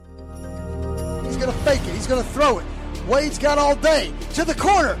going to fake it. He's going to throw it. Wade's got all day. To the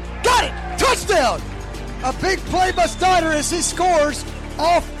corner. Got it. Touchdown. A big play by Steiner as he scores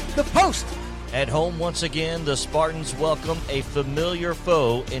off the post. At home once again, the Spartans welcome a familiar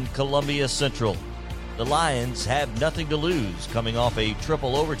foe in Columbia Central. The Lions have nothing to lose, coming off a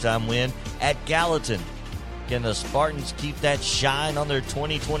triple overtime win at Gallatin. Can the Spartans keep that shine on their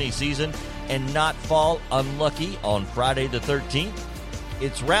 2020 season and not fall unlucky on Friday the 13th?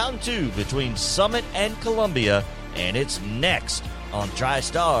 It's round 2 between Summit and Columbia, and it's next on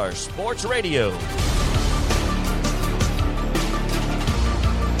TriStar Sports Radio.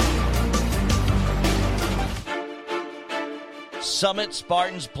 Summit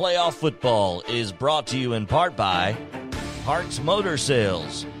Spartans Playoff Football is brought to you in part by Hart's Motor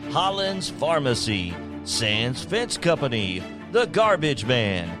Sales, Hollins Pharmacy, Sands Fence Company, The Garbage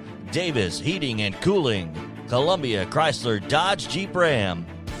Man, Davis Heating and Cooling, Columbia Chrysler Dodge Jeep Ram,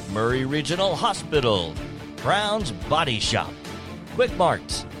 Murray Regional Hospital, Brown's Body Shop, Quick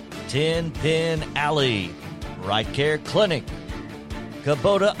Marts, Tin Pin Alley, Right Care Clinic,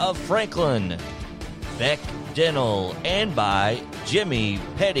 Kubota of Franklin, Beck Dental, and by Jimmy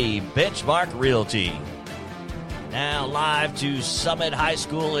Petty Benchmark Realty. Now live to Summit High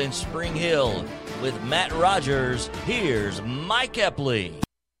School in Spring Hill with Matt Rogers. Here's Mike Epley.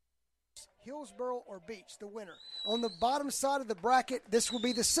 Hillsboro or Beach, the winner. On the bottom side of the bracket, this will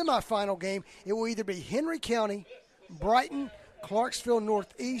be the semifinal game. It will either be Henry County, Brighton, Clarksville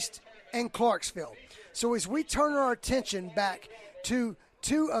Northeast, and Clarksville. So as we turn our attention back to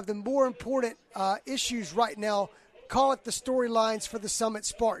two of the more important issues right now, call it the storylines for the Summit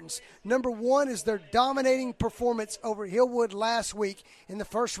Spartans. Number one is their dominating performance over Hillwood last week in the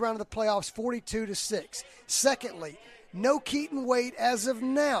first round of the playoffs, 42-6. Secondly, no Keaton Wade as of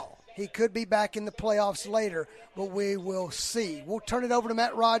now. He could be back in the playoffs later, but we will see. We'll turn it over to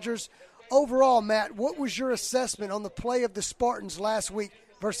Matt Rogers. Overall, Matt, what was your assessment on the play of the Spartans last week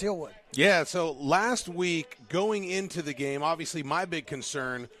versus Hillwood? Yeah, so last week, going into the game, obviously my big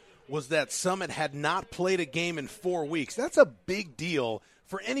concern was that Summit had not played a game in 4 weeks. That's a big deal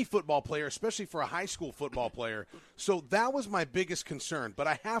for any football player, especially for a high school football player. So that was my biggest concern. But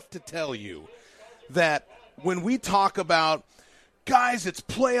I have to tell you that when we talk about, guys, it's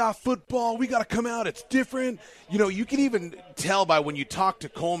playoff football, we got to come out, it's different. You know, you can even tell by when you talk to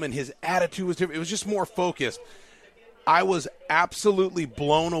Coleman, his attitude was different. It was just more focused. I was absolutely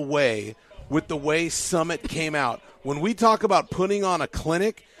blown away with the way Summit came out. When we talk about putting on a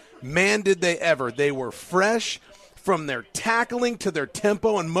clinic, man, did they ever. They were fresh from their tackling to their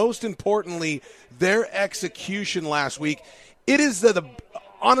tempo, and most importantly, their execution last week. It is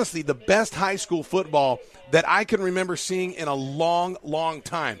honestly the best high school football that I can remember seeing in a long, long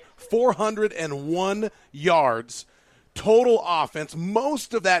time. 401 yards. Total offense,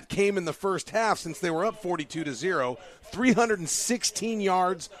 most of that came in the first half since they were up 42-0, 316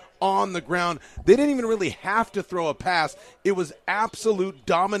 yards on the ground. They didn't even really have to throw a pass. It was absolute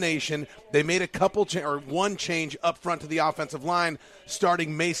domination. They made one change up front to the offensive line,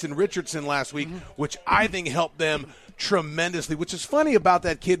 starting Mason Richardson last week, which I think helped them tremendously, which is funny about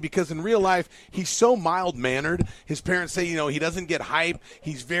that kid because in real life, he's so mild-mannered. His parents say, he doesn't get hype.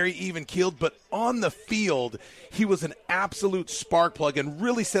 He's very even-keeled, but on the field, he was an absolute spark plug and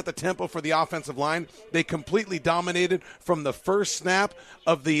really set the tempo for the offensive line. They completely dominated from the first snap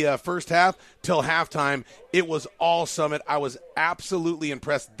of the first half till halftime. It was all Summit. I was absolutely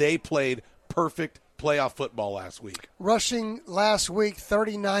impressed. They played perfect playoff football last week. Rushing last week,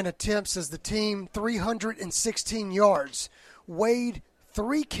 39 attempts as the team, 316 yards. Wade,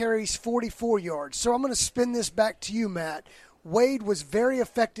 3 carries, 44 yards. So I'm going to spin this back to you, Matt. Wade was very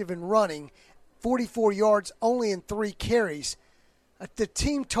effective in running, 44 yards only in 3 carries. The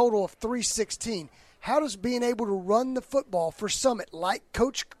team total of 316. How does being able to run the football for Summit, like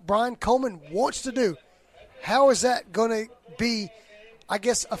Coach Brian Coleman wants to do, how is that going to be,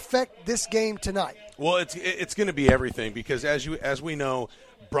 affect this game tonight? Well, it's going to be everything because as we know,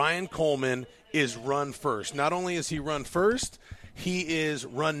 Brian Coleman is run first. Not only is he run first, he is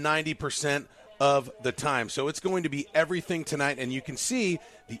run 90% of the time. So it's going to be everything tonight, and you can see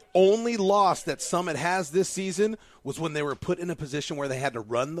the only loss that Summit has this season was when they were put in a position where they had to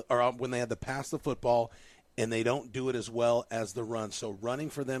run or when they had to pass the football, and they don't do it as well as the run. So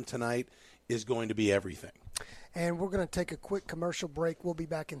running for them tonight is going to be everything. And we're going to take a quick commercial break. We'll be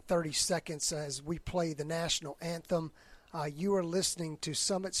back in 30 seconds as we play the national anthem. You are listening to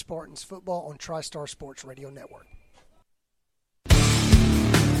Summit Spartans Football on TriStar Sports Radio Network.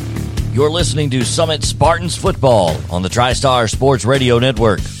 You're listening to Summit Spartans Football on the TriStar Sports Radio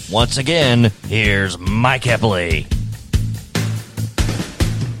Network. Once again, here's Mike Epley.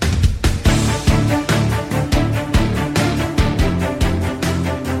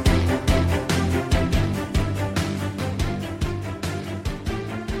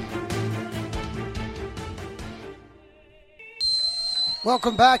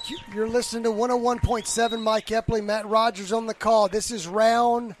 Welcome back. You're listening to 101.7. Mike Epley, Matt Rogers on the call. This is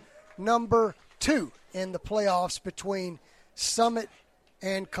round number 2 in the playoffs between Summit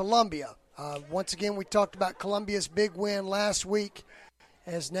and Columbia. Once again, we talked about Columbia's big win last week,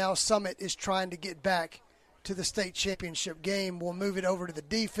 as now Summit is trying to get back to the state championship game. We'll move it over to the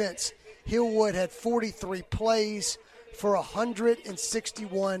defense. Hillwood had 43 plays for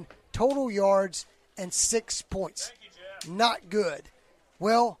 161 total yards and 6 points. Not good.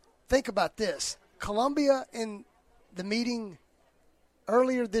 Well, think about this. Columbia in the meeting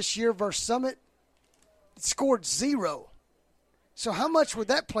earlier this year versus Summit scored 0. So how much would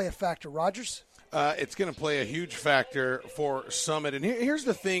that play a factor, Rogers? It's going to play a huge factor for Summit. And here's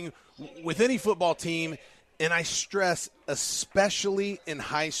the thing with any football team, and I stress especially in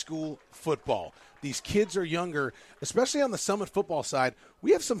high school football. These kids are younger, especially on the Summit football side.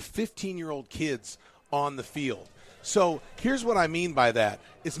 We have some 15-year-old kids on the field. So here's what I mean by that.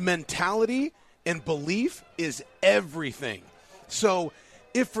 It's mentality and belief is everything. So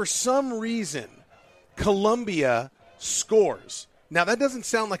if for some reason Columbia scores, now that doesn't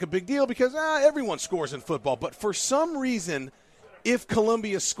sound like a big deal because everyone scores in football, but for some reason, if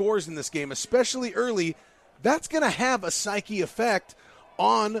Columbia scores in this game, especially early, that's going to have a psyche effect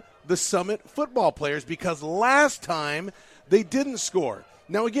on the Summit football players because last time they didn't score.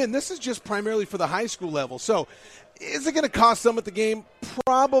 Now, again, this is just primarily for the high school level. So is it going to cost Summit the game?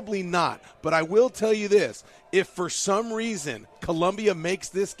 Probably not. But I will tell you this. If for some reason Columbia makes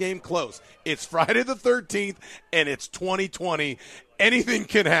this game close, it's Friday the 13th and it's 2020, anything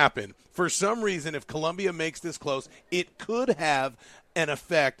can happen. For some reason, if Columbia makes this close, it could have an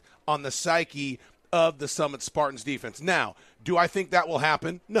effect on the psyche of the Summit Spartans defense. Now, do I think that will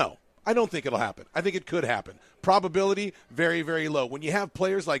happen? No. I don't think it'll happen. I think it could happen. Probability, very, very low. When you have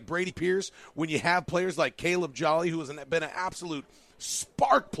players like Brady Pierce, when you have players like Caleb Jolly, who has been an absolute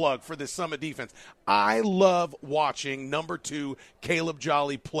spark plug for this Summit defense. I love watching number 2 Caleb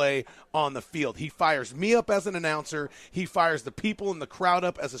Jolly play on the field. He fires me up as an announcer. He fires the people in the crowd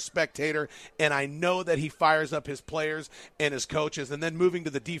up as a spectator, and I know that he fires up his players and his coaches. And then moving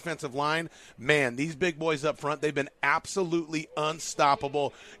to the defensive line, man, these big boys up front, they've been absolutely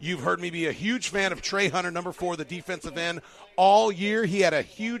unstoppable. You've heard me be a huge fan of Trey Hunter, number 4, the defensive end, all year. He had a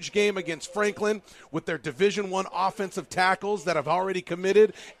huge game against Franklin with their Division I offensive tackles that have already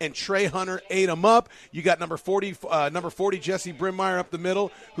committed, and Trey Hunter ate them up. You got number 40 Jesse Brimmeyer up the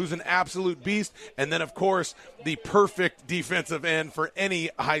middle, who's an absolute beast. And then, of course, the perfect defensive end for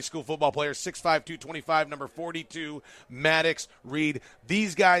any high school football player, 6'5", 225, number 42, Maddox Reed.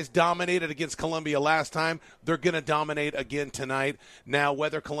 These guys dominated against Columbia last time. They're going to dominate again tonight. Now,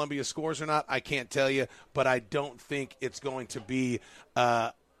 whether Columbia scores or not, I can't tell you, but I don't think it's going to be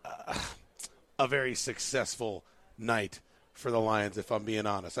a very successful night for the Lions, if I'm being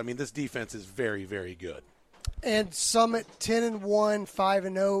honest. I mean, this defense is very, very good. And Summit 10-1,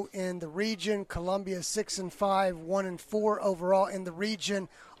 5-0 in the region. Columbia 6-5, 1-4 overall in the region.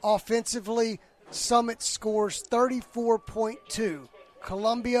 Offensively, Summit scores 34.2.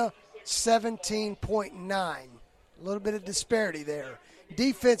 Columbia 17.9. A little bit of disparity there.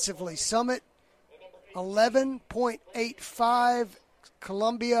 Defensively, Summit 11.85,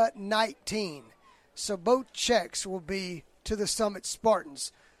 Columbia 19. So both checks will be to the Summit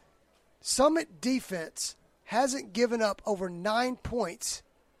Spartans. Summit defense hasn't given up over 9 points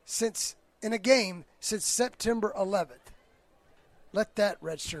in a game since September 11th. Let that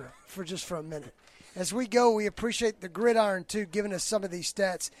register for a minute. As we go, we appreciate the Gridiron, too, giving us some of these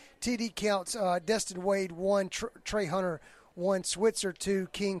stats. TD counts, Destin Wade 1, Trey Hunter 1, Switzer 2,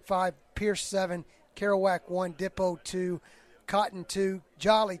 King 5, Pierce 7, Kerouac 1, Dippo 2, Cotton 2,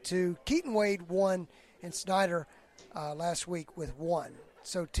 Jolly 2, Keaton Wade 1, and Snyder last week with 1.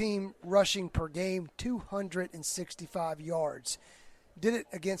 So team rushing per game, 265 yards. Did it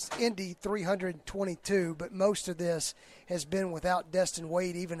against Indy, 322, but most of this has been without Destin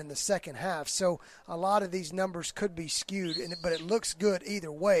Wade even in the second half. So a lot of these numbers could be skewed, but it looks good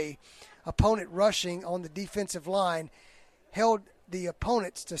either way. Opponent rushing on the defensive line held the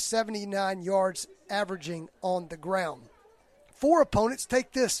opponents to 79 yards averaging on the ground. 4 opponents,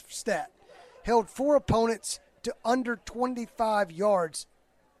 take this stat, held 4 opponents to under 25 yards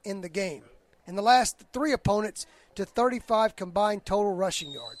in the game. And the last 3 opponents to 35 combined total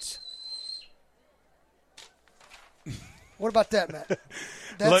rushing yards. What about that, Matt?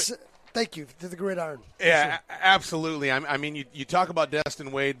 Thank you to the Gridiron. Yeah, sure. Absolutely. I mean, you talk about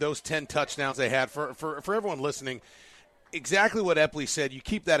Destin Wade, those 10 touchdowns they had. For everyone listening, exactly what Epley said, you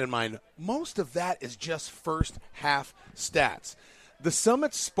keep that in mind. Most of that is just first half stats. The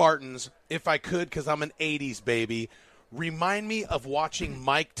Summit Spartans, if I could, because I'm an 80s baby, remind me of watching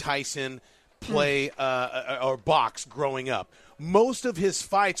Mike Tyson play or box growing up. Most of his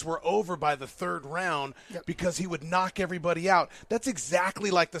fights were over by the third round because he would knock everybody out. That's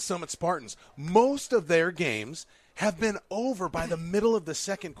exactly like the Summit Spartans. Most of their games have been over by the middle of the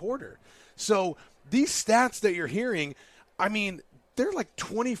second quarter. So these stats that you're hearing, I mean, they're like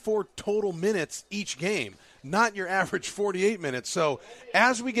 24 total minutes each game, not your average 48 minutes. So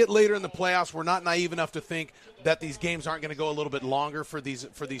as we get later in the playoffs, we're not naive enough to think that these games aren't going to go a little bit longer for these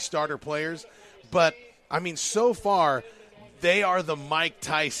starter players. But, I mean, so far, they are the Mike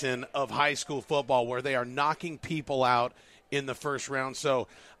Tyson of high school football, where they are knocking people out in the first round. So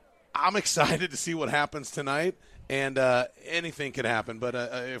I'm excited to see what happens tonight, and anything could happen. But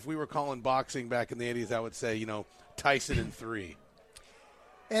if we were calling boxing back in the 80s, I would say, Tyson in 3.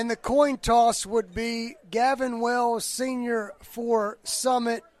 And the coin toss would be Gavin Wells, senior for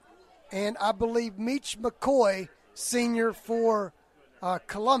Summit, and I believe Meech McCoy, senior for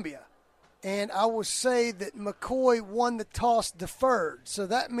Columbia. And I will say that McCoy won the toss deferred. So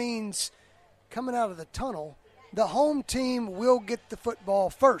that means coming out of the tunnel, the home team will get the football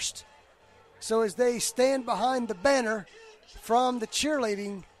first. So as they stand behind the banner from the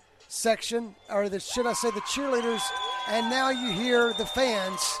cheerleading section, or should I say the cheerleaders, and now you hear the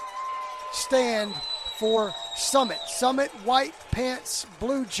fans stand for Summit. Summit, white pants,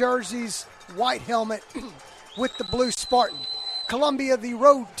 blue jerseys, white helmet with the blue Spartan. Columbia, the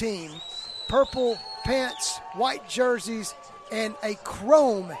road team, purple pants, white jerseys, and a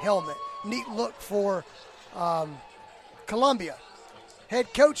chrome helmet. Neat look for Columbia.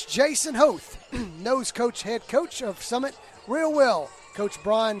 Head coach Jason Hoth knows head coach of Summit real well, Coach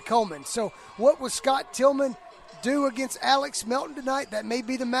Brian Coleman. So what will Scott Tillman do against Alex Melton tonight? That may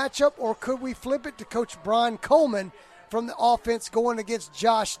be the matchup, or could we flip it to Coach Brian Coleman from the offense going against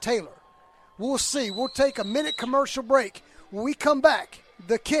Josh Taylor? We'll see. We'll take a minute commercial break. When we come back,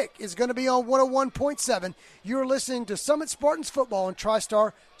 the Kick is going to be on 101.7. You're listening to Summit Spartans Football on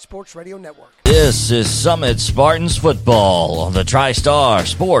TriStar Sports Radio Network. This is Summit Spartans Football on the TriStar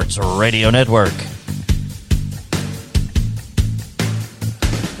Sports Radio Network.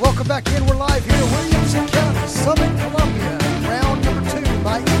 Welcome back in. We're live here in Williamson County, Summit, Columbia. Round number 2,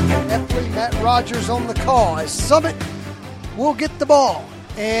 Mike Epley, Matt Rogers on the call. As Summit will get the ball.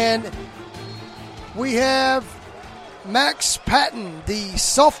 And we have Max Patton, the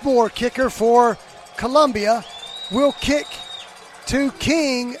sophomore kicker for Columbia, will kick to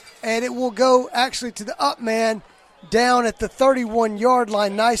King, and it will go actually to the up man down at the 31-yard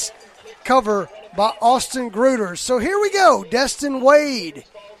line. Nice cover by Austin Gruder. So here we go. Destin Wade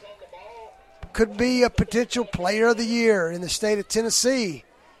could be a potential player of the year in the state of Tennessee.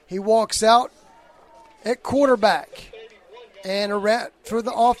 He walks out at quarterback. And around for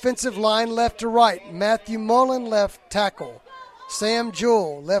the offensive line, left to right. Matthew Mullen, left tackle. Sam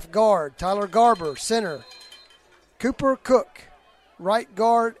Jewell, left guard. Tyler Garber, center. Cooper Cook, right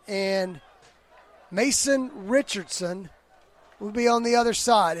guard. And Mason Richardson will be on the other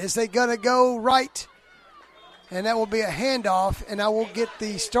side. Is they going to go right? And that will be a handoff. And I will get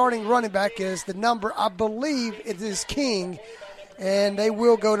the starting running back as the number. I believe it is King. And they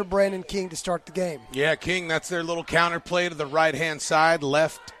will go to Brandon King to start the game. Yeah, King, that's their little counter play to the right-hand side.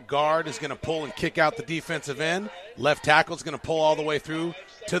 Left guard is going to pull and kick out the defensive end. Left tackle is going to pull all the way through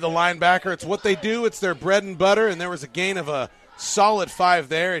to the linebacker. It's what they do. It's their bread and butter, and there was a gain of a solid 5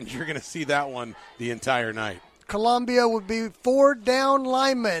 there, and you're going to see that one the entire night. Columbia would be 4 down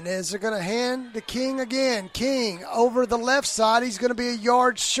linemen as they're going to hand to King again. King over the left side. He's going to be a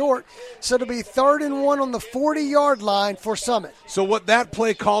yard short. So it'll be 3rd and 1 on the 40-yard line for Summit. So what that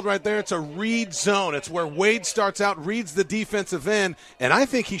play called right there, it's a read zone. It's where Wade starts out, reads the defensive end, and I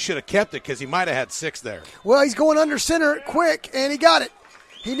think he should have kept it because he might have had 6 there. Well, he's going under center quick, and he got it.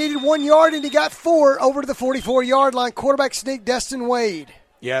 He needed 1 yard, and he got 4 over to the 44-yard line. Quarterback sneak, Destin Wade.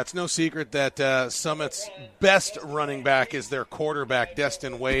 Yeah, it's no secret that Summit's best running back is their quarterback,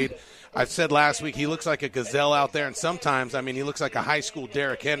 Destin Wade. I said last week he looks like a gazelle out there, and sometimes, he looks like a high school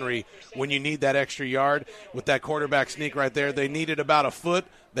Derrick Henry when you need that extra yard. With that quarterback sneak right there, they needed about a foot.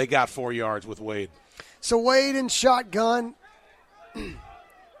 They got 4 yards with Wade. So Wade in shotgun,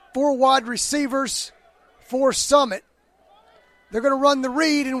 4 wide receivers for Summit. They're going to run the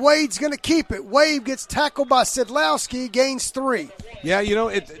read, and Wade's going to keep it. Wade gets tackled by Sedlowski, gains 3. Yeah,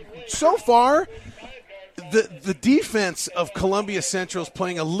 so far, the defense of Columbia Central is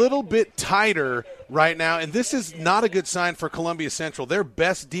playing a little bit tighter right now, and this is not a good sign for Columbia Central. Their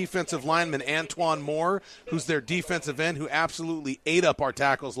best defensive lineman, Antoine Moore, who's their defensive end, who absolutely ate up our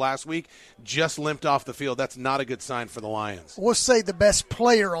tackles last week, just limped off the field. That's not a good sign for the Lions. We'll say the best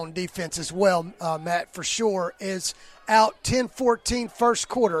player on defense as well, Matt, for sure, is out 10-14 first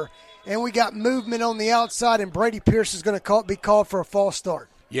quarter, and we got movement on the outside, and Brady Pierce is going to be called for a false start.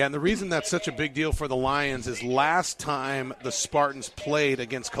 Yeah, and the reason that's such a big deal for the Lions is last time the Spartans played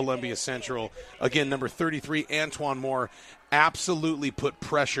against Columbia Central, again, number 33, Antoine Moore, absolutely put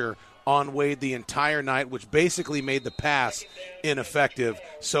pressure on Wade the entire night, which basically made the pass ineffective.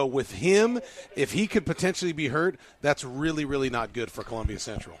 So with him, if he could potentially be hurt, that's really, really not good for Columbia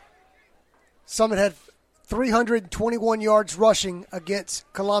Central. Summit had 321 yards rushing against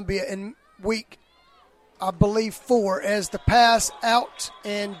Columbia in week, I believe, 4, as the pass out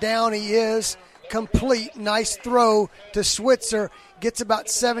and down he is, complete. Nice throw to Switzer. Gets about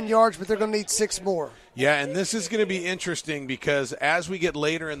 7 yards, but they're going to need 6 more. Yeah, and this is going to be interesting because as we get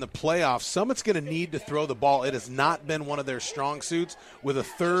later in the playoffs, Summit's going to need to throw the ball. It has not been one of their strong suits. With a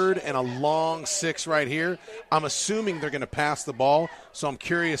third and a long 6 right here, I'm assuming they're going to pass the ball, so I'm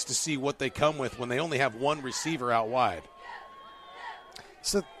curious to see what they come with when they only have one receiver out wide.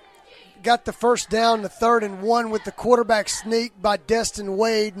 So got the first down, the 3rd and 1 with the quarterback sneak by Destin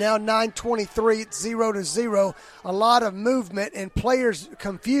Wade. Now 9:23, it's 0-0. A lot of movement and players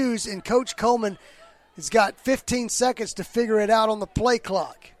confused, and Coach Coleman has got 15 seconds to figure it out on the play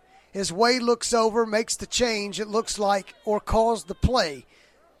clock. As Wade looks over, makes the change, it looks like, or calls the play.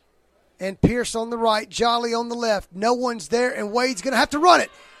 And Pierce on the right, Jolly on the left. No one's there, and Wade's going to have to run it.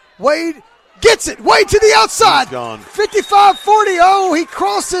 Wade gets it. Wade to the outside. 55-40. Oh, he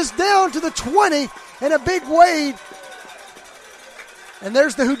crosses down to the 20, and a big Wade. And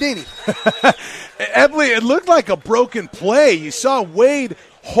there's the Houdini. Ebley, it looked like a broken play. You saw Wade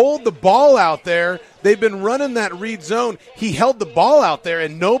hold the ball out there. They've been running that read zone. He held the ball out there,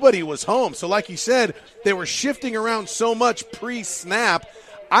 and nobody was home. So like you said, they were shifting around so much pre-snap.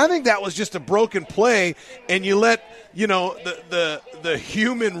 I think that was just a broken play, and you let, the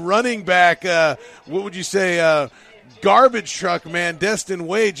human running back, what would you say, garbage truck man, Destin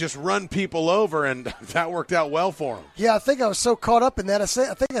Wade, just run people over, and that worked out well for him. Yeah, I think I was so caught up in that. I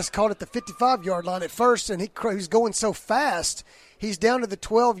think I caught at the 55-yard line at first, and he's going so fast. He's down to the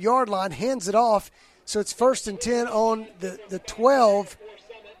 12-yard line, hands it off. So it's 1st and 10 on the 12,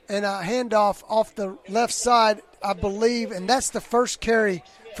 and a handoff off the left side, I believe, and that's the first carry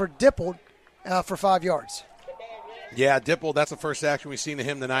for Dipple for 5 yards. Yeah, Dipple, that's the first action we've seen of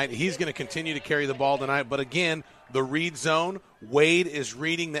him tonight. He's going to continue to carry the ball tonight, but again, the read zone, Wade is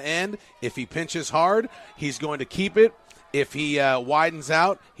reading the end. If he pinches hard, he's going to keep it. If he widens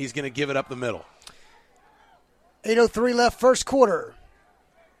out, he's going to give it up the middle. 8:03 left, first quarter.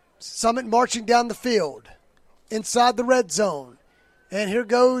 Summit marching down the field, inside the red zone. And here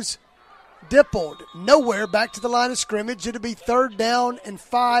goes Dippled. Nowhere, back to the line of scrimmage. It'll be 3rd down and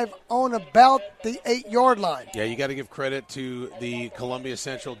 5 on about the 8-yard line. Yeah, you got to give credit to the Columbia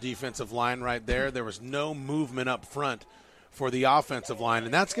Central defensive line right there. There was no movement up front for the offensive line,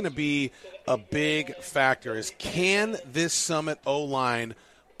 and that's going to be a big factor is can this Summit O-line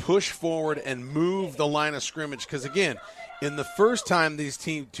push forward and move the line of scrimmage? Because, again, in the first time these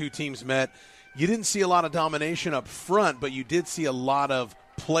two teams met, you didn't see a lot of domination up front, but you did see a lot of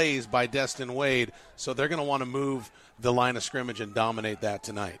plays by Destin Wade, so they're going to want to move the line of scrimmage and dominate that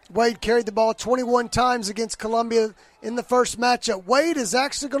tonight. Wade carried the ball 21 times against Columbia in the first matchup. Wade is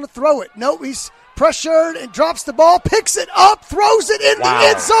actually going to throw it. Nope, he's pressured and drops the ball, picks it up, throws it in the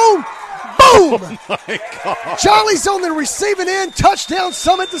end zone. Boom! Oh my God. Jolly's on the receiving end. Touchdown,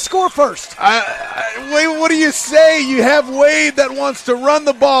 Summit to score first. Wait, what do you say? You have Wade that wants to run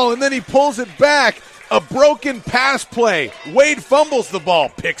the ball, and then he pulls it back. A broken pass play. Wade fumbles the ball,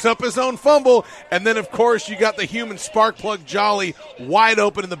 picks up his own fumble, and then, of course, you got the human spark plug Jolly wide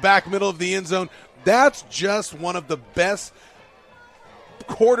open in the back middle of the end zone. That's just one of the best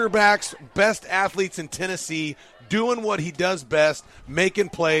quarterbacks, best athletes in Tennessee, doing what he does best, making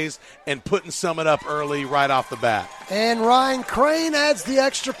plays, and putting Summit up early right off the bat. And Ryan Crane adds the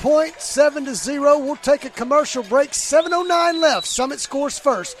extra point, 7-0. We'll take a commercial break. 7:09 left. Summit scores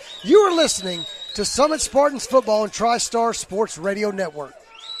first. You are listening to Summit Spartans Football and TriStar Sports Radio Network.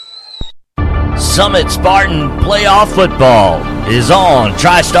 Summit Spartan Playoff Football is on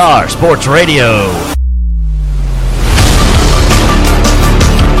TriStar Sports Radio.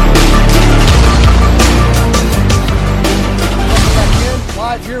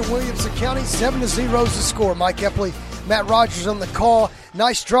 Live here in Williamson County, 7-0 is the score. Mike Epley, Matt Rogers on the call.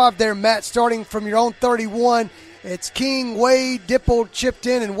 Nice drive there, Matt, starting from your own 31. It's King, Wade, Dipple chipped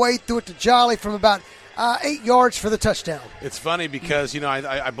in, and Wade threw it to Jolly from about 8 yards for the touchdown. It's funny because,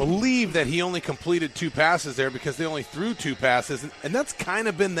 I believe that he only completed 2 passes there because they only threw 2 passes, and that's kind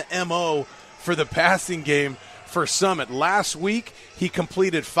of been the MO for the passing game for Summit. Last week, he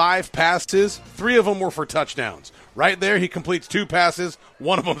completed 5 passes. 3 of them were for touchdowns. Right there, he completes 2 passes.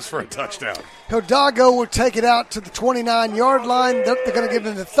 One of them's for a touchdown. Hidalgo will take it out to the 29-yard line. They're going to give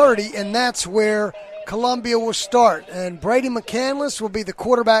him the 30, and that's where Columbia will start. And Brady McCandless will be the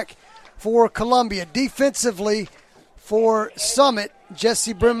quarterback for Columbia. Defensively for Summit,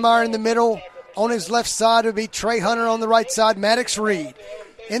 Jesse Brimmeyer in the middle. On his left side will be Trey Hunter. On the right side, Maddox Reed.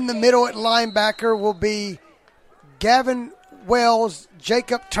 In the middle at linebacker will be Gavin Wells,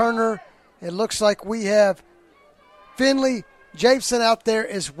 Jacob Turner. It looks like we have Finley Jameson out there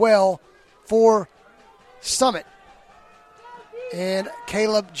as well for Summit. And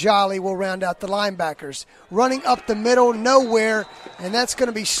Caleb Jolly will round out the linebackers. Running up the middle, nowhere, and that's going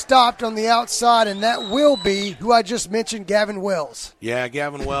to be stopped on the outside, and that will be who I just mentioned, Gavin Wells. Yeah,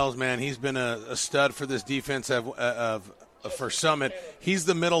 Gavin Wells, man, he's been a stud for this defense for Summit. He's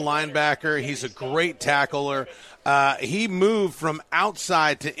the middle linebacker. He's a great tackler. He moved from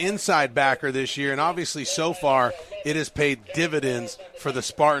outside to inside backer this year, and obviously so far it has paid dividends for the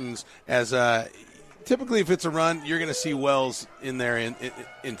Spartans as typically if it's a run, you're going to see Wells in there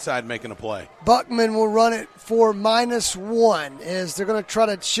inside making a play. Buckman will run it for -1 as they're going to try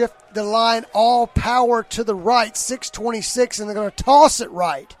to shift the line all power to the right, 626, and they're going to toss it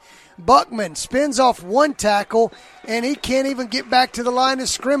right. Buckman spins off one tackle, and he can't even get back to the line of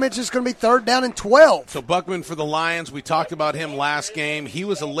scrimmage. It's going to be 3rd down and 12. So Buckman for the Lions, we talked about him last game. He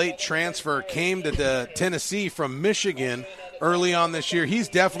was a late transfer, came to Tennessee from Michigan early on this year. He's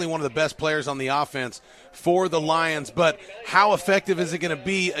definitely one of the best players on the offense for the Lions, but how effective is it going to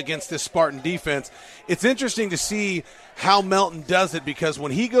be against this Spartan defense? It's interesting to see how Melton does it because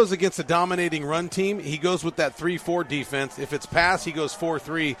when he goes against a dominating run team, he goes with that 3-4 defense. If it's pass, he goes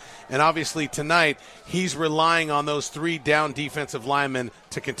 4-3, and obviously tonight he's relying on those 3 down defensive linemen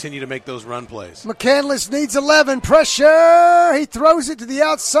to continue to make those run plays. McCandless needs 11. Pressure! He throws it to the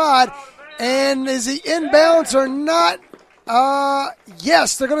outside, and is he inbounds or not?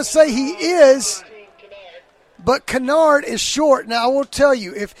 Yes, they're going to say he is, but Kennard is short. Now, I will tell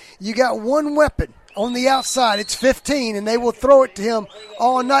you, if you got one weapon on the outside, it's 15, and they will throw it to him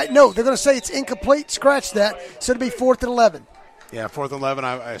all night. No, they're going to say it's incomplete. Scratch that. So it'll be 4th and 11. Yeah, 4th and 11.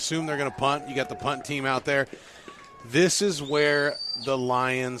 I assume they're going to punt. You got the punt team out there. This is where the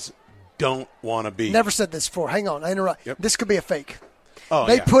Lions don't want to be. Never said this before. Hang on, I interrupt. Yep. This could be a fake. Oh,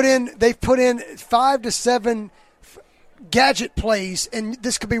 They've put in 5 to 7 gadget plays, and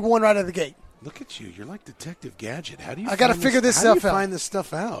this could be one right out of the gate. Look at you. You're like Detective Gadget. How do you I got to figure this stuff out. How do you find this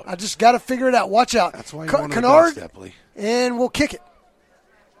stuff out? I just got to figure it out. Watch out. That's why you're one of the Kennard, best, Epley. And we'll kick it.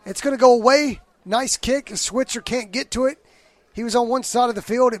 It's going to go away. Nice kick. The switcher can't get to it. He was on one side of the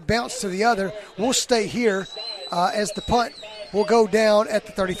field. It bounced to the other. We'll stay here as the punt will go down at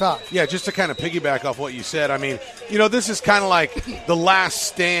the 35. Yeah, just to kind of piggyback off what you said, I mean, this is kind of like the last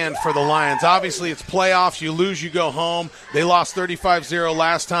stand for the Lions. Obviously, it's playoffs. You lose, you go home. They lost 35-0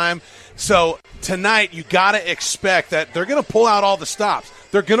 last time. So tonight, you got to expect that they're going to pull out all the stops.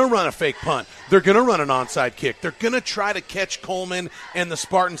 They're going to run a fake punt. They're going to run an onside kick. They're going to try to catch Coleman and the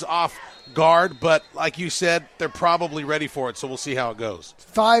Spartans off guard, but like you said, they're probably ready for it, so we'll see how it goes.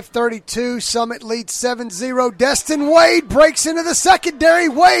 5:32, Summit leads 7-0. Destin Wade breaks into the secondary.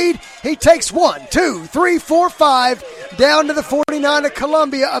 Wade, he takes 1, 2, 3, 4, 5, down to the 49 of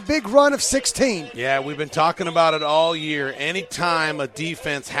Columbia, a big run of 16. Yeah, we've been talking about it all year. Anytime a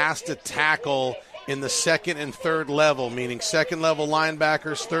defense has to tackle in the 2nd and 3rd level, meaning 2nd level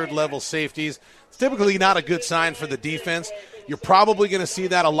linebackers, 3rd level safeties, it's typically not a good sign for the defense. You're probably going to see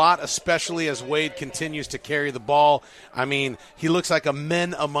that a lot, especially as Wade continues to carry the ball. I mean, he looks like a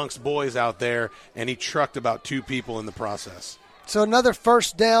men amongst boys out there, and he trucked about 2 people in the process. So another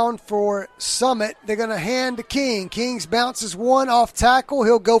 1st down for Summit. They're going to hand to King. Kings bounces 1 off tackle.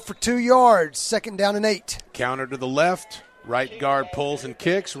 He'll go for 2 yards. 2nd down and 8. Counter to the left. Right guard pulls and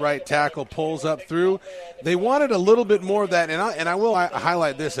kicks. Right tackle pulls up through. They wanted a little bit more of that, and I will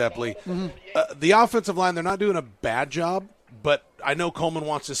highlight this, Epley. Mm-hmm. The offensive line, they're not doing a bad job, but I know Coleman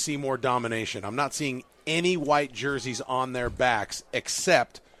wants to see more domination. I'm not seeing any white jerseys on their backs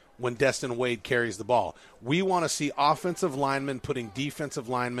except when Destin Wade carries the ball. We want to see offensive linemen putting defensive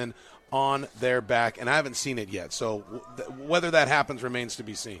linemen on their back, and I haven't seen it yet. So whether that happens remains to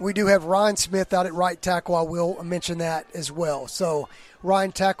be seen. We do have Ryan Smith out at right tackle. I will mention that as well. So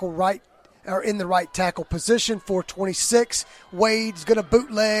Ryan tackle right, or in the right tackle position for 26. Wade's going to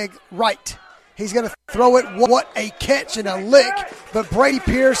bootleg right. He's going to throw it. What a catch and a lick. But Brady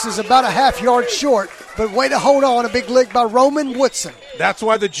Pierce is about a half yard short but way to hold on. A big lick by Roman Woodson. That's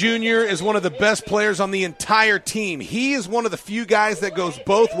why the junior is one of the best players on the entire team. He is one of the few guys that goes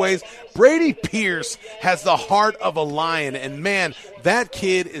both ways. Brady Pierce has the heart of a lion, and man, that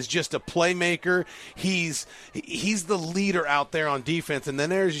kid is just a playmaker. He's the leader out there on defense, and then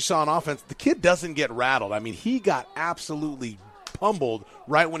there, as you saw on offense, the kid doesn't get rattled. I mean, he got absolutely pummeled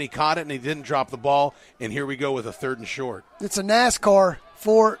right when he caught it, and he didn't drop the ball, and here we go with a 3rd and short. It's a NASCAR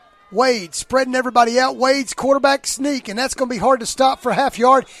for Wade, spreading everybody out. Wade's quarterback sneak, and that's going to be hard to stop for a half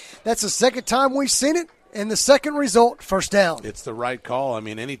yard. That's the second time we've seen it, and the second result, first down. It's the right call. I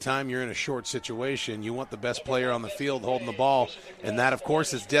mean, anytime you're in a short situation, you want the best player on the field holding the ball, and that, of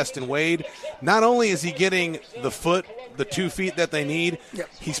course, is Destin Wade. Not only is he getting the 2 feet that they need, yep,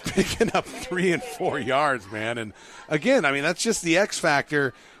 he's picking up 3 and 4 yards, man. And, again, I mean, that's just the X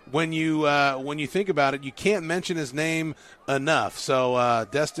factor. When you think about it, you can't mention his name enough. So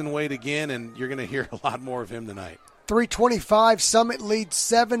Destin Wade again, and you're going to hear a lot more of him tonight. 3:25, Summit leads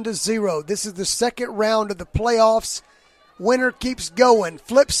 7-0. This is the second round of the playoffs. Winner keeps going,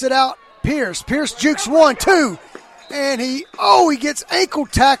 flips it out. Pierce jukes 1, 2, and he gets ankle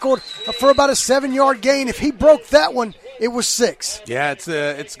tackled for about a 7-yard gain. If he broke that one, it was 6. Yeah,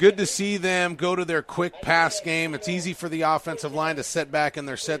 it's good to see them go to their quick pass game. It's easy for the offensive line to set back in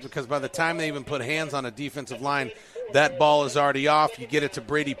their set because by the time they even put hands on a defensive line, that ball is already off. You get it to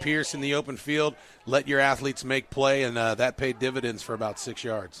Brady Pierce in the open field, let your athletes make play, and that paid dividends for about 6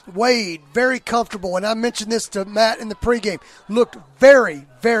 yards. Wade, very comfortable, and I mentioned this to Matt in the pregame, looked very,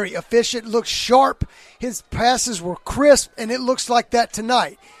 very efficient, looked sharp. His passes were crisp, and it looks like that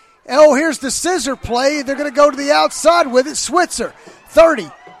tonight. Oh, here's the scissor play. They're going to go to the outside with it. Switzer, 30,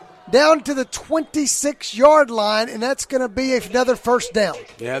 down to the 26-yard line, and that's going to be another first down.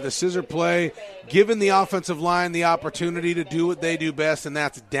 Yeah, the scissor play, giving the offensive line the opportunity to do what they do best, and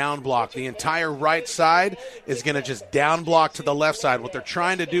that's down block. The entire right side is going to just down block to the left side. What they're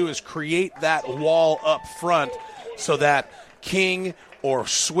trying to do is create that wall up front so that King or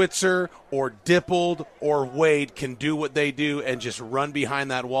Switzer or Dippled or Wade can do what they do and just run behind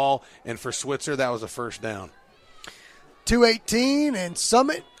that wall. And for Switzer, that was a first down. 2:18, and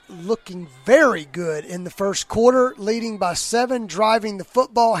Summit looking very good in the first quarter, leading by 7, driving the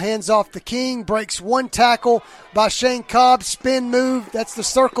football, hands off to King, breaks 1 tackle by Shane Cobb, spin move. That's the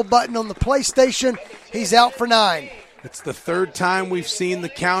circle button on the PlayStation. He's out for 9. It's the 3rd time we've seen the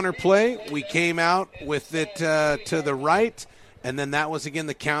counter play. We came out with it to the right, and then that was, again,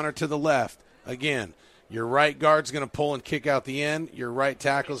 the counter to the left. Again, your right guard's going to pull and kick out the end. Your right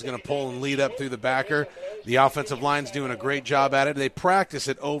tackle's going to pull and lead up through the backer. The offensive line's doing a great job at it. They practice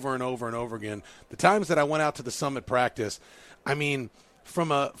it over and over and over again. The times that I went out to the Summit practice, I mean,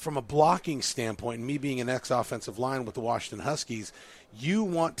 from a blocking standpoint, and me being an ex-offensive line with the Washington Huskies, you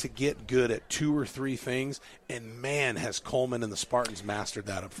want to get good at 2 or 3 things, and man, has Coleman and the Spartans mastered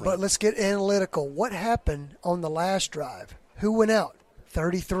that up front. But let's get analytical. What happened on the last drive? Who went out?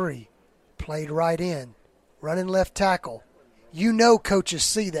 33. Played right in. Running left tackle. You know coaches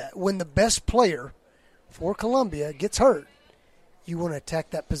see that. When the best player for Columbia gets hurt, you want to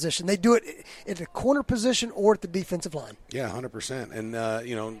attack that position. They do it at the corner position or at the defensive line. Yeah, 100%.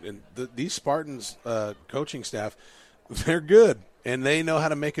 And, these Spartans coaching staff, they're good. And they know how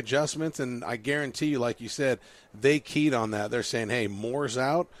to make adjustments, and I guarantee you, like you said, they keyed on that. They're saying, hey, Moore's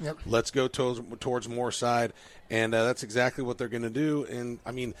out. Yep. Let's go towards Moore's side, and that's exactly what they're going to do. And,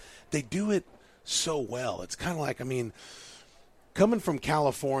 I mean, they do it so well. It's kind of like, I mean, coming from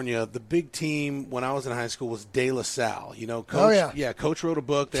California, the big team when I was in high school was De La Salle. You know, Coach, Coach wrote a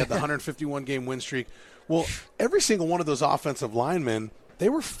book. They had the 151-game win streak. Well, every single one of those offensive linemen, they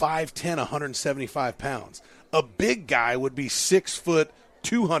were 5'10", 175 pounds. A big guy would be 6 foot,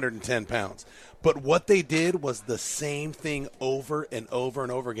 210 pounds. But what they did was the same thing over and over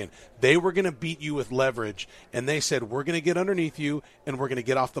and over again. They were going to beat you with leverage, and they said, we're going to get underneath you, and we're going to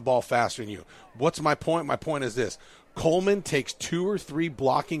get off the ball faster than you. What's my point? My point is this. Coleman takes 2 or 3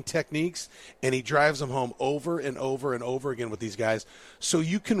 blocking techniques, and he drives them home over and over and over again with these guys. So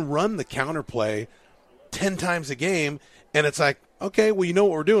you can run the counterplay 10 times a game, and it's like, okay, well, you know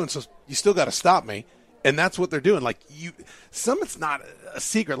what we're doing, so you still got to stop me. And that's what they're doing. Like it's not a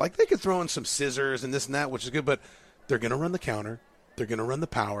secret. Like they could throw in some scissors and this and that, which is good, but they're going to run the counter, they're going to run the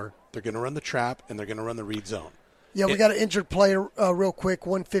power, they're going to run the trap, and they're going to run the read zone. Yeah, we got an injured player real quick,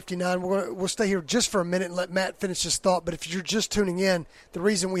 159. We'll stay here just for a minute and let Matt finish his thought. But if you're just tuning in, the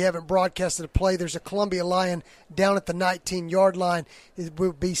reason we haven't broadcasted a play, there's a Columbia Lion down at the 19-yard line. It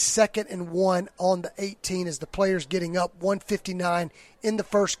will be 2nd and 1 on the 18 as the player's getting up 159 in the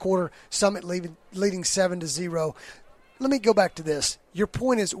first quarter. Summit leading 7-0. let me go back to this. Your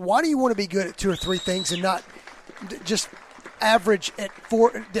point is, why do you want to be good at 2 or 3 things and not just average at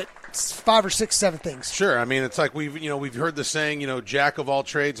 5 or 6, 7 things? Sure. I mean, it's like we've heard the saying, jack of all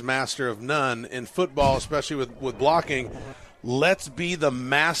trades, master of none. In football, especially with blocking, let's be the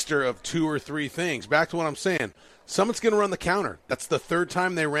master of 2 or 3 things. Back to what I'm saying. Summit's going to run the counter. That's the 3rd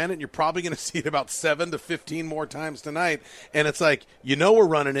time they ran it, and you're probably going to see it about 7 to 15 more times tonight. And it's like, we're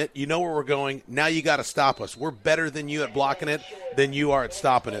running it. You know where we're going. Now you got to stop us. We're better than you at blocking it than you are at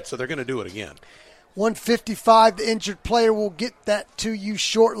stopping it. So they're going to do it again. 155, the injured player. Will get that to you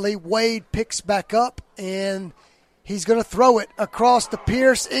shortly. Wade picks back up, and he's going to throw it across to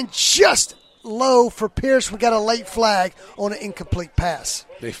Pierce, and just low for Pierce. We got a late flag on an incomplete pass.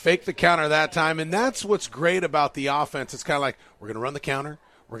 They faked the counter that time, and that's what's great about the offense. It's kind of like, we're going to run the counter.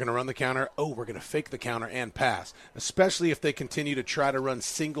 We're going to run the counter. Oh, we're going to fake the counter and pass, especially if they continue to try to run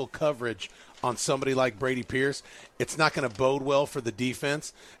single coverage on somebody like Brady Pierce. It's not going to bode well for the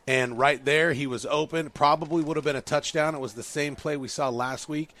defense. And right there, he was open. Probably would have been a touchdown. It was the same play we saw last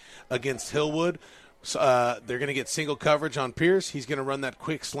week against Hillwood. So, they're going to get single coverage on Pierce. He's going to run that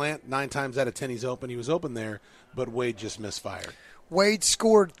quick slant. 9 times out of 10, he's open. He was open there, but Wade just misfired. Wade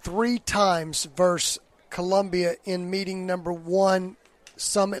scored 3 times versus Columbia in meeting number 1.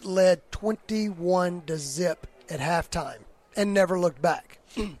 Summit led 21-0 at halftime and never looked back.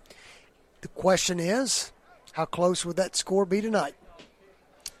 The question is, how close would that score be tonight?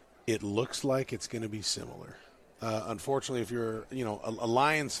 It looks like it's going to be similar. Unfortunately, if you're a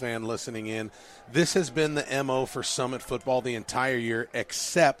Lions fan listening in, this has been the MO for Summit football the entire year,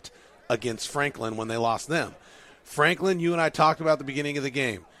 except against Franklin when they lost them. Franklin, you and I talked about at the beginning of the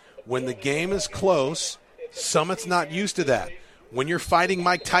game. When the game is close, Summit's not used to that. When you're fighting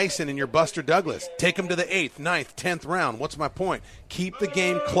Mike Tyson and you're Buster Douglas, take him to the 8th, 9th, 10th round. What's my point? Keep the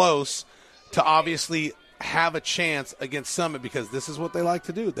game close to obviously have a chance against Summit, because this is what they like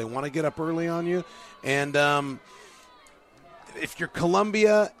to do. They want to get up early on you. And if you're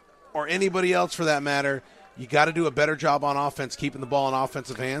Columbia or anybody else for that matter, you got to do a better job on offense, keeping the ball in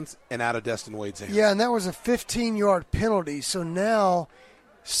offensive hands and out of Destin Wade's hands. Yeah, and that was a 15-yard penalty. So now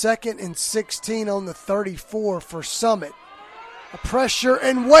 2nd and 16 on the 34 for Summit. A pressure,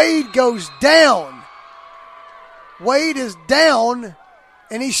 and Wade goes down. Wade is down,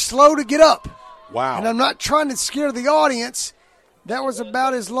 and he's slow to get up. Wow. And I'm not trying to scare the audience. That was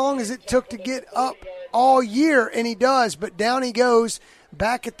about as long as it took to get up all year, and he does. But down he goes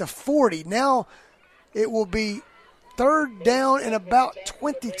back at the 40. Now it will be 3rd down and about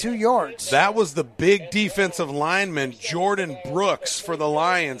 22 yards. That was the big defensive lineman, Jordan Brooks, for the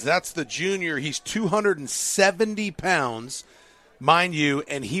Lions. That's the junior. He's 270 pounds, mind you,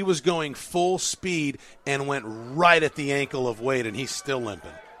 and he was going full speed and went right at the ankle of Wade, and he's still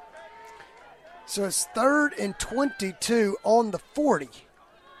limping. So it's 3rd and 22 on the 40.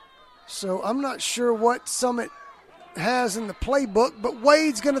 So I'm not sure what Summit has in the playbook, but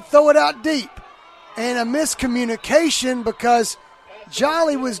Wade's going to throw it out deep. And a miscommunication because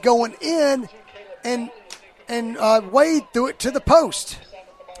Jolly was going in and Wade threw it to the post.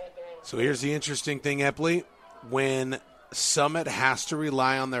 So here's the interesting thing, Epley. When Summit has to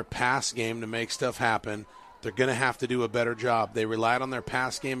rely on their pass game to make stuff happen, they're going to have to do a better job. They relied on their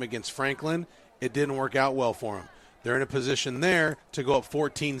pass game against Franklin. It didn't work out well for them. They're in a position there to go up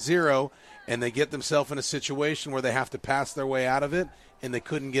 14-0, and they get themselves in a situation where they have to pass their way out of it, and they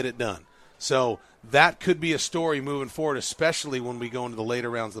couldn't get it done. So that could be a story moving forward, especially when we go into the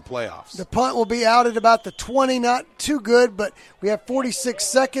later rounds of the playoffs. The punt will be out at about the 20, not too good, but we have 46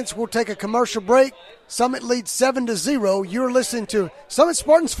 seconds. We'll take a commercial break. Summit leads 7-0. You're listening to Summit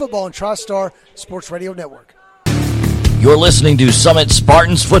Spartans Football on TriStar Sports Radio Network. You're listening to Summit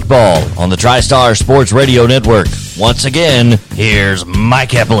Spartans Football on the TriStar Sports Radio Network. Once again, here's Mike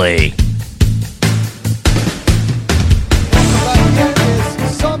Epley.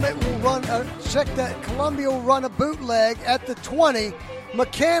 Summit will run, check that, Columbia will run a bootleg at the 20.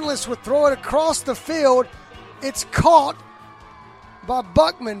 McCandless would throw it across the field. It's caught by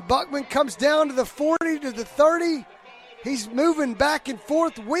Buckman. Buckman comes down to the 40 to the 30. He's moving back and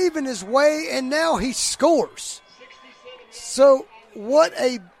forth, weaving his way, and now he scores. So what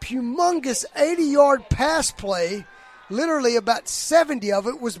a humongous 80-yard pass play. Literally about 70 of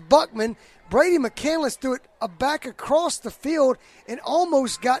it was Buckman. Brady McCandless threw it back across the field and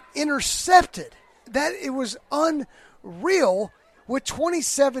almost got intercepted. That it was unreal with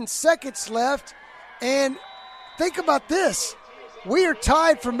 27 seconds left. And think about this. We are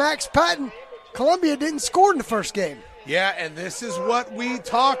tied for Max Patton. Columbia didn't score in the first game. Yeah, and this is what we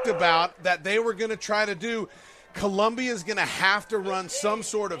talked about that they were going to try to do. Columbia is going to have to run some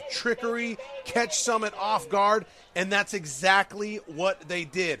sort of trickery, catch Summit off guard, and that's exactly what they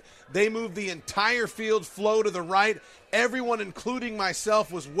did. They moved the entire field flow to the right. Everyone, including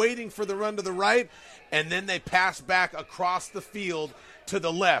myself, was waiting for the run to the right, and then they passed back across the field to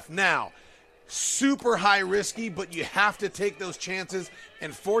the left. Now, super high risky, but you have to take those chances,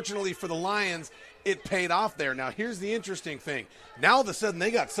 and fortunately for the Lions, it paid off there. Now, here's the interesting thing. Now, all of a sudden,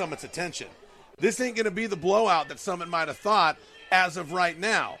 they got Summit's attention. This ain't going to be the blowout that Summit might have thought as of right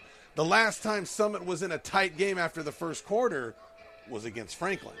now. The last time Summit was in a tight game after the first quarter was against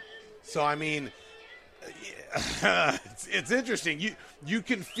Franklin. So, I mean, it's interesting. You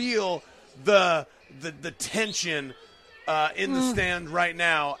can feel the tension in the stand right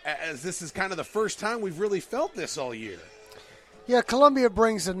now, as this is kind of the first time we've really felt this all year. Yeah, Columbia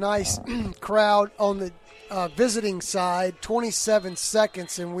brings a nice crowd on the visiting side, 27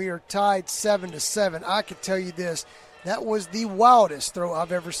 seconds, and we are tied 7-7. I can tell you this, that was the wildest throw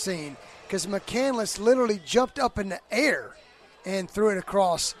I've ever seen, because McCandless literally jumped up in the air and threw it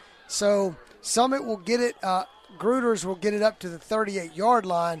across. So Summit will get it, Gruters will get it up to the 38-yard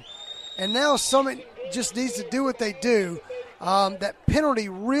line, and now Summit just needs to do what they do. That penalty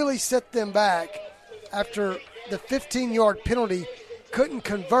really set them back after the 15-yard penalty. Couldn't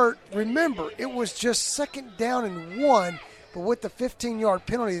convert. Remember, it was just second down and 1, but with the 15-yard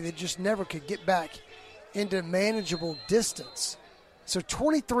penalty, they just never could get back into manageable distance. So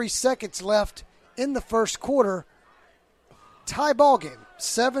 23 seconds left in the first quarter. Tie ball game,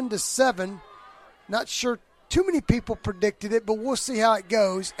 7-7. Not sure too many people predicted it, but we'll see how it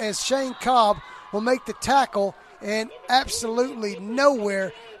goes as Shane Cobb will make the tackle, and absolutely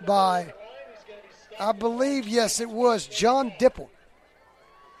nowhere by, I believe, yes, it was John Dipple.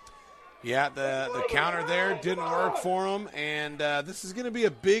 Yeah, the counter there didn't work for them, and this is going to be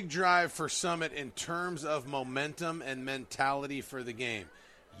a big drive for Summit in terms of momentum and mentality for the game.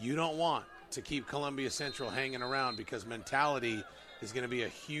 You don't want to keep Columbia Central hanging around, because mentality is going to be a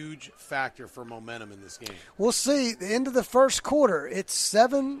huge factor for momentum in this game. We'll see. The end of the first quarter, it's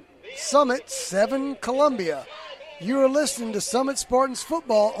 7 Summit, 7 Columbia. You are listening to Summit Spartans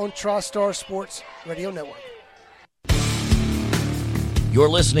football on TriStar Sports Radio Network. You're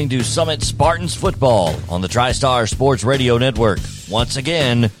listening to Summit Spartans football on the TriStar Sports Radio Network. Once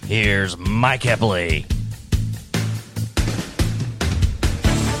again, here's Mike Eppley.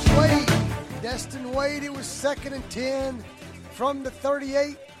 Destin Wade, it was 2nd and 10 from the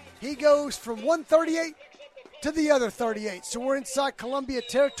 38. He goes from 138 to the other 38. So we're inside Columbia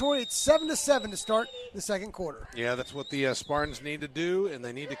territory. It's 7-7 to start the second quarter. Yeah, that's what the Spartans need to do, and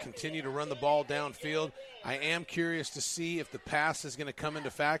they need to continue to run the ball downfield. I am curious to see if the pass is going to come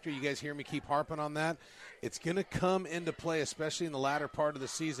into factor. You guys hear me keep harping on that. It's going to come into play, especially in the latter part of the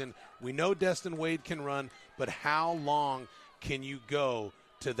season. We know Destin Wade can run, but how long can you go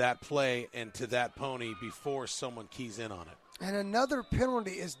to that play and to that pony before someone keys in on it? And another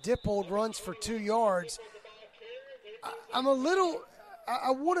penalty is Dippold runs for 2 yards. I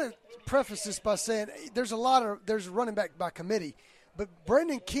want to preface this by saying there's running back by committee, but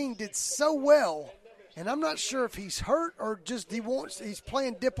Brendan King did so well, and I'm not sure if he's hurt or just he's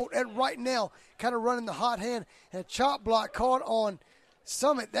playing Dippold at right now, kind of running the hot hand, and a chop block caught on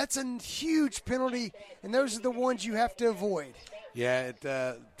Summit. That's a huge penalty, and those are the ones you have to avoid. Yeah,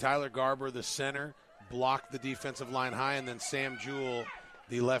 Tyler Garber, the center, blocked the defensive line high, and then Sam Jewell,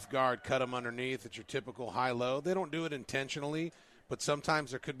 the left guard, cut him underneath. It's your typical high-low. They don't do it intentionally, but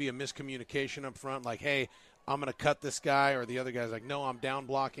sometimes there could be a miscommunication up front, like, hey, I'm going to cut this guy, or the other guy's like, no, I'm down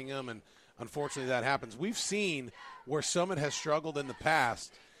blocking him, and unfortunately that happens. We've seen where Summit has struggled in the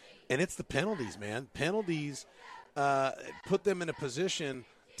past, and it's the penalties, man. Penalties put them in a position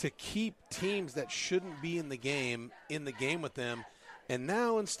to keep teams that shouldn't be in the game with them. And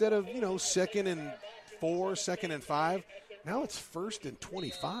now instead of, 2nd and 4, 2nd and 5, now it's 1st and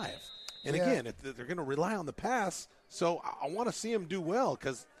 25. And again, they're going to rely on the pass. So I want to see them do well,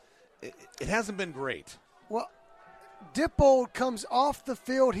 because it hasn't been great. Well, Dippold comes off the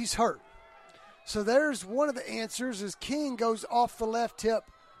field. He's hurt. So there's one of the answers is King goes off the left hip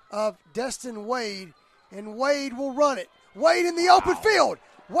of Destin Wade, and Wade will run it. Wade in the open field.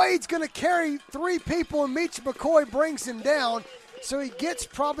 Wade's going to carry 3 people, and Meach McCoy brings him down. So he gets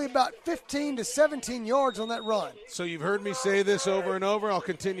probably about 15 to 17 yards on that run. So you've heard me say this over and over. I'll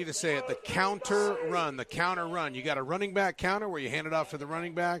continue to say it. The counter run. You got a running back counter where you hand it off to the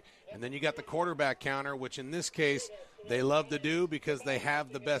running back, and then you got the quarterback counter, which in this case they love to do because they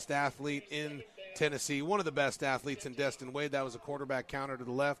have the best athlete in Tennessee, one of the best athletes in Destin Wade. That was a quarterback counter to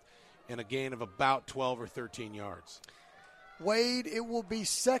the left and a gain of about 12 or 13 yards. Wade, it will be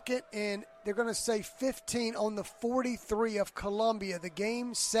second, and they're going to say 15 on the 43 of Columbia. The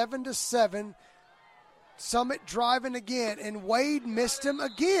game 7-7. Summit driving again, and Wade missed him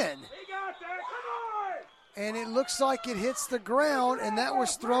again. And it looks like it hits the ground, and that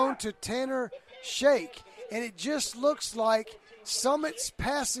was thrown to Tanner Shake. And it just looks like Summit's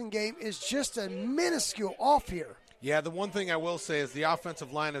passing game is just a minuscule off here. Yeah, the one thing I will say is the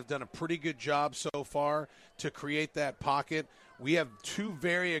offensive line has done a pretty good job so far to create that pocket. We have two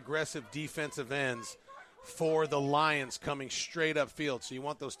very aggressive defensive ends for the Lions coming straight upfield. So you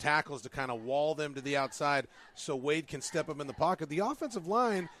want those tackles to kind of wall them to the outside so Wade can step up in the pocket. The offensive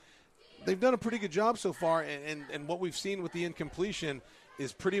line, they've done a pretty good job so far, and what we've seen with the incompletion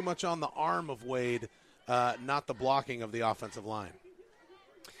is pretty much on the arm of Wade, not the blocking of the offensive line.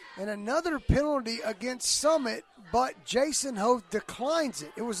 And another penalty against Summit, but Jason Hoth declines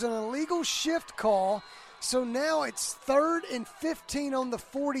it. It was an illegal shift call, so now it's 3rd and 15 on the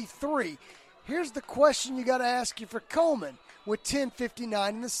 43. Here's the question you got to ask you for Coleman with 10:59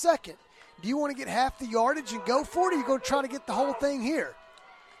 in the second. Do you want to get half the yardage and go for it, or are you going to try to get the whole thing here?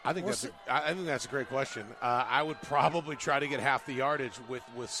 I think that's a great question. I would probably try to get half the yardage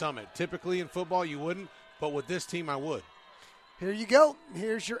with Summit. Typically in football you wouldn't, but with this team I would. Here you go.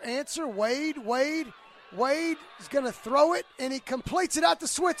 Here's your answer. Wade is going to throw it, and he completes it out to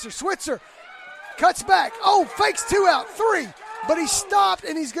Switzer. Switzer cuts back. Oh, fakes 2 out, 3. But he stopped,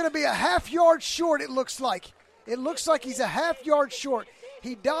 and he's going to be a half yard short, it looks like. It looks like he's a half yard short.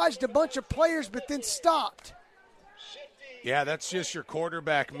 He dodged a bunch of players but then stopped. Yeah, that's just your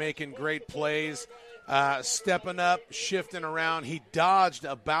quarterback making great plays, stepping up, shifting around. He dodged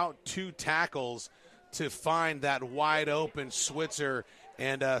about 2 tackles to find that wide open Switzer,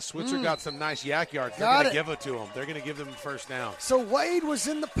 and Switzer got some nice yak yards. They're going to give it to him. They're going to give them first down. So Wade was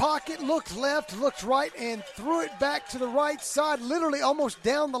in the pocket, looked left, looked right, and threw it back to the right side, literally almost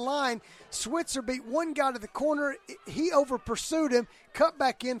down the line. Switzer beat one guy to the corner. He over-pursued him, cut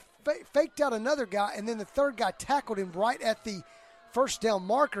back in, faked out another guy, and then the third guy tackled him right at the first down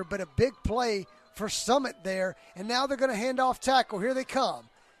marker, but a big play for Summit there. And now they're going to hand off tackle. Here they come.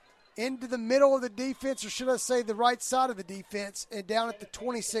 Into the middle of the defense, or should I say the right side of the defense, and down at the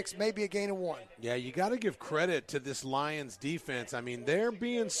 26, maybe a gain of 1. Yeah, you got to give credit to this Lions defense. I mean, they're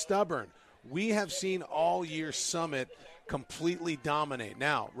being stubborn. We have seen all year Summit completely dominate.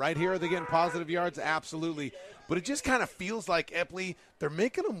 Now, right here, are they getting positive yards? Absolutely. But it just kind of feels like, Epley, they're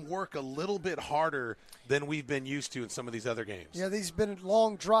making them work a little bit harder than we've been used to in some of these other games. Yeah, these have been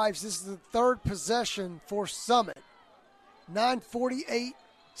long drives. This is the 3rd possession for Summit. 9:48.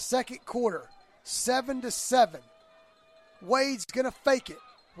 Second quarter, 7-7. Wade's going to fake it.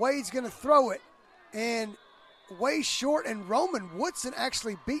 Wade's going to throw it, and way short, and Roman Woodson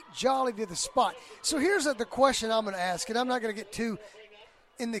actually beat Jolly to the spot. So here's the question I'm going to ask, and I'm not going to get too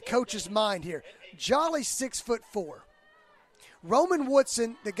in the coach's mind here. Jolly's 6'4". Roman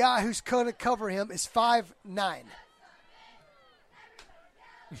Woodson, the guy who's going to cover him, is 5'9".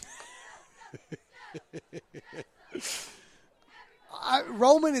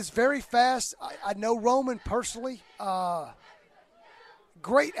 Roman is very fast. I know Roman personally.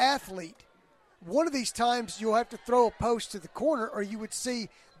 Great athlete. One of these times you'll have to throw a post to the corner, or you would see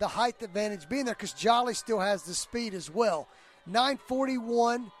the height advantage being there, because Jolly still has the speed as well.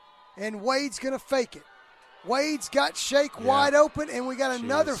 9:41, and Wade's going to fake it. Wade's got Shake wide open, and we got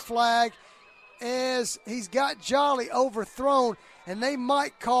another flag as he's got Jolly overthrown, and they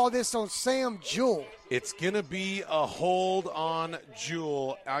might call this on Sam Jewell. It's going to be a hold on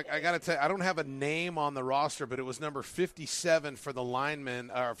Jewell. I got to tell you, I don't have a name on the roster, but it was number 57 for the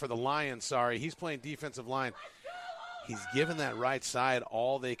Lions. He's playing defensive line. He's given that right side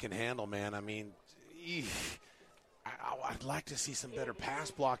all they can handle, man. I mean, I'd like to see some better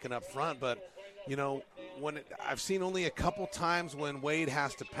pass blocking up front, but I've seen only a couple times when Wade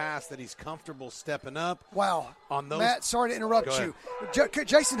has to pass that he's comfortable stepping up. Wow. On those. Matt, sorry to interrupt you.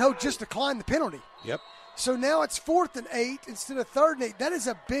 Jason Hope just declined the penalty. Yep. So now it's 4th and 8 instead of 3rd and 8. That is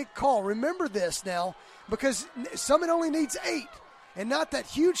a big call. Remember this now, because Summit only needs 8. And not that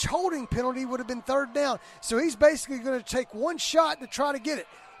huge holding penalty would have been 3rd down. So he's basically going to take one shot to try to get it.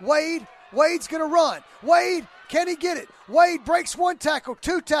 Wade's going to run. Wade, can he get it? Wade breaks 1 tackle,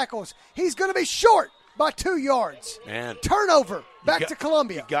 2 tackles. He's going to be short by 2 yards. Man. Turnover. Back to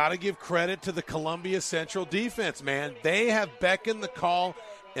Columbia. You got to give credit to the Columbia Central defense, man. They have beckoned the call,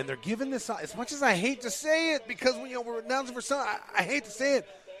 and they're giving this, as much as I hate to say it, because we're announcing for some, I hate to say it,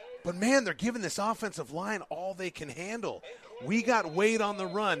 but man, they're giving this offensive line all they can handle. We got Wade on the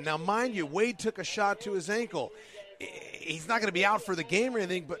run. Now, mind you, Wade took a shot to his ankle. he's not going to be out for the game or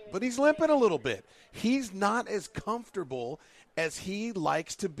anything, but he's limping a little bit. He's not as comfortable as he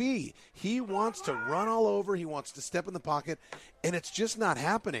likes to be. He wants to run all over. He wants to step in the pocket, and it's just not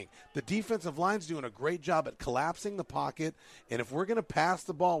happening. The defensive line's doing a great job at collapsing the pocket, and if we're going to pass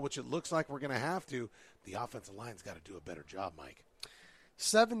the ball, which it looks like we're going to have to, the offensive line's got to do a better job, Mike.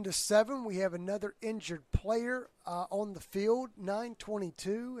 7-7, we have another injured player on the field,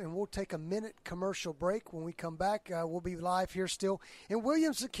 9:22, and we'll take a minute commercial break. When we come back, we'll be live here still in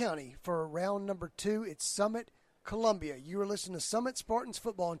Williamson County for round number 2. It's Summit, Columbia. You are listening to Summit Spartans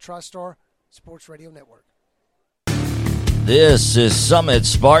Football on TriStar Sports Radio Network. This is Summit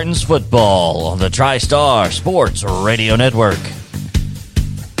Spartans Football on the TriStar Sports Radio Network.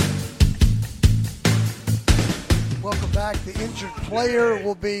 Welcome back. The injured player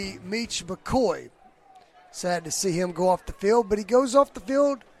will be Meech McCoy. Sad to see him go off the field, but he goes off the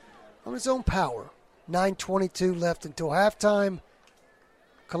field on his own power. 9:22 left until halftime.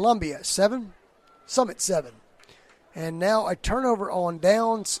 Columbia 7, Summit 7. And now a turnover on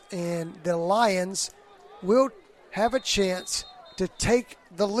downs, and the Lions will have a chance to take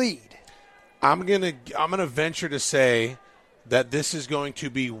the lead. I'm gonna venture to say that this is going to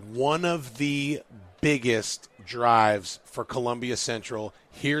be one of the biggest drives for Columbia Central.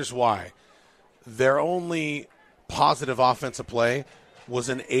 Here's why. Their only positive offensive play was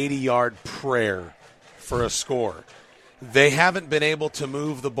an 80-yard prayer for a score. They haven't been able to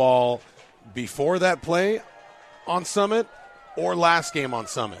move the ball before that play on Summit or last game on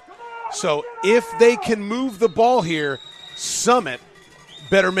Summit. So if they can move the ball here, Summit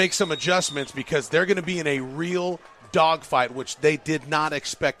better make some adjustments because they're going to be in a real dogfight, which they did not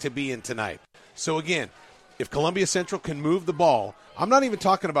expect to be in tonight. So again, if Columbia Central can move the ball, I'm not even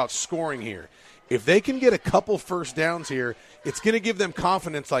talking about scoring here. If they can get a couple first downs here, it's going to give them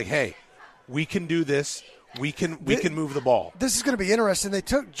confidence like, hey, we can do this. We can move the ball. This is going to be interesting. They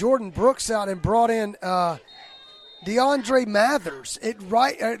took Jordan Brooks out and brought in DeAndre Mathers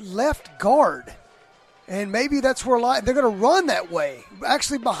at left guard. And maybe that's where they're going to run that way.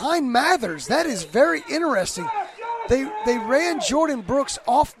 Actually, behind Mathers. That is very interesting. They ran Jordan Brooks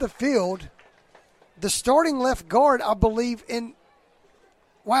off the field. The starting left guard, I believe,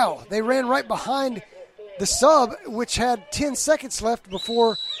 they ran right behind the sub, which had 10 seconds left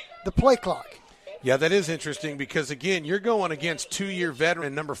before the play clock. Yeah, that is interesting because, again, you're going against 2-year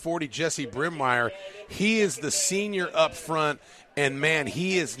veteran number 40, Jesse Brimmeyer. He is the senior up front, and, man,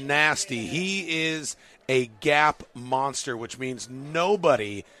 he is nasty. He is a gap monster, which means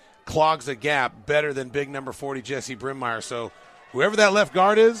nobody clogs a gap better than big number 40, Jesse Brimmeyer. So whoever that left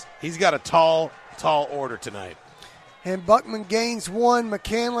guard is, he's got a tall order tonight. And Buckman gains 1.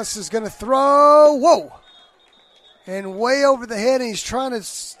 McCandless is going to throw. Whoa. And way over the head, and he's trying to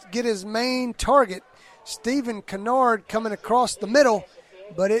get his main target, Stephen Kennard, coming across the middle,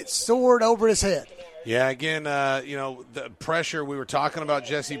 but it soared over his head. Yeah, again, the pressure, we were talking about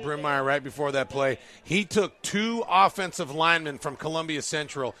Jesse Brimmeyer right before that play. He took 2 offensive linemen from Columbia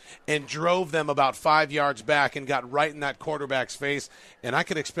Central and drove them about 5 yards back and got right in that quarterback's face, and I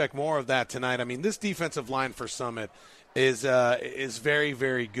could expect more of that tonight. I mean, this defensive line for Summit is very,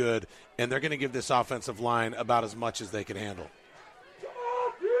 very good, and they're going to give this offensive line about as much as they can handle.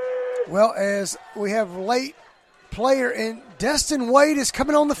 Well, as we have late player, and Destin Wade is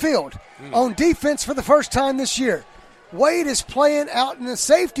coming on the field on defense for the first time this year. Wade is playing out in the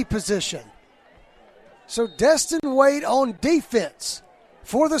safety position. So Destin Wade on defense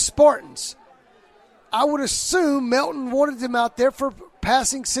for the Spartans. I would assume Melton wanted him out there for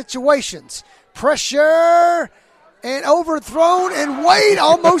passing situations. Pressure and overthrown, and Wade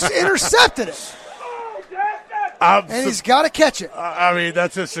almost intercepted it. And he's got to catch it. I mean,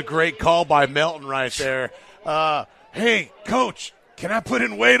 that's just a great call by Melton right there. Hey, Coach, can I put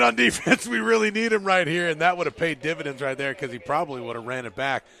in Wade on defense? We really need him right here. And that would have paid dividends right there because he probably would have ran it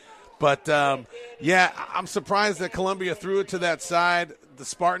back. But, I'm surprised that Columbia threw it to that side. The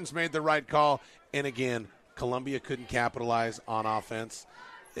Spartans made the right call. And, again, Columbia couldn't capitalize on offense.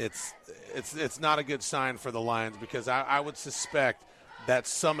 It's not a good sign for the Lions because I would suspect that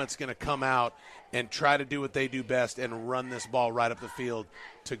Summit's going to come out and try to do what they do best and run this ball right up the field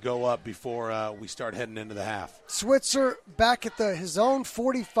to go up before we start heading into the half. Switzer back at his own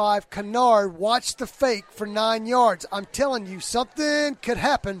 45. Kennard watched the fake for 9 yards. I'm telling you, something could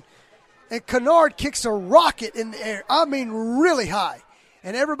happen. And Kennard kicks a rocket in the air. I mean, really high.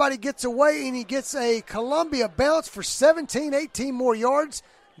 And everybody gets away, and he gets a Columbia bounce for 17, 18 more yards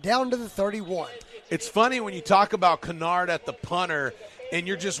down to the 31. It's funny when you talk about Kennard at the punter and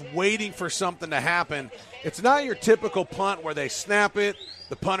you're just waiting for something to happen. It's not your typical punt where they snap it,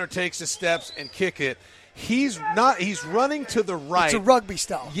 the punter takes the steps and kick it. He's running to the right. It's a rugby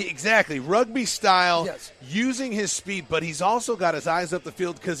style. Yeah, exactly. Rugby style, yes. Using his speed, but he's also got his eyes up the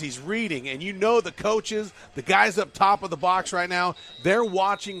field because he's reading. And you know the coaches, the guys up top of the box right now, they're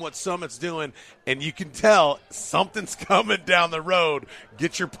watching what Summit's doing, and you can tell something's coming down the road.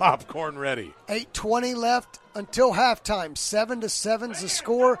 Get your popcorn ready. 8:20 left until halftime. 7-7 is the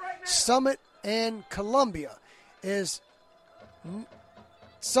score. Summit and Columbia is –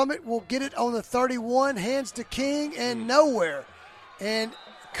 Summit will get it on the 31, hands to King, and nowhere. And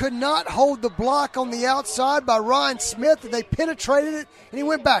could not hold the block on the outside by Ryan Smith. They penetrated it, and he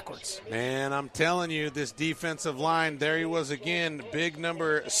went backwards. Man, I'm telling you, this defensive line, there he was again, big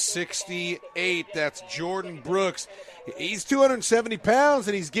number 68. That's Jordan Brooks. He's 270 pounds,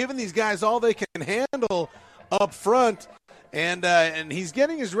 and he's giving these guys all they can handle up front. And he's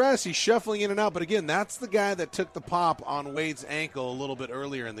getting his rest. He's shuffling in and out. But, again, that's the guy that took the pop on Wade's ankle a little bit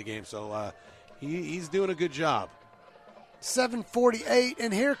earlier in the game. So he's doing a good job. 7:48,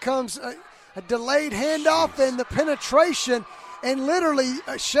 and here comes a delayed handoff and the penetration. And literally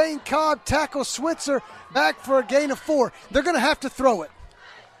Shane Cobb tackles Switzer back for a gain of 4. They're going to have to throw it.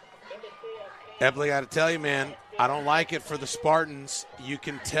 Ebley, I got to tell you, man, I don't like it for the Spartans. You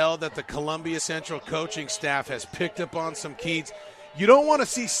can tell that the Columbia Central coaching staff has picked up on some keys. You don't want to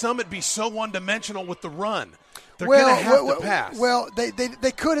see Summit be so one-dimensional with the run. They're going to have to pass. Well,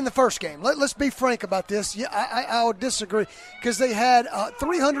 they could in the first game. Let's be frank about this. Yeah, I would disagree because they had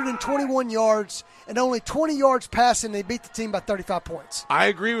 321 yards and only 20 yards passing. They beat the team by 35 points. I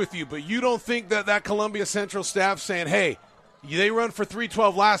agree with you, but you don't think that Columbia Central staff saying, hey, they run for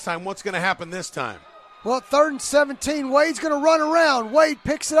 312 last time, what's going to happen this time? Well, 3rd and 17, Wade's going to run around. Wade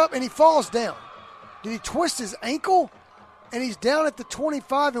picks it up, and he falls down. Did he twist his ankle? And he's down at the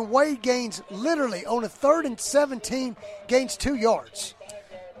 25, and Wade gains literally on a 3rd and 17, gains 2 yards.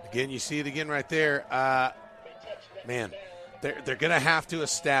 Again, you see it again right there. Man, they're going to have to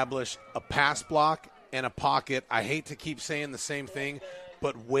establish a pass block and a pocket. I hate to keep saying the same thing,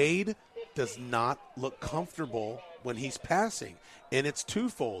 but Wade does not look comfortable when he's passing, and it's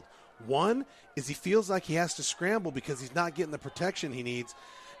twofold. One is he feels like he has to scramble because he's not getting the protection he needs.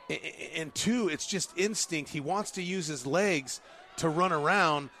 And 2, it's just instinct. He wants to use his legs to run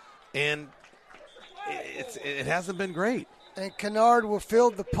around, and it hasn't been great. And Kennard will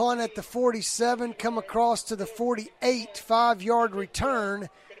field the punt at the 47, come across to the 48, 5-yard return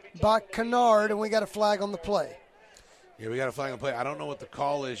by Kennard, and we got a flag on the play. Yeah, we got a flag on the play. I don't know what the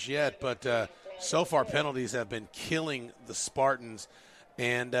call is yet, but so far penalties have been killing the Spartans.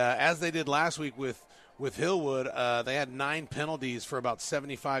 And as they did last week with Hillwood, they had 9 penalties for about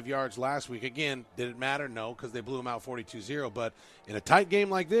 75 yards last week. Again, did it matter? No, because they blew them out 42-0. But in a tight game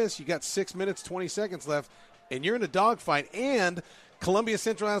like this, you got 6 minutes, 20 seconds left, and you're in a dogfight. And Columbia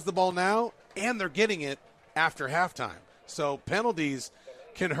Central has the ball now, and they're getting it after halftime. So penalties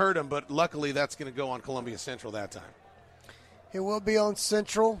can hurt them, but luckily that's going to go on Columbia Central that time. It will be on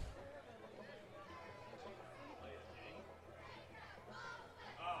Central.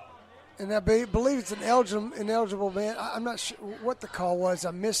 And I believe it's an ineligible man. I'm not sure what the call was. I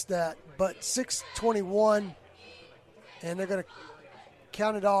missed that. But 6:21, and they're going to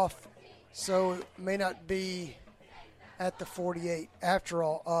count it off, so it may not be at the 48, after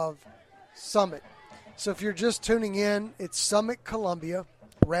all, of Summit. So if you're just tuning in, it's Summit Columbia,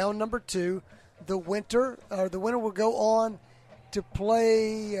 round number 2. The winner will go on to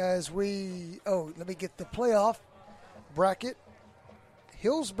play let me get the playoff bracket.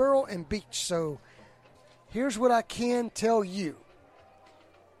 Hillsboro and Beach. So here's what I can tell you.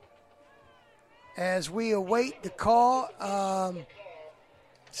 As we await the call,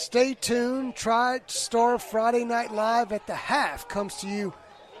 stay tuned. TriStar Friday Night Live at the half comes to you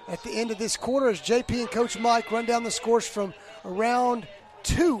at the end of this quarter as JP and Coach Mike run down the scores from round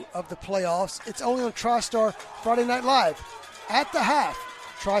 2 of the playoffs. It's only on TriStar Friday Night Live at the half.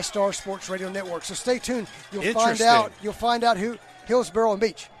 TriStar Sports Radio Network. So stay tuned. You'll find out who Hillsboro and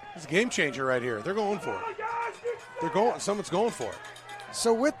Beach. It's a game changer right here. They're going for it. Someone's going for it.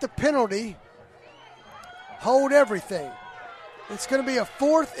 So with the penalty, hold everything. It's going to be a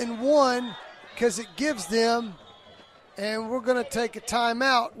 4th and 1 because it gives them, and we're going to take a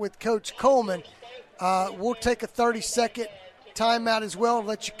timeout with Coach Coleman. We'll take a 30-second timeout as well and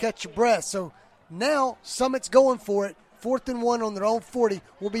let you catch your breath. So now Summit's going for it. 4th and 1 on their own 40.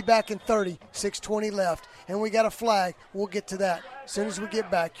 We'll be back in 30, 6:20 left. And we got a flag. We'll get to that as soon as we get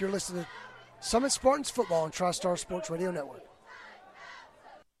back. You're listening to Summit Spartans Football on TriStar Sports Radio Network.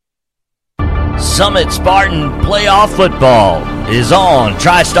 Summit Spartan Playoff Football is on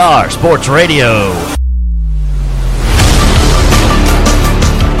TriStar Sports Radio.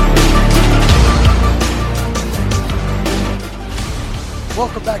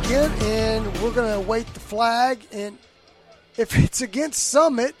 Welcome back in, and we're going to await the flag. And if it's against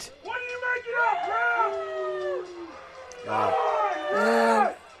Summit, what are you making up, bro?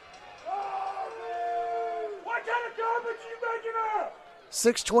 and What kind of garbage are you making up?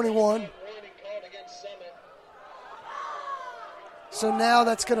 6:21. So now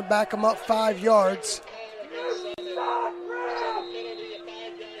that's going to back them up 5 yards.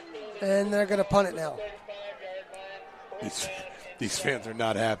 And they're going to punt it now. These fans are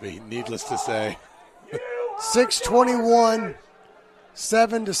not happy, needless to say. 6:21,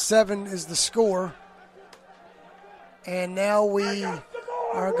 7-7 is the score. And now we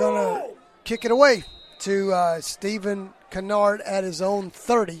are going to kick it away to Stephen Kennard at his own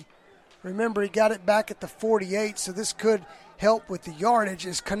 30. Remember, he got it back at the 48, so this could help with the yardage.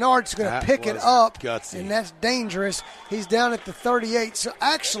 As Kennard's going to pick it up, gutsy. And that's dangerous. He's down at the 38, so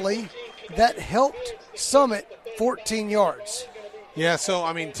actually that helped Summit 14 yards. Yeah, so,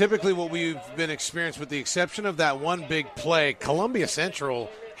 I mean, typically what we've been experiencing, with the exception of that one big play, Columbia Central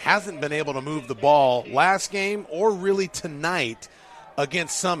hasn't been able to move the ball last game or really tonight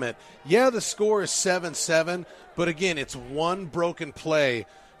against Summit. Yeah, the score is 7-7, but again, it's one broken play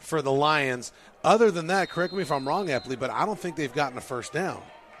for the Lions. Other than that, correct me if I'm wrong, Epley, but I don't think they've gotten a first down.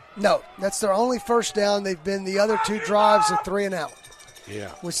 No, that's their only first down. They've been the other 2 drives of 3 and out.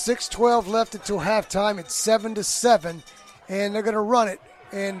 Yeah. With 6:12 left until halftime, it's 7-7, and they're going to run it.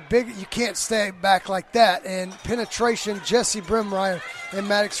 And big, you can't stay back like that. And penetration, Jesse Brimmeyer and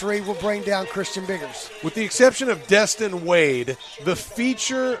Maddox Reed will bring down Christian Biggers. With the exception of Destin Wade, the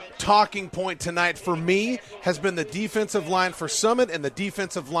feature talking point tonight for me has been the defensive line for Summit and the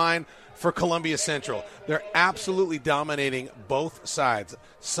defensive line for Columbia Central. They're absolutely dominating both sides.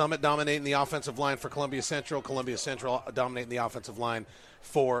 Summit dominating the offensive line for Columbia Central dominating the offensive line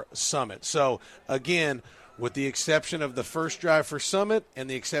for Summit. So, again, with the exception of the first drive for Summit and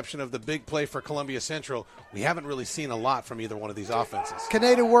the exception of the big play for Columbia Central, we haven't really seen a lot from either one of these offenses.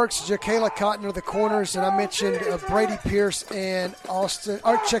 Canada Works, Jacayla Cotton are the corners, and I mentioned Brady Pierce and Austin.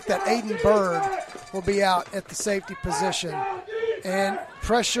 Or check that, Aiden Bird will be out at the safety position. And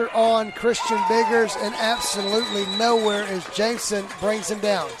pressure on Christian Biggers, and absolutely nowhere as Jameson brings him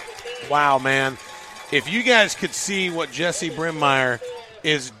down. Wow, man. If you guys could see what Jesse Brimmeyer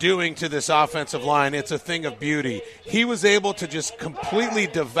is doing to this offensive line, it's a thing of beauty. He was able to just completely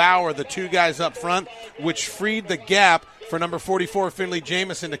devour the 2 guys up front, which freed the gap for number 44, Finley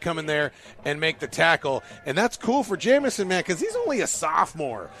Jamison, to come in there and make the tackle. And that's cool for Jamison, man, because he's only a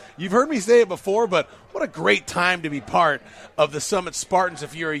sophomore. You've heard me say it before, but what a great time to be part of the Summit Spartans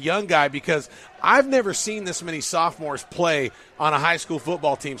if you're a young guy, because I've never seen this many sophomores play on a high school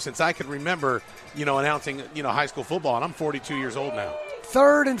football team since I could remember, announcing, high school football, and I'm 42 years old now.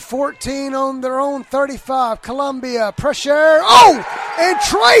 3rd and 14 on their own 35. Columbia, pressure. Oh, and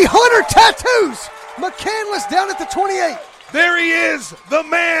Trey Hunter tattoos McCandless down at the 28. There he is, the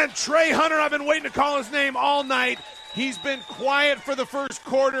man, Trey Hunter. I've been waiting to call his name all night. He's been quiet for the first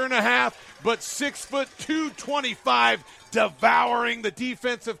quarter and a half, but 6 foot 225, devouring the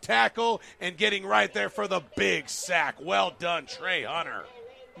defensive tackle and getting right there for the big sack. Well done, Trey Hunter.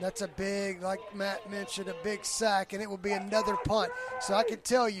 That's a big, like Matt mentioned, a big sack, and it will be another punt. So I can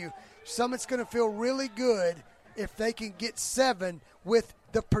tell you, Summit's going to feel really good if they can get 7 with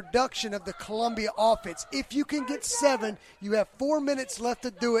the production of the Columbia offense. If you can get 7, you have 4 minutes left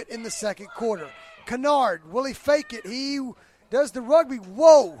to do it in the second quarter. Kennard, will he fake it? He does the rugby,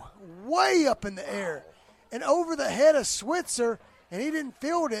 whoa, way up in the air and over the head of Switzer, and he didn't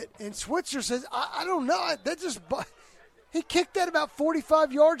field it. And Switzer says, I don't know, he kicked that about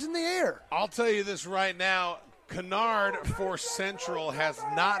 45 yards in the air. I'll tell you this right now, Kennard for Central has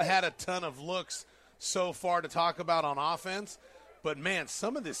not had a ton of looks so far to talk about on offense, but man,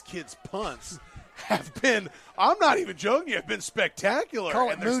 some of this kid's punts have been, I'm not even joking, have been spectacular. Call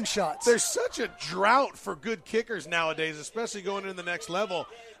it moonshots. There's such a drought for good kickers nowadays, especially going into the next level.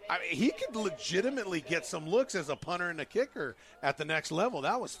 I mean, he could legitimately get some looks as a punter and a kicker at the next level.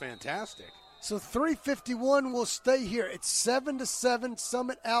 That was fantastic. So 3:51 will stay here. It's 7-7.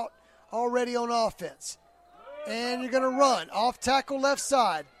 Summit out already on offense. And you're going to run off tackle left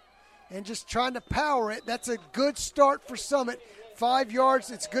side and just trying to power it. That's a good start for Summit. 5 yards.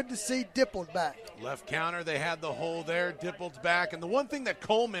 It's good to see Dippled back. Left counter, they had the hole there. Dippled's back. And the one thing that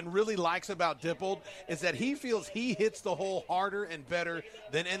Coleman really likes about Dippled is that he feels he hits the hole harder and better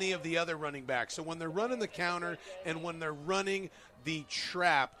than any of the other running backs. So when they're running the counter and when they're running the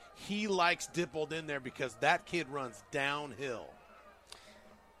trap, he likes Dippled in there because that kid runs downhill.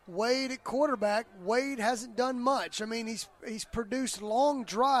 Wade at quarterback. Wade hasn't done much. I mean, he's produced long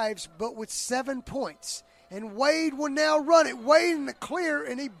drives, but with 7 points. And Wade will now run it. Wade in the clear,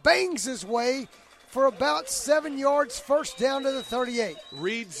 and he bangs his way for about 7 yards, first down to the 38.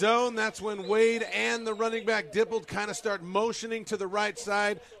 Read zone, that's when Wade and the running back Dippled kind of start motioning to the right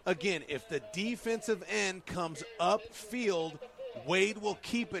side. Again, if the defensive end comes upfield, Wade will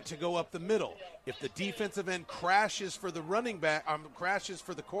keep it to go up the middle. If the defensive end crashes for the crashes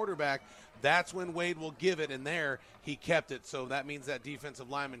for the quarterback, that's when Wade will give it, and there he kept it. So that means that defensive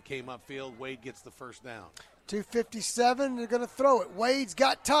lineman came upfield. Wade gets the first down. 2:57, they're going to throw it. Wade's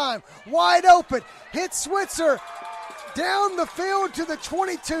got time. Wide open. Hits Switzer down the field to the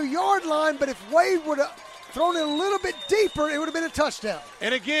 22-yard line, but if Wade would have thrown it a little bit deeper, it would have been a touchdown.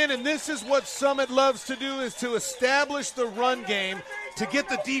 And again, and this is what Summit loves to do, is to establish the run game to get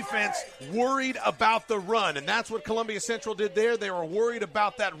the defense worried about the run. And that's what Columbia Central did there. They were worried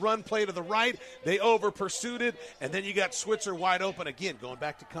about that run play to the right. They over-pursued it, and then you got Switzer wide open. Again, going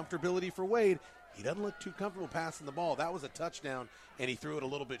back to comfortability for Wade, he doesn't look too comfortable passing the ball. That was a touchdown, and he threw it a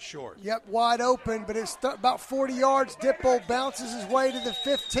little bit short. Yep, wide open, but it's about 40 yards. Dipple bounces his way to the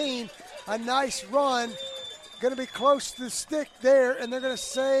 15. A nice run. Going to be close to the stick there, and they're going to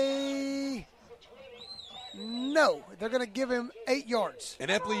say no. They're going to give him 8 yards.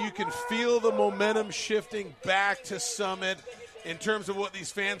 And Epley, you can feel the momentum shifting back to Summit in terms of what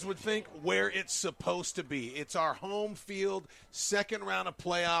these fans would think, where it's supposed to be. It's our home field, second round of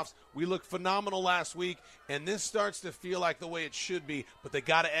playoffs. We looked phenomenal last week, and this starts to feel like the way it should be, but they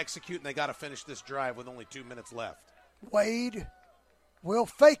got to execute, and they got to finish this drive with only 2 minutes left. Wade will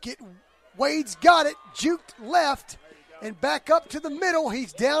fake it. Wade's got it, juked left, and back up to the middle.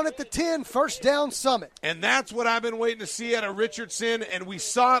 He's down at the 10, first down Summit. And that's what I've been waiting to see out of Richardson, and we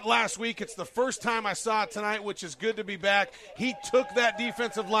saw it last week. It's the first time I saw it tonight, which is good to be back. He took that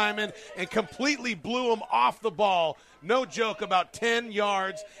defensive lineman and completely blew him off the ball. No joke, about 10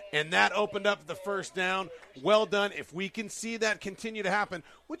 yards, and that opened up the first down. Well done. If we can see that continue to happen,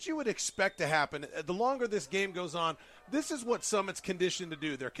 which you would expect to happen, the longer this game goes on, this is what Summit's conditioned to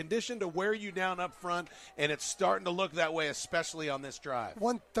do. They're conditioned to wear you down up front, and it's starting to look that way, especially on this drive.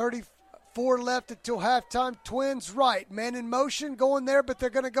 1:34 left until halftime. Twins right. Man in motion going there, but they're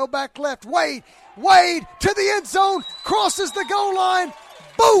going to go back left. Wade to the end zone, crosses the goal line.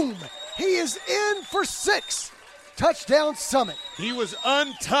 Boom! He is in for 6. Touchdown Summit. He was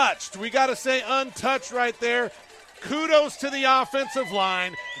untouched. We got to say untouched right there. Kudos to the offensive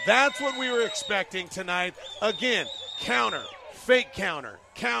line. That's what we were expecting tonight. Again, counter, fake counter,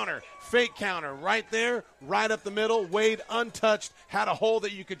 fake counter. Right there, right up the middle. Wade untouched, had a hole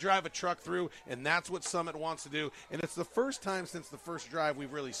that you could drive a truck through, and that's what Summit wants to do. And it's the first time since the first drive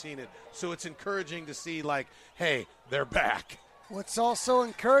we've really seen it. So it's encouraging to see, like, hey, they're back. What's also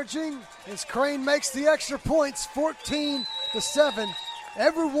encouraging is Crane makes the extra points, 14-7.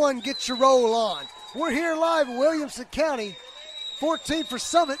 Everyone get your roll on. We're here live in Williamson County, 14 for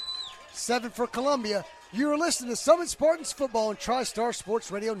Summit, 7 for Columbia. You're listening to Summit Spartans Football on TriStar Sports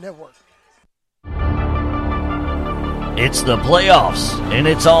Radio Network. It's the playoffs, and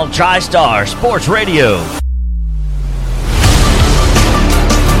it's on TriStar Sports Radio.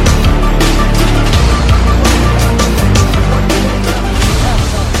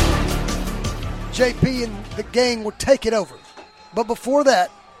 JP and the gang will take it over. But before that,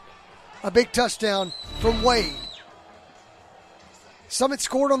 a big touchdown from Wade. Summit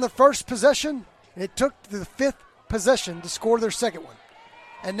scored on the first possession. It took the 5th possession to score their second one.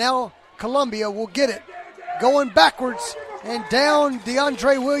 And now Columbia will get it. Going backwards, and down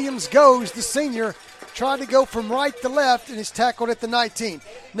DeAndre Williams goes, the senior. Tried to go from right to left, and is tackled at the 19.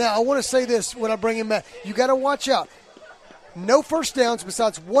 Now, I want to say this when I bring him back. You got to watch out. No first downs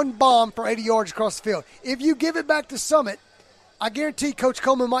besides one bomb for 80 yards across the field. If you give it back to Summit, I guarantee Coach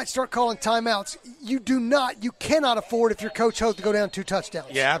Coleman might start calling timeouts. You cannot afford, if you're Coach Hope, to go down 2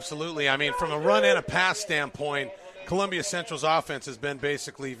 touchdowns. Yeah, absolutely. I mean, from a run and a pass standpoint, Columbia Central's offense has been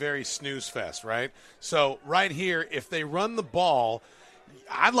basically very snooze fest, right? So right here, if they run the ball,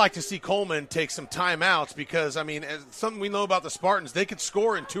 I'd like to see Coleman take some timeouts because, I mean, something we know about the Spartans, they could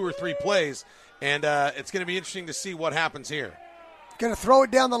score in 2 or 3 plays. And it's going to be interesting to see what happens here. Going to throw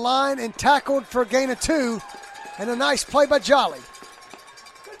it down the line and tackled for a gain of 2. And a nice play by Jolly.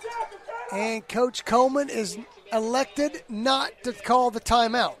 And Coach Coleman is elected not to call the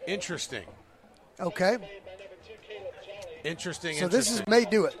timeout. Interesting. Okay. Interesting. So this may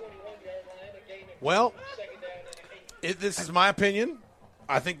do it. Well, this is my opinion.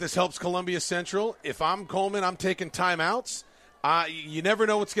 I think this helps Columbia Central. If I'm Coleman, I'm taking timeouts. You never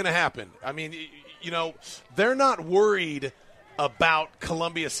know what's going to happen. I mean, they're not worried about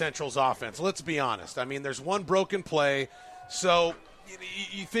Columbia Central's offense. Let's be honest. I mean, there's one broken play. So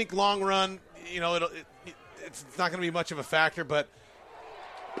you think long run, it's not going to be much of a factor, but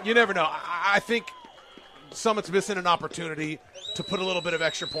you never know. I think Summit's missing an opportunity to put a little bit of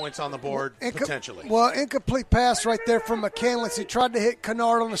extra points on the board, potentially. Incomplete pass right there from McCandless. He tried to hit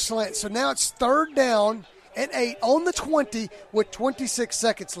Kennard on the slant. So now it's 3rd down and 8 on the 20 with 26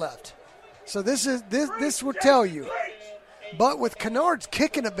 seconds left. So this will tell you. But with Kennard's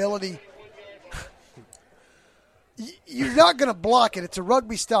kicking ability, you're not going to block it. It's a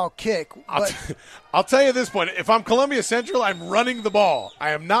rugby-style kick. I'll tell you at this point, if I'm Columbia Central, I'm running the ball.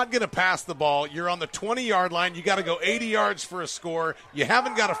 I am not going to pass the ball. You're on the 20-yard line. You got to go 80 yards for a score. You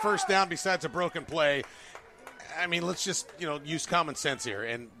haven't got a first down besides a broken play. I mean, let's just use common sense here,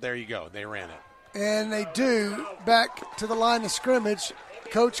 and there you go. They ran it. And they do. Back to the line of scrimmage.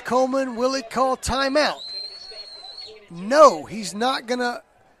 Coach Coleman, will he call timeout? No, he's not going to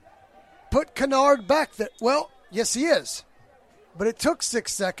put Kennard back there. Well, yes, he is. But it took 6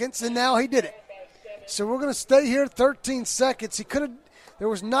 seconds, and now he did it. So we're going to stay here 13 seconds. There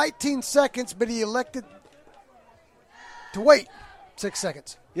was 19 seconds, but he elected to wait 6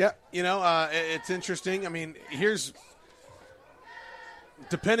 seconds. Yeah, it's interesting. I mean,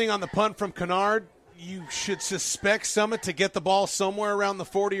 depending on the punt from Kennard, you should suspect Summit to get the ball somewhere around the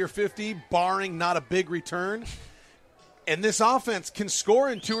 40 or 50, barring not a big return. And this offense can score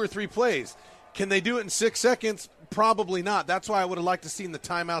in 2 or 3 plays. Can they do it in 6 seconds? Probably not. That's why I would have liked to seen the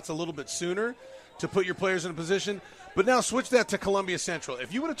timeouts a little bit sooner to put your players in a position. But now switch that to Columbia Central.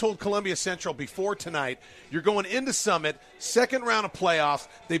 If you would have told Columbia Central before tonight, you're going into Summit, 2nd round of playoffs,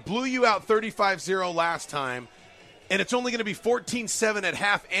 they blew you out 35-0 last time, and it's only going to be 14-7 at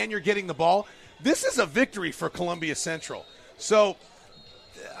half, and you're getting the ball, this is a victory for Columbia Central. So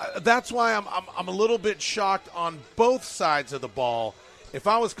that's why I'm a little bit shocked on both sides of the ball. If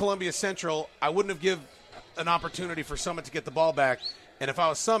I was Columbia Central, I wouldn't have given an opportunity for Summit to get the ball back. And if I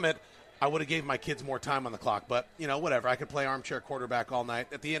was Summit, I would have gave my kids more time on the clock. But, whatever. I could play armchair quarterback all night.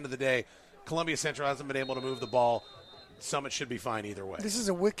 At the end of the day, Columbia Central hasn't been able to move the ball. Summit should be fine either way. This is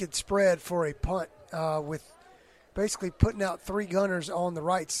a wicked spread for a punt with basically putting out 3 gunners on the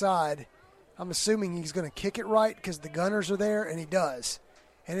right side. I'm assuming he's going to kick it right because the gunners are there, and he does.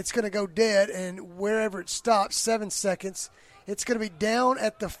 And it's going to go dead, and wherever it stops, 7 seconds, it's going to be down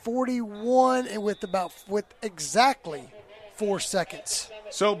at the 41 and with exactly 4 seconds.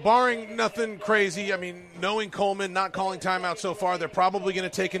 So barring nothing crazy, I mean, knowing Coleman, not calling timeout so far, they're probably going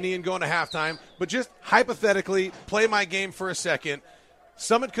to take a knee and go into halftime. But just hypothetically, play my game for a second.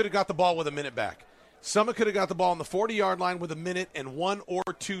 Summit could have got the ball with a minute back. Summit could have got the ball on the 40-yard line with a minute and 1 or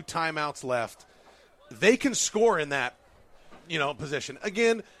 2 timeouts left. They can score in that, position.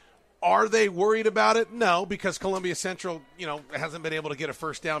 Again, are they worried about it? No, because Columbia Central, hasn't been able to get a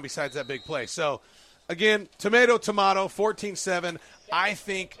first down besides that big play. So, again, tomato, 14-7. I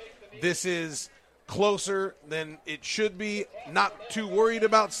think this is closer than it should be. Not too worried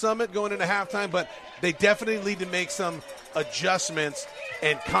about Summit going into halftime, but they definitely need to make some adjustments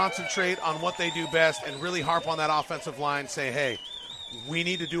and concentrate on what they do best and really harp on that offensive line, say, hey, we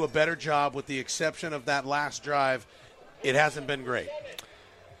need to do a better job with the exception of that last drive. It hasn't been great.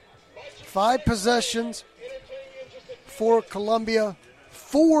 5 possessions for Columbia,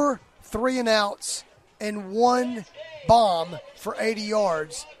 4 3-and-outs, and 1 bomb for 80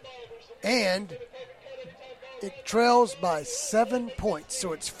 yards. And it trails by 7 points.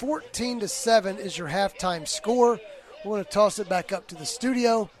 So it's 14-7 is your halftime score. We're going to toss it back up to the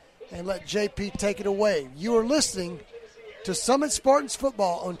studio and let JP take it away. You are listening to Summit Spartans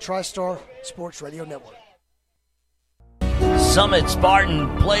football on TriStar Sports Radio Network. Summit Spartan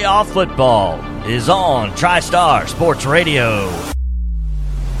playoff football is on TriStar Sports Radio.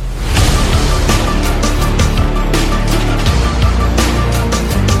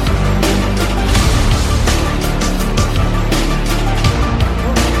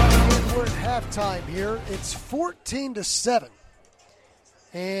 We're at halftime here. It's 14-7,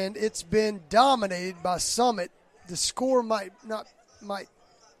 and it's been dominated by Summit. The score might not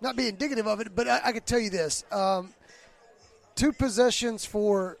be indicative of it, but I can tell you this. 2 possessions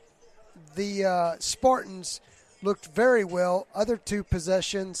for the Spartans looked very well. Other 2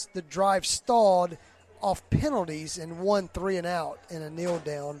 possessions, the drive stalled off penalties and 1 3-and-out and a kneel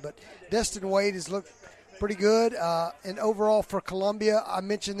down. But Destin Wade has looked pretty good. And overall for Columbia, I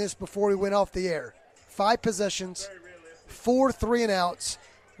mentioned this before we went off the air. 5 possessions, 4 3-and-outs,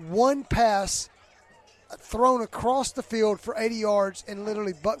 1 pass thrown across the field for 80 yards, and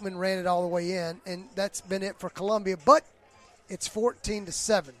literally Buckman ran it all the way in. And that's been it for Columbia. But it's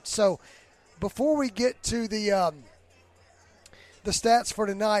 14-7. So before we get to the stats for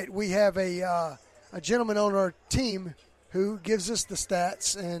tonight, we have a gentleman on our team who gives us the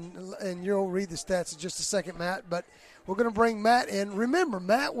stats, and you'll read the stats in just a second, Matt. But we're going to bring Matt in. Remember,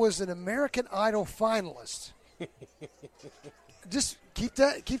 Matt was an American Idol finalist. Just keep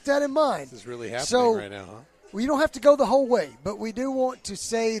that in mind. This is really happening right now, huh? Well, you don't have to go the whole way, but we do want to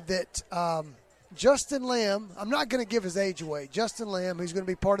say that Justin Lamb, I'm not going to give his age away, Justin Lamb, who's going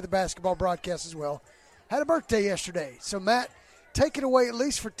to be part of the basketball broadcast as well, had a birthday yesterday. So, Matt, take it away at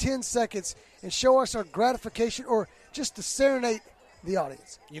least for 10 seconds and show us our gratification or just to serenade the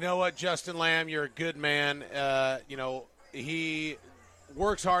audience. You know what, Justin Lamb, you're a good man. He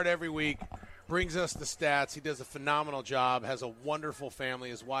works hard every week, brings us the stats. He does a phenomenal job, has a wonderful family.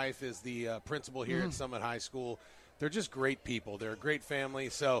 His wife is the principal here at Summit High School. They're just great people. They're a great family.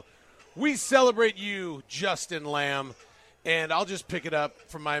 So we celebrate you, Justin Lamb. And I'll just pick it up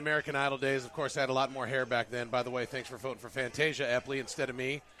from my American Idol days. Of course, I had a lot more hair back then. By the way, thanks for voting for Fantasia Epley instead of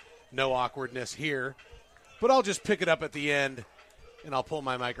me. No awkwardness here. But I'll just pick it up at the end, and I'll pull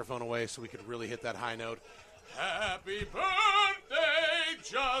my microphone away so we can really hit that high note. Happy birthday,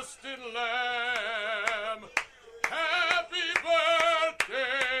 Justin Lamb. Happy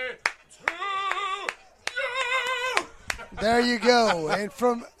birthday to you. There you go. And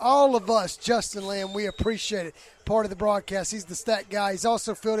from all of us, Justin Lamb, we appreciate it. Part of the broadcast. He's the stat guy. He's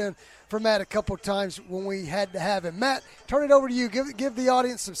also filled in for Matt a couple of times when we had to have him. Matt, turn it over to you. Give the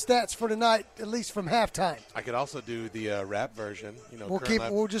audience some stats for tonight, at least from halftime. I could also do the rap version.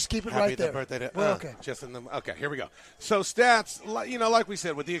 We'll just keep it Happy right there. Birthday to, okay. Okay, here we go. So stats, like we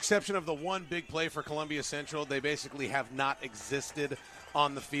said, with the exception of the one big play for Columbia Central, they basically have not existed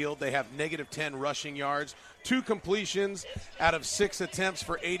on the field. They have negative 10 rushing yards, 2 completions out of 6 attempts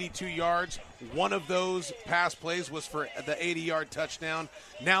for 82 yards. One of those pass plays was for the 80-yard touchdown.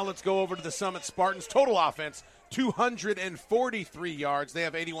 Now let's go over to the Summit Spartans. Total offense, 243 yards. They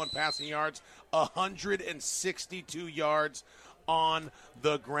have 81 passing yards, 162 yards on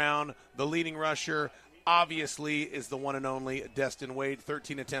the ground. The leading rusher, obviously, is the one and only Destin Wade,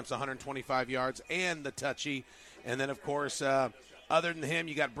 13 attempts, 125 yards, and the touchy. And then, of course, other than him,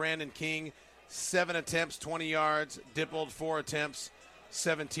 you got Brandon King, 7 attempts, 20 yards. Dippold, 4 attempts,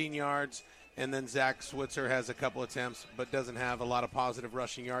 17 yards. And then Zach Switzer has a couple attempts but doesn't have a lot of positive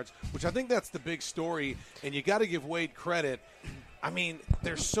rushing yards, which I think that's the big story. And you got to give Wade credit. I mean,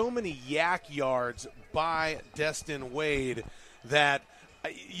 there's so many yak yards by Destin Wade that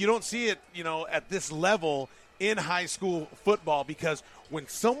you don't see it, at this level in high school football, because when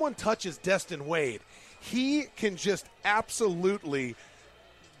someone touches Destin Wade, he can just absolutely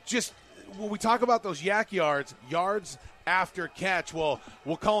just – when we talk about those yak yards after catch, well,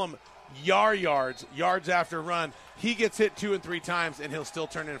 we'll call them yards after run. He gets hit 2 and 3 times, and he'll still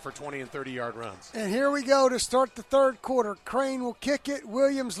turn in for 20 and 30-yard runs. And here we go to start the third quarter. Crane will kick it.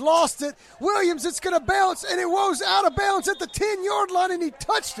 Williams lost it. Williams, it's going to bounce, and it was out of bounds at the 10-yard line, and he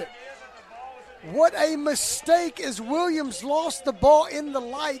touched it. What a mistake as Williams lost the ball in the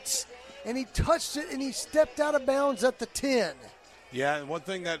lights, and he touched it, and he stepped out of bounds at the 10. Yeah, and one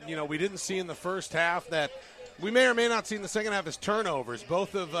thing that, we didn't see in the first half that we may or may not see in the second half is turnovers.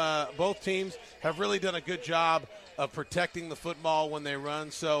 Both teams have really done a good job of protecting the football when they run.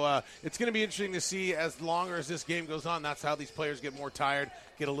 So it's going to be interesting to see as longer as this game goes on. That's how these players get more tired,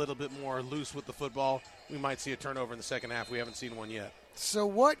 get a little bit more loose with the football. We might see a turnover in the second half. We haven't seen one yet. So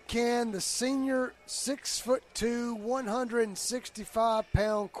what can the senior 6'2",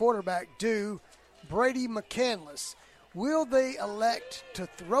 165-pound quarterback do, Brady McCandless? Will they elect to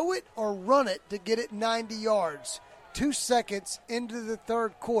throw it or run it to get it 90 yards? 2 seconds into the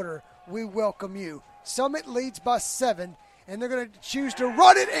third quarter, we welcome you. Summit leads by 7, and they're going to choose to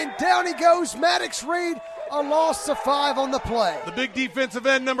run it, and down he goes. Maddox Reed, a loss of 5 on the play. The big defensive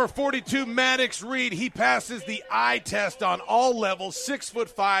end, number 42, Maddox Reed. He passes the eye test on all levels,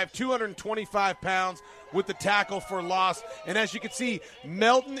 6'5", 225 pounds. With the tackle for loss. And as you can see,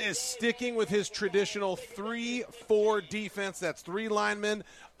 Melton is sticking with his traditional 3-4 defense. That's 3 linemen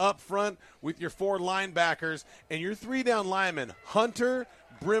up front with your 4 linebackers. And your 3 down linemen, Hunter,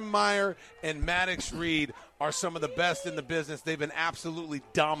 Brimmeyer, and Maddox Reed, are some of the best in the business. They've been absolutely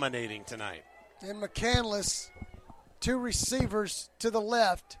dominating tonight. And McCandless, 2 receivers to the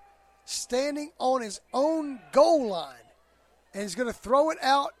left, standing on his own goal line. And he's going to throw it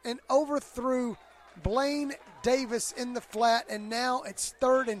out and overthrew Blaine Davis in the flat, and now it's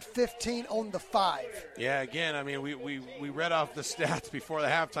 3rd and 15 on the 5. Yeah, again, I mean, we read off the stats before the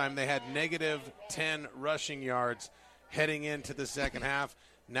halftime. They had negative 10 rushing yards heading into the second half.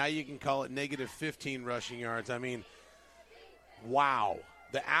 Now you can call it negative 15 rushing yards. I mean, wow.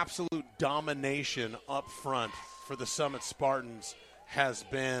 The absolute domination up front for the Summit Spartans has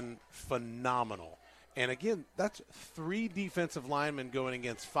been phenomenal. And again, that's 3 defensive linemen going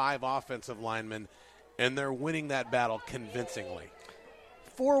against 5 offensive linemen, and they're winning that battle convincingly.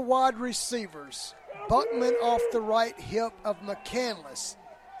 4 wide receivers. Buckman off the right hip of McCandless.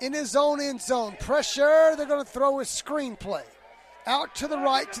 In his own end zone. Pressure. They're going to throw a screenplay. Out to the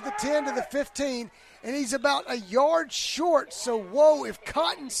right, to the 10, to the 15, and he's about a yard short. So, whoa, if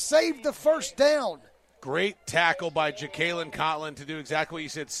Cotton saved the first down. Great tackle by Ja'Kalen Cotlin to do exactly what you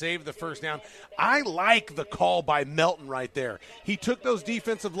said, save the first down. I like the call by Melton right there. He took those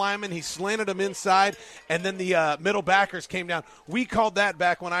defensive linemen, he slanted them inside, and then the middle backers came down. We called that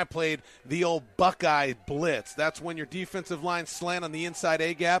back when I played the old Buckeye blitz. That's when your defensive line slant on the inside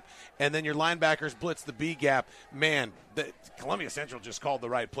A gap, and then your linebackers blitz the B gap. Man, Columbia Central just called the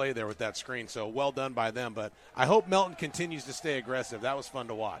right play there with that screen, so well done by them. But I hope Melton continues to stay aggressive. That was fun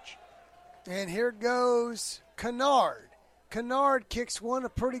to watch. And here goes Kennard. Kennard kicks one, a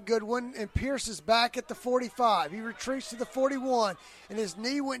pretty good one, and Pierce is back at the 45. He retreats to the 41, and his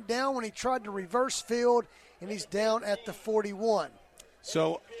knee went down when he tried to reverse field, and he's down at the 41.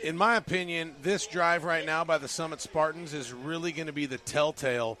 So, in my opinion, this drive right now by the Summit Spartans is really going to be the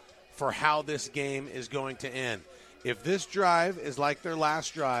telltale for how this game is going to end. If this drive is like their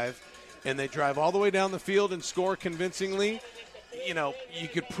last drive, and they drive all the way down the field and score convincingly, you know, you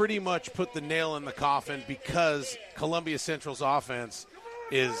could pretty much put the nail in the coffin because Columbia Central's offense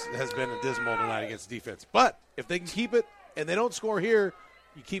has been dismal tonight against defense. But if they can keep it and they don't score here,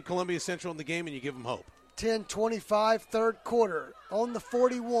 you keep Columbia Central in the game and you give them hope. 10:25, third quarter. On the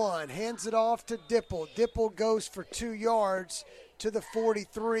 41, hands it off to Dipple. Dipple goes for 2 yards to the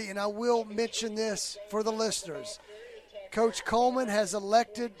 43, and I will mention this for the listeners. Coach Coleman has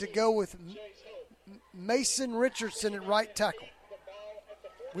elected to go with Mason Richardson at right tackle.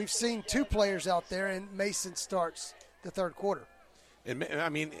 We've seen 2 players out there, and Mason starts the third quarter. And I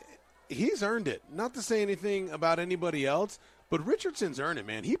mean, he's earned it. Not to say anything about anybody else, but Richardson's earned it,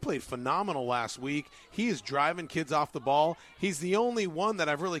 man. He played phenomenal last week. He is driving kids off the ball. He's the only one that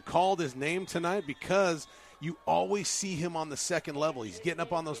I've really called his name tonight because you always see him on the second level. He's getting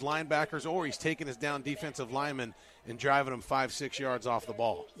up on those linebackers, or he's taking his down defensive lineman and driving them 5-6 yards off the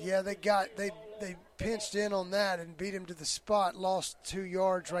ball. Yeah, they pinched in on that and beat him to the spot. Lost 2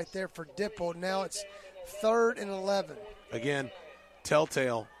 yards right there for Dipple. Now it's 3rd and 11. Again,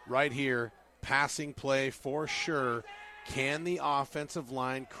 telltale right here, passing play for sure. Can the offensive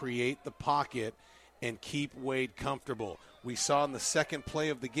line create the pocket and keep Wade comfortable? We saw in the second play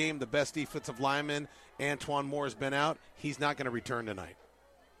of the game, the best defensive lineman, Antoine Moore, has been out. He's not going to return tonight.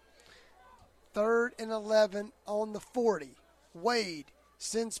 3rd and 11 on the 40. Wade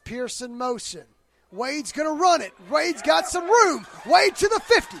sends Pierce in motion. Wade's going to run it. Wade's got some room. Wade to the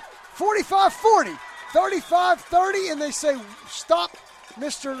 50, 45-40, 35-30, and they say, stop,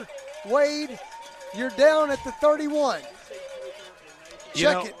 Mr. Wade. You're down at the 31.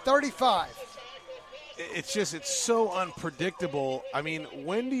 Check it, 35. It's so unpredictable. I mean,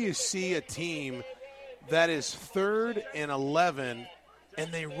 when do you see a team that is 3rd and 11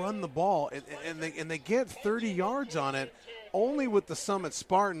 and they run the ball and they get 30 yards on it only with the Summit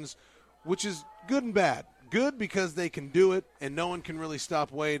Spartans, which is good and bad. Good because they can do it and no one can really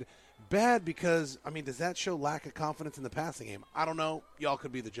stop Wade. Bad because, I mean, does that show lack of confidence in the passing game? I don't know. Y'all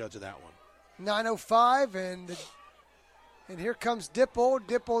could be the judge of that one. 9:05, and here comes Dipple.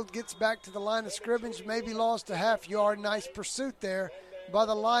 Dipple gets back to the line of scrimmage, maybe lost a half yard. Nice pursuit there by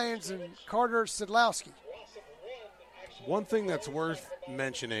the Lions and Carter Sidlowski. One thing that's worth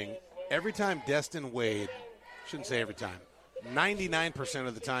mentioning, every time Destin Wade, shouldn't say every time, 99%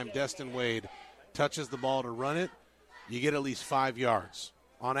 of the time Destin Wade touches the ball to run it, you get at least 5 yards.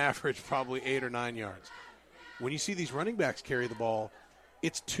 On average, probably 8 or 9 yards. When you see these running backs carry the ball,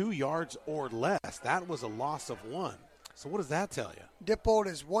 it's 2 yards or less. That was a loss of 1. So what does that tell you? Dippold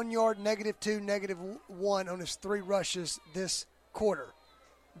is 1 yard, -2, -1 on his 3 rushes this quarter.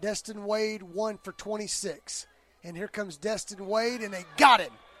 Destin Wade 1 for 26. And here comes Destin Wade, and they got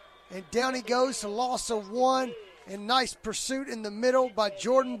him. And down he goes, a loss of 1, and nice pursuit in the middle by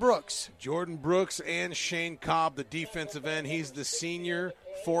Jordan Brooks. Jordan Brooks and Shane Cobb, the defensive end. He's the senior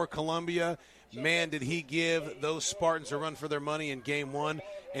for Columbia. Man, did he give those Spartans a run for their money in game 1,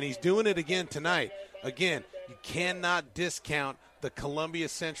 and he's doing it again tonight. Again, you cannot discount the Columbia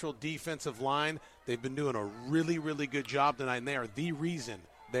Central defensive line. They've been doing a really, really good job tonight, and they are the reason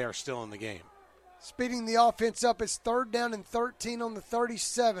they are still in the game. Speeding the offense up, it's 3rd down and 13 on the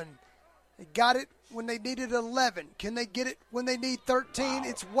 37. They got it when they needed 11. Can they get it when they need 13?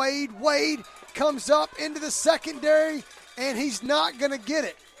 It's Wade. Wade comes up into the secondary, and he's not going to get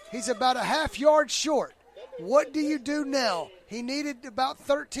it. He's about a half yard short. What do you do now? He needed about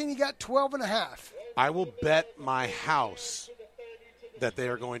 13. He got 12 and a half. I will bet my house that they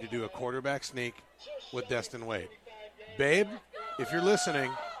are going to do a quarterback sneak with Destin Wade. Babe, if you're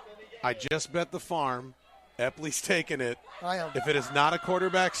listening, I just bet the farm. Epley's taking it. I am. If it is not a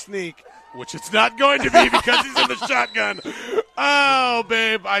quarterback sneak, which it's not going to be because he's in the shotgun. Oh,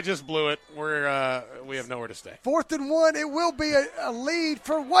 babe, I just blew it. We have nowhere to stay. 4th and 1, it will be a lead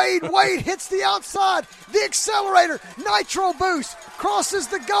for Wade. Wade hits the outside, the accelerator, nitro boost, crosses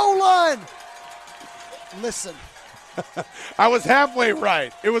the goal line. Listen. I was halfway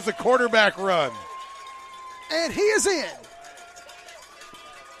right. It was a quarterback run. And he is in.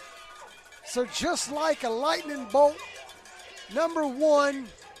 So just like a lightning bolt, number 1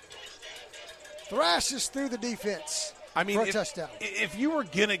 thrashes through the defense for a touchdown. If you were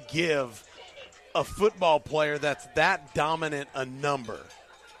going to give a football player that's that dominant a number,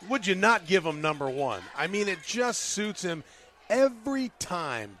 would you not give him number 1? I mean, it just suits him every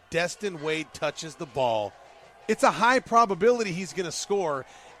time Destin Wade touches the ball. It's a high probability he's going to score,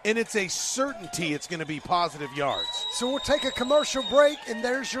 and it's a certainty it's going to be positive yards. So we'll take a commercial break, and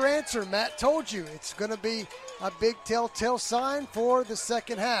there's your answer. Matt told you it's going to be a big telltale sign for the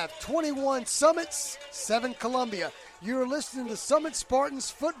second half. 21 Summits, 7 Columbia. You're listening to Summit Spartans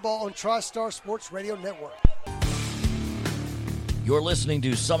football on TriStar Sports Radio Network. You're listening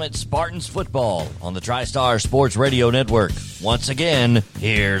to Summit Spartans football on the TriStar Sports Radio Network. Once again,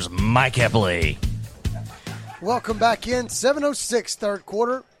 here's Mike Epley. Welcome back in. 7:06 third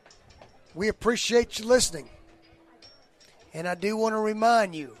quarter. We appreciate you listening. And I do want to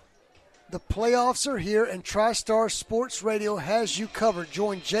remind you, the playoffs are here, and TriStar Sports Radio has you covered.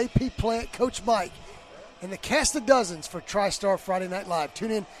 Join J.P. Plant, Coach Mike, and the cast of dozens for TriStar Friday Night Live. Tune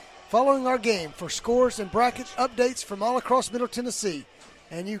in following our game for scores and bracket updates from all across Middle Tennessee.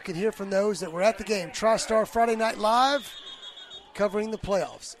 And you can hear from those that were at the game. TriStar Friday Night Live, covering the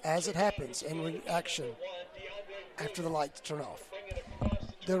playoffs as it happens in reaction after the lights turn off.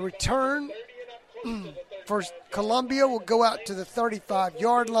 The return for Columbia will go out to the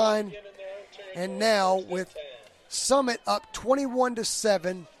 35-yard line. And now with Summit up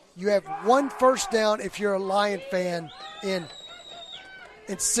 21-7, you have 1 first down if you're a Lion fan in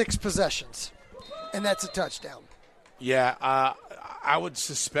 6 possessions. And that's a touchdown. Yeah, I would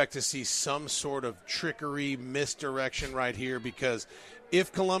suspect to see some sort of trickery, misdirection right here, because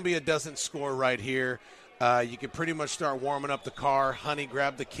if Columbia doesn't score right here, you could pretty much start warming up the car. Honey,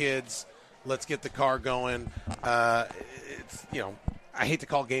 grab the kids. Let's get the car going. I hate to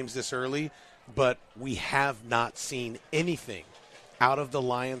call games this early, but we have not seen anything out of the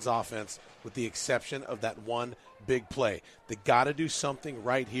Lions offense with the exception of that one big play. They got to do something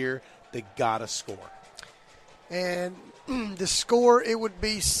right here. They got to score. And the score, it would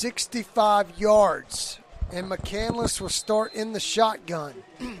be 65 yards. And McCandless will start in the shotgun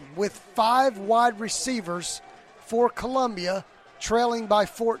with 5 wide receivers for Columbia, trailing by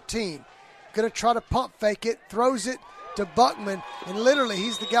 14. Going to try to pump fake it, throws it to Buckman, and literally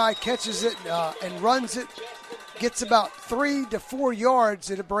he's the guy catches it and runs it, gets about 3 to 4 yards.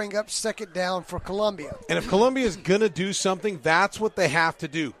 It'll bring up second down for Columbia. And if Columbia is going to do something, that's what they have to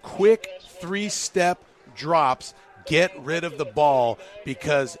do. Quick 3-step drops. Get rid of the ball,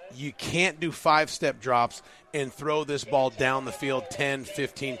 because you can't do 5-step drops and throw this ball down the field 10,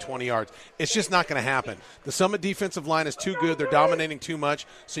 15, 20 yards. It's just not going to happen. The Summit defensive line is too good. They're dominating too much,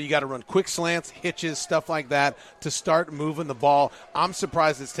 so you got to run quick slants, hitches, stuff like that to start moving the ball. I'm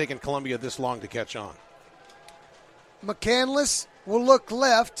surprised it's taken Columbia this long to catch on. McCandless will look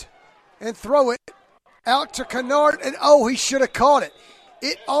left and throw it out to Kennard, and he should have caught it.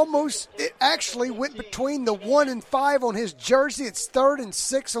 It actually went between the 1 and 5 on his jersey. It's 3rd and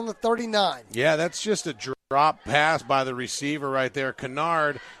 6 on the 39. Yeah, that's just a drop pass by the receiver right there.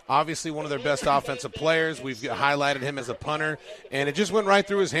 Kennard, obviously one of their best offensive players. We've highlighted him as a punter, and it just went right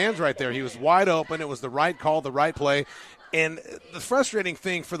through his hands right there. He was wide open. It was the right call, the right play. And the frustrating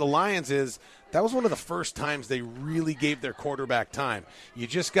thing for the Lions is that was one of the first times they really gave their quarterback time. You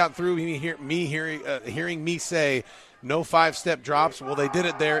just got through hearing me say, no 5-step drops. Well, they did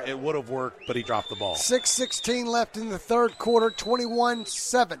it there. It would have worked, but he dropped the ball. 6:16 left in the third quarter,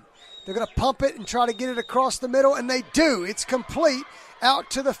 21-7. They're going to pump it and try to get it across the middle, and they do. It's complete out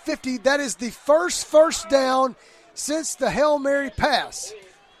to the 50. That is the first down since the Hail Mary pass.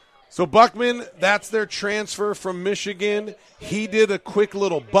 So Buckman, that's their transfer from Michigan. He did a quick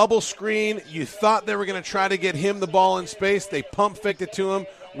little bubble screen. You thought they were going to try to get him the ball in space. They pump faked it to him,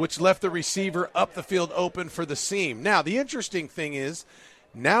 which left the receiver up the field open for the seam. Now, the interesting thing is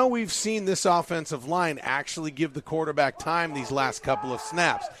Now we've seen this offensive line actually give the quarterback time these last couple of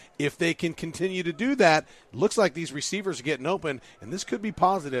snaps. If they can continue to do that, it looks like these receivers are getting open, and this could be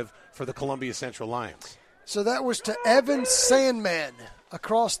positive for the Columbia Central Lions. So that was to Evan Sandman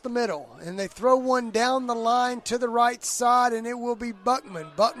across the middle. And they throw one down the line to the right side, and it will be Buckman.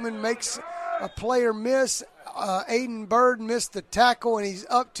 Buckman makes a player miss. Aiden Bird missed the tackle, and he's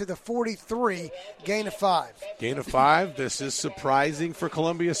up to the 43, gain of 5. Gain of 5. This is surprising for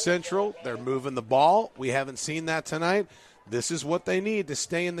Columbia Central. They're moving the ball. We haven't seen that tonight. This is what they need to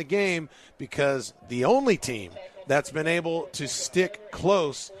stay in the game, because the only team that's been able to stick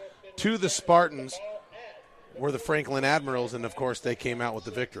close to the Spartans were the Franklin Admirals, and, of course, they came out with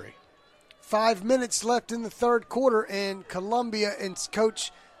the victory. 5 minutes left in the third quarter, and Columbia and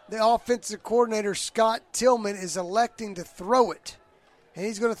the offensive coordinator, Scott Tillman, is electing to throw it. And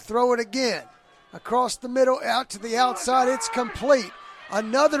he's going to throw it again. Across the middle, out to the outside, it's complete.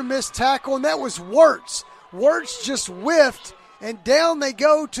 Another missed tackle, and that was Wirtz. Wirtz just whiffed, and down they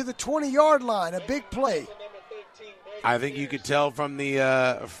go to the 20-yard line. A big play. I think you could tell from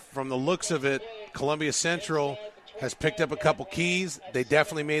the looks of it, Columbia Central has picked up a couple keys. They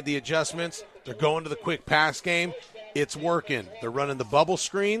definitely made the adjustments. They're going to the quick pass game. It's working. They're running the bubble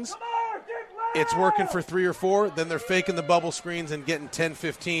screens. It's working for 3 or 4. Then they're faking the bubble screens and getting 10,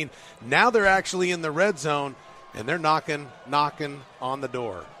 15. Now they're actually in the red zone, and they're knocking on the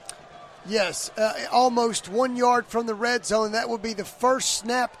door. Yes, almost 1 yard from the red zone. That would be the first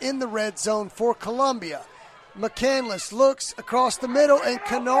snap in the red zone for Columbia. McCandless looks across the middle, and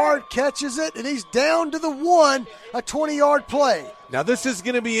Kennard catches it, and he's down to the 1, a 20-yard play. Now this is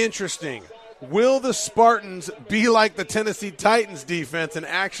going to be interesting. Will the Spartans be like the Tennessee Titans defense and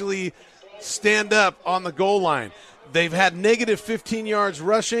actually stand up on the goal line? They've had negative 15 yards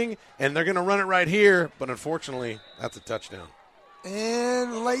rushing, and they're going to run it right here, but unfortunately, that's a touchdown.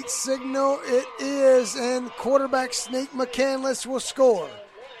 And late signal it is, and quarterback Sneak McCandless will score.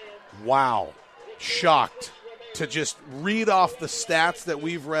 Wow. Shocked to just read off the stats that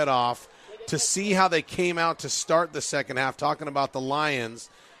we've read off, to see how they came out to start the second half, talking about the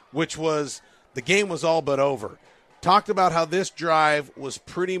Lions, which was – the game was all but over. Talked about how this drive was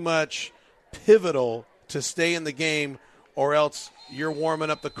pretty much pivotal to stay in the game, or else you're warming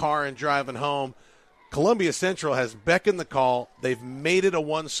up the car and driving home. Columbia Central has beckoned the call. They've made it a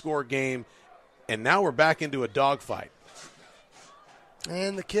one-score game, and now we're back into a dogfight.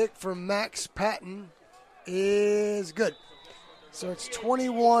 And the kick from Max Patton is good. So it's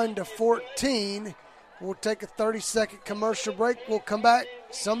 21-14. We'll take a 30-second commercial break. We'll come back.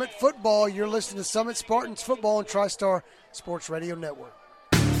 Summit Football. You're listening to Summit Spartans Football on TriStar Sports Radio Network.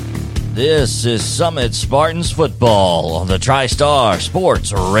 This is Summit Spartans Football on the TriStar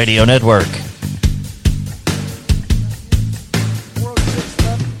Sports Radio Network. 4:06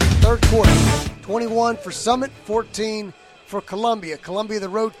 left, third quarter. 21 for Summit, 14 for Columbia. Columbia, the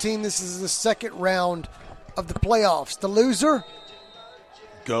road team. This is the second round of the playoffs. The loser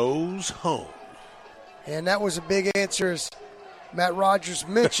goes home. And that was a big answer, as Matt Rogers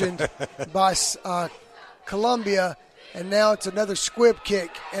mentioned, by Columbia. And now it's another squib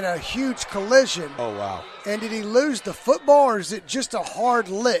kick and a huge collision. Oh, wow. And did he lose the football, or is it just a hard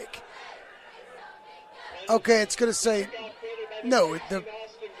lick? Okay, it's going to say no.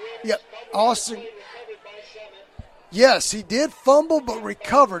 Austin. Yes, he did fumble but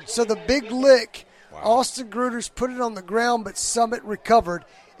recovered. So the big lick, wow. Austin Gruters put it on the ground, but Summit recovered.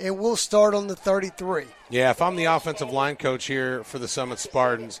 And we'll start on the 33. Yeah, if I'm the offensive line coach here for the Summit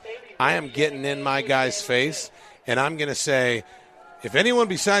Spartans, I am getting in my guy's face, and I'm going to say, if anyone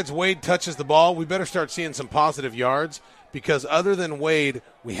besides Wade touches the ball, we better start seeing some positive yards, because other than Wade,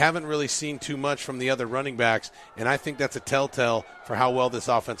 we haven't really seen too much from the other running backs, and I think that's a telltale for how well this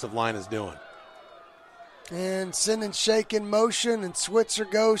offensive line is doing. And send and shake in motion, and Switzer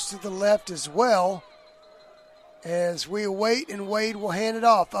goes to the left as well. As we await, and Wade will hand it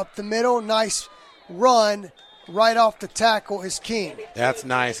off. Up the middle, nice run right off the tackle is King. That's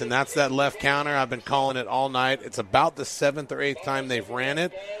nice, and that's that left counter. I've been calling it all night. It's about the 7th or 8th time they've ran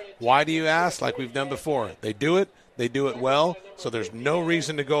it. Why do you ask? Like we've done before. They do it well, so there's no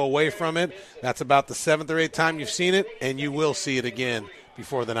reason to go away from it. That's about the 7th or 8th time you've seen it, and you will see it again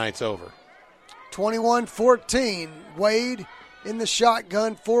before the night's over. 21-14, Wade in the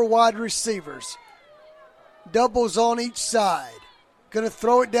shotgun, 4 wide receivers. Doubles on each side. Going to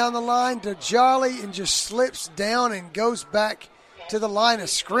throw it down the line to Jolly, and just slips down and goes back to the line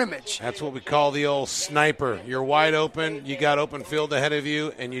of scrimmage. That's what we call the old sniper. You're wide open, you got open field ahead of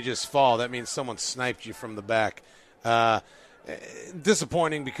you, and you just fall. That means someone sniped you from the back.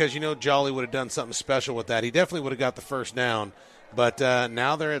 Disappointing, because Jolly would have done something special with that. He definitely would have got the first down, But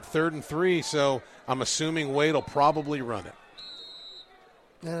now they're at 3rd and 3, so I'm assuming Wade will probably run it.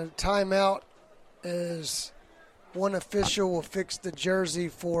 And a timeout as one official will fix the jersey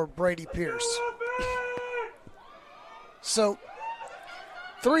for Brady Pierce. So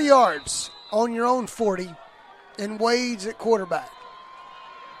 3 yards on your own 40, and Wade's at quarterback.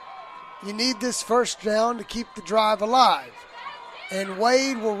 You need this first down to keep the drive alive. And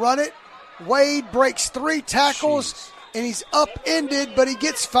Wade will run it. Wade breaks 3 tackles. Jeez. And he's upended, but he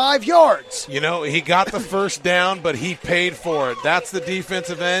gets 5 yards. You know, he got the first down, but he paid for it. That's the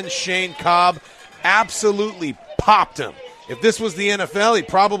defensive end. Shane Cobb absolutely popped him. If this was the NFL, he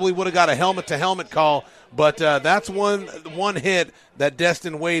probably would have got a helmet-to-helmet call, but that's one hit that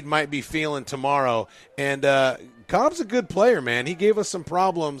Destin Wade might be feeling tomorrow. And Cobb's a good player, man. He gave us some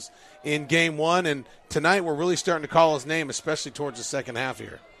problems in Game 1, and tonight we're really starting to call his name, especially towards the second half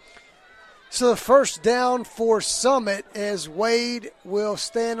here. So the first down for Summit as Wade will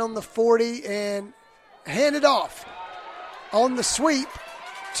stand on the 40 and hand it off on the sweep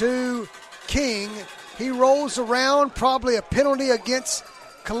to King. He rolls around, probably a penalty against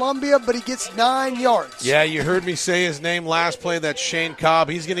Columbia, but he gets 9 yards. Yeah, you heard me say his name last play. That's Shane Cobb.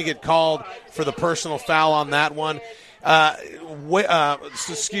 He's going to get called for the personal foul on that one.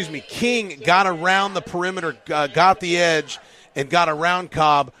 King got around the perimeter, got the edge, and got around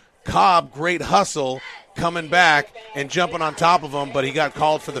Cobb. Cobb, great hustle, coming back and jumping on top of him, but he got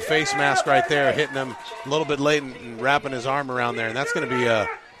called for the face mask right there, hitting him a little bit late and wrapping his arm around there, and that's going to be a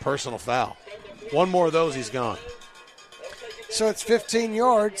personal foul. One more of those, he's gone. So it's 15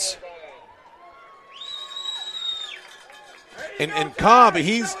 yards. And Cobb,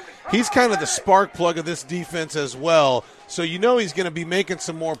 he's kind of the spark plug of this defense as well, so you know he's going to be making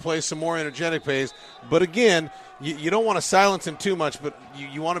some more plays, some more energetic plays, but again, you don't want to silence him too much, but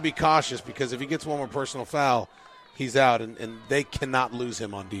you want to be cautious because if he gets one more personal foul, he's out, and they cannot lose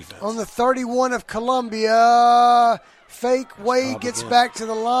him on defense. On the 31 of Columbia, fake Wade Cobb gets again. back to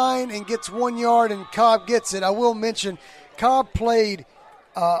the line and gets 1 yard, and Cobb gets it. I will mention Cobb played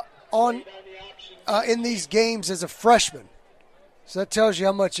in these games as a freshman, so that tells you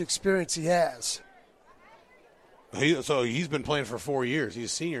how much experience he has. So he's been playing for 4 years. He's a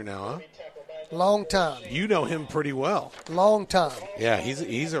senior now, huh? Long time. You know him pretty well. Long time. Yeah,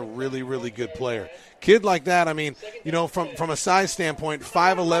 he's a really, really good player. Kid like that, I mean, you know, from a size standpoint,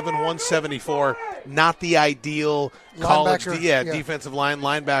 5'11", 174, not the ideal college defensive line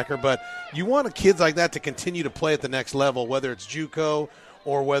linebacker, but you want kids like that to continue to play at the next level, whether it's JUCO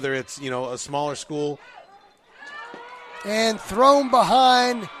or whether it's, you know, a smaller school. And thrown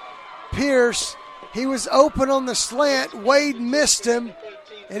behind Pierce. He was open on the slant. Wade missed him.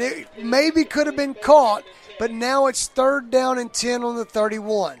 And it maybe could have been caught, but now it's 3rd down and 10 on the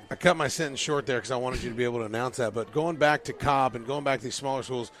 31. I cut my sentence short there because I wanted you to be able to announce that. But going back to Cobb and going back to these smaller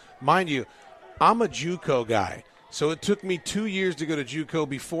schools, mind you, I'm a JUCO guy. So it took me 2 years to go to JUCO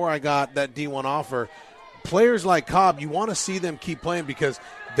before I got that D1 offer. Players like Cobb, you want to see them keep playing because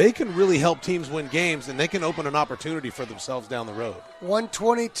they can really help teams win games and they can open an opportunity for themselves down the road.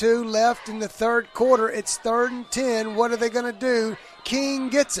 1:22 left in the 3rd quarter. It's 3rd and 10. What are they going to do? King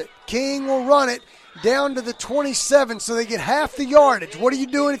gets it. King will run it down to the 27, so they get half the yardage. What are you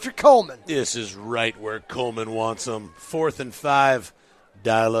doing if you're Coleman? This is right where Coleman wants them. 4th and 5,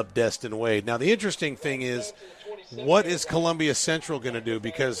 dial up Destin Wade. Now, the interesting thing is, what is Columbia Central going to do?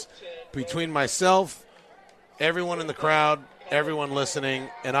 Because between myself, everyone in the crowd, everyone listening,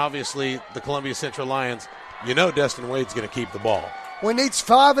 and obviously the Columbia Central Lions, you know Destin Wade's going to keep the ball. We need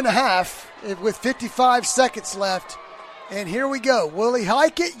 5.5 with 55 seconds left. And here we go. Will he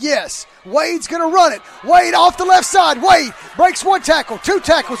hike it? Yes. Wade's going to run it. Wade off the left side. Wade breaks 1 tackle, 2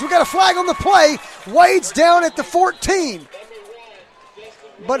 tackles. We got a flag on the play. Wade's down at the 14.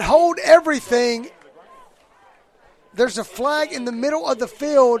 But hold everything. There's a flag in the middle of the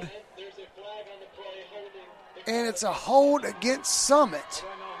field. And it's a hold against Summit.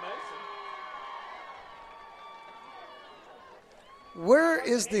 Where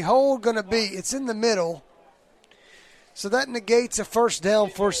is the hold going to be? It's in the middle. So that negates a first down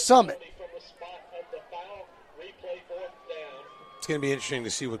for Summit. It's going to be interesting to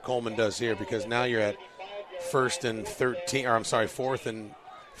see what Coleman does here because now you're at 4th and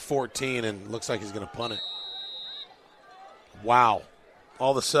 14, and looks like he's going to punt it. Wow.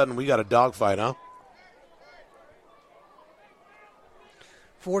 All of a sudden, we got a dogfight, huh?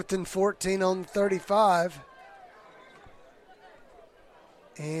 4th and 14 on 35.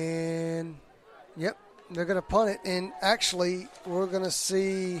 And, yep, they're going to punt it. And actually, we're going to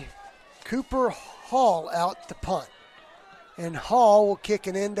see Cooper Hall out the punt. And Hall will kick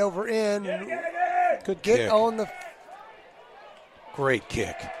an end over end. Good Get kick. on the Great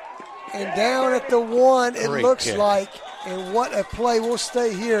kick. And down at the 1, it Great looks kick. like. And what a play. We'll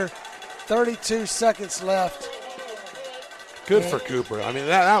stay here. 32 seconds left. Good for Cooper. I mean,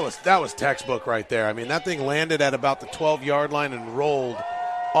 that was textbook right there. I mean, that thing landed at about the 12-yard line and rolled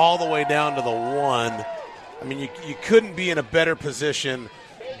all the way down to the 1. I mean, you couldn't be in a better position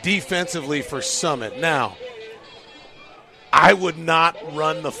defensively for Summit. Now, I would not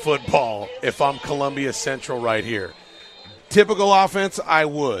run the football if I'm Columbia Central right here. Typical offense, I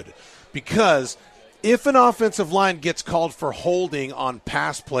would. Because if an offensive line gets called for holding on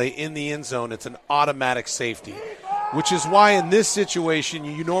pass play in the end zone, it's an automatic safety, which is why in this situation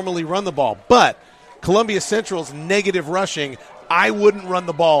you normally run the ball. But Columbia Central's negative rushing, I wouldn't run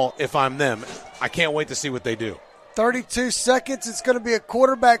the ball if I'm them. I can't wait to see what they do. 32 seconds. It's going to be a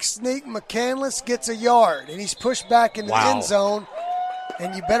quarterback sneak. McCandless gets a yard, and he's pushed back into the end zone,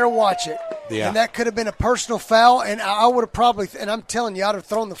 and you better watch it. Yeah. And that could have been a personal foul, and I would have probably – and I'm telling you, I'd have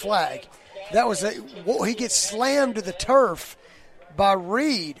thrown the flag. That was he gets slammed to the turf by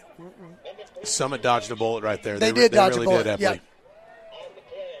Reed. Summit dodged a bullet right there. They did dodge really a bullet, did, yeah.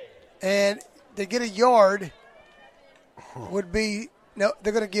 And they get a yard would be – no,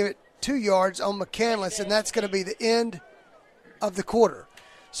 they're going to give it 2 yards on McCandless, and that's going to be the end of the quarter.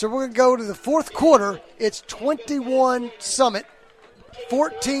 So we're going to go to the fourth quarter. It's 21 Summit,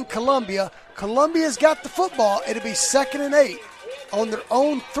 14 Columbia. Columbia's got the football. It'll be 2nd and 8 on their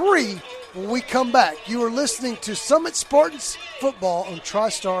own 3 when we come back. You are listening to Summit Spartans Football on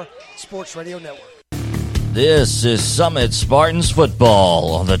TriStar Sports Radio Network. This is Summit Spartans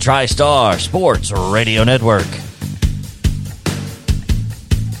Football on the TriStar Sports Radio Network.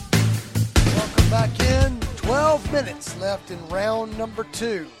 Welcome back in. 12 minutes left in round number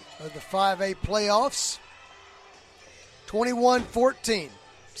 2 of the 5A playoffs. 21-14.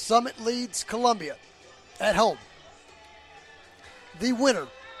 Summit leads Columbia at home. The winner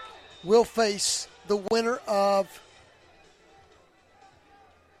will face the winner of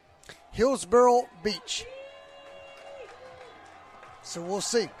Hillsboro Beach. So we'll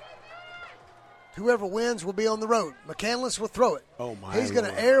see. Whoever wins will be on the road. McCandless will throw it. Oh, my He's going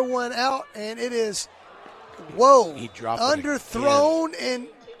Lord. to air one out, and it is, whoa, He dropped it underthrown, and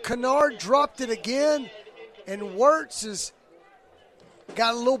Kennard dropped it again, and Wirtz has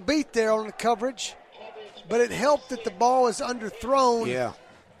got a little beat there on the coverage, but it helped that the ball is underthrown. Yeah.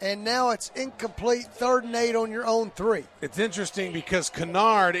 And now it's incomplete, 3rd and 8 on your own 3. It's interesting because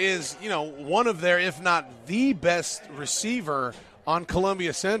Kennard is, one of their, if not the best receiver on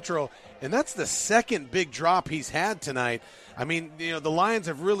Columbia Central, and that's the second big drop he's had tonight. I mean, the Lions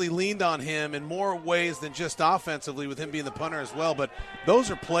have really leaned on him in more ways than just offensively, with him being the punter as well, but those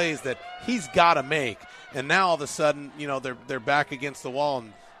are plays that he's got to make. And now all of a sudden, they're back against the wall,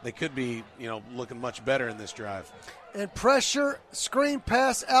 and they could be, looking much better in this drive. And pressure, screen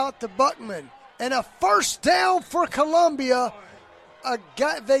pass out to Buckman. And a first down for Columbia.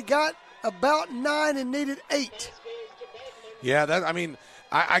 They got about 9 and needed 8. Yeah,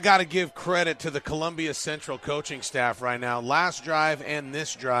 I got to give credit to the Columbia Central coaching staff right now. Last drive and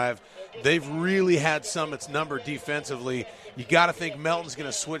this drive, they've really had Summit's number defensively. You got to think Melton's going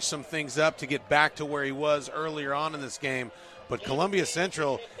to switch some things up to get back to where he was earlier on in this game. But Columbia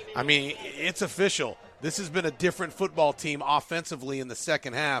Central, it's official. This has been a different football team offensively in the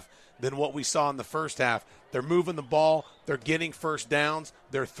second half than what we saw in the first half. They're moving the ball. They're getting first downs.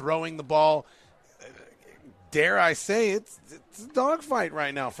 They're throwing the ball. Dare I say, it's a dogfight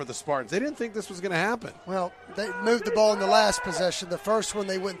right now for the Spartans. They didn't think this was going to happen. Well, they moved the ball in the last possession. The first one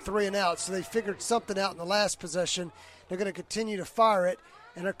they went 3 and out, so they figured something out in the last possession. They're going to continue to fire it.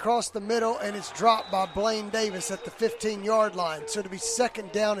 And across the middle, and it's dropped by Blaine Davis at the 15-yard line. So it'll be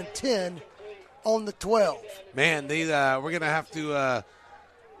 2nd down and 10 on the 12. Man, we're going to have to,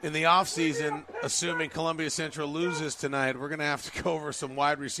 in the offseason, assuming Columbia Central loses tonight, we're going to have to go over some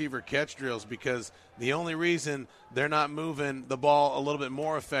wide receiver catch drills, because the only reason they're not moving the ball a little bit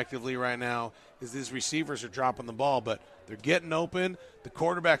more effectively right now is these receivers are dropping the ball, but they're getting open. The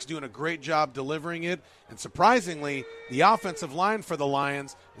quarterback's doing a great job delivering it. And surprisingly, the offensive line for the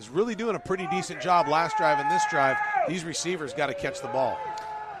Lions is really doing a pretty decent job last drive and this drive. These receivers got to catch the ball.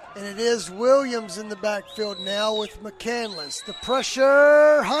 And it is Williams in the backfield now with McCandless. The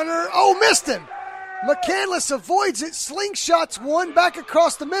pressure, Hunter, missed him. McCandless avoids it, slingshots one back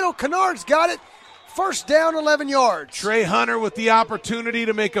across the middle. Kennard's got it. First down, 11 yards. Trey Hunter with the opportunity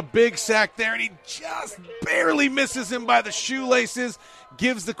to make a big sack there, and he just barely misses him by the shoelaces,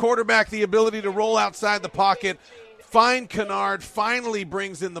 gives the quarterback the ability to roll outside the pocket. Fine Kennard finally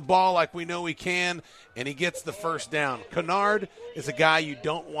brings in the ball like we know he can, and he gets the first down. Kennard is a guy you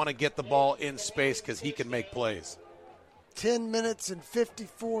don't want to get the ball in space because he can make plays. 10 minutes and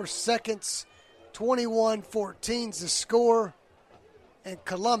 54 seconds. 21-14's the score. And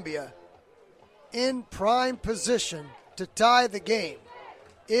Columbia in prime position to tie the game.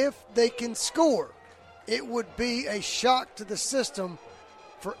 If they can score, it would be a shock to the system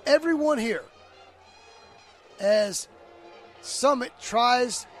for everyone here as Summit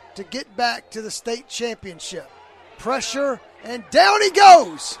tries to get back to the state championship. Pressure, and down he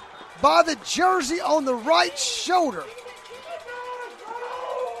goes by the jersey on the right shoulder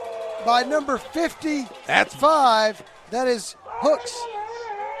by number 55. That is Hooks.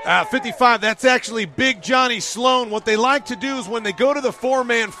 55, that's actually Big Johnny Sloan. What they like to do is when they go to the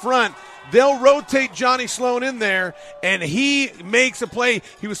four-man front, they'll rotate Johnny Sloan in there, and he makes a play.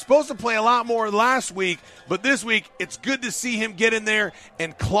 He was supposed to play a lot more last week, but this week it's good to see him get in there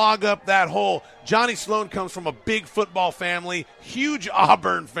and clog up that hole. Johnny Sloan comes from a big football family, huge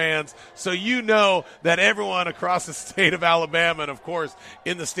Auburn fans, so you know that everyone across the state of Alabama and, of course,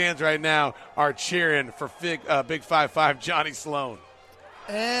 in the stands right now are cheering for Big 5'5" Johnny Sloan.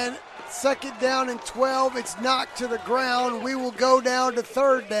 And second down and 12. It's knocked to the ground. We will go down to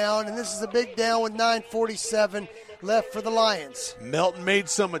third down, and this is a big down with 9:47 left for the Lions. Melton made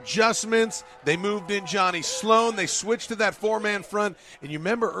some adjustments. They moved in Johnny Sloan. They switched to that four-man front. And you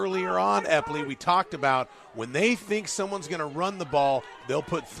remember earlier on, Epley, we talked about when they think someone's going to run the ball, they'll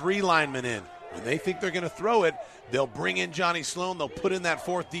put 3 linemen in. When they think they're going to throw it, they'll bring in Johnny Sloan. They'll put in that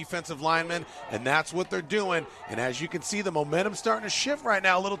 4th defensive lineman, and that's what they're doing. And as you can see, the momentum's starting to shift right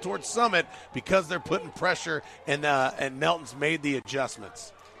now a little towards Summit because they're putting pressure, and Melton's made the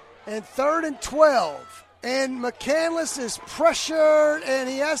adjustments. And third and 12. And McCandless is pressured, and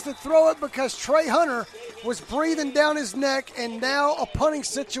he has to throw it because Trey Hunter was breathing down his neck, and now a punting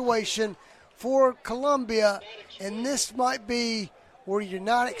situation for Columbia. And this might be where you're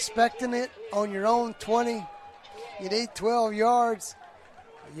not expecting it on your own 20. You need 12 yards.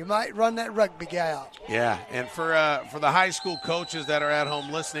 You might run that rugby guy out. Yeah, and for the high school coaches that are at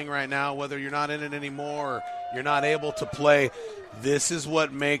home listening right now, whether you're not in it anymore or you're not able to play, this is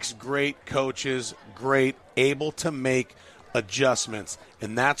what makes great coaches great, able to make adjustments.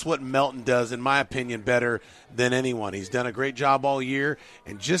 And that's what Melton does, in my opinion, better than anyone. He's done a great job all year.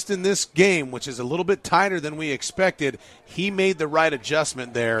 And just in this game, which is a little bit tighter than we expected, he made the right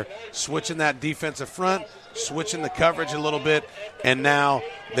adjustment there, switching that defensive front, switching the coverage a little bit, and now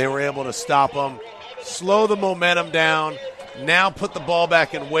they were able to stop him, slow the momentum down, now put the ball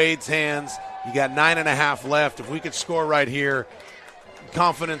back in Wade's hands. You got 9.5 left. If we could score right here,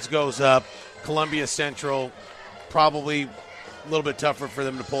 confidence goes up. Columbia Central, probably a little bit tougher for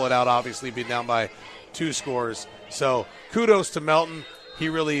them to pull it out, obviously, being down by 2 scores. So kudos to Melton. He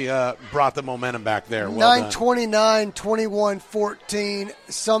really brought the momentum back there. Well 9:29, 21-14.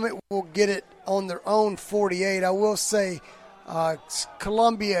 Summit will get it on their own 48. I will say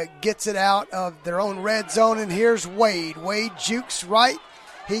Columbia gets it out of their own red zone, and here's Wade. Wade jukes right.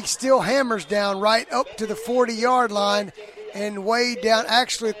 He still hammers down right up to the 40-yard line, and Wade down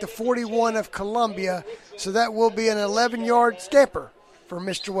actually at the 41 of Columbia. So that will be an 11-yard scamper for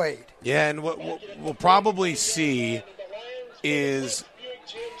Mr. Wade. Yeah, and what we'll probably see is,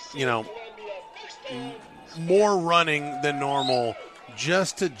 more running than normal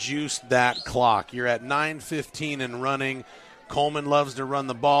just to juice that clock. You're at 9:15 and running. Coleman loves to run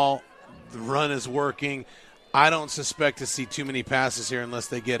the ball. The run is working. I don't suspect to see too many passes here unless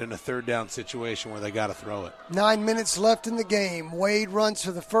they get in a third down situation where they got to throw it. 9 minutes left in the game. Wade runs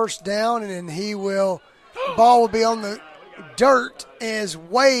for the first down, and then ball will be on the dirt as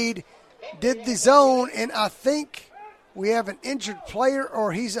Wade did the zone, and I think we have an injured player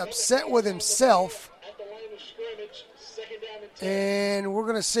or he's upset with himself. And we're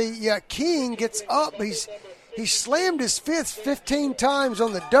going to see, King gets up. He slammed his fist 15 times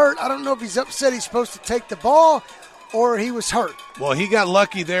on the dirt. I don't know if he's upset he's supposed to take the ball or he was hurt. Well, he got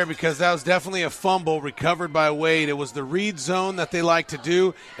lucky there because that was definitely a fumble recovered by Wade. It was the read zone that they like to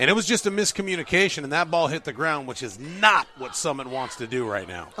do, and it was just a miscommunication, and that ball hit the ground, which is not what Summit wants to do right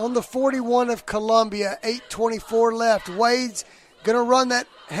now. On the 41 of Columbia, 8:24 left. Wade's going to run that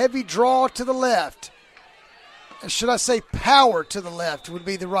heavy draw to the left. Should I say power to the left would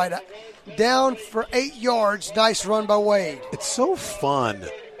be the right. Down for 8 yards. Nice run by Wade. It's so fun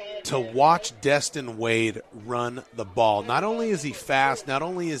to watch Destin Wade run the ball. Not only is he fast, not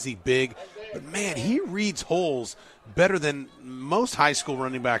only is he big, but, man, he reads holes better than most high school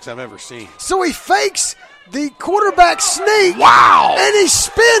running backs I've ever seen. So he fakes the quarterback sneak. Wow! And he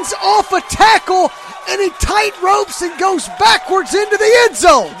spins off a tackle, and he tight ropes and goes backwards into the end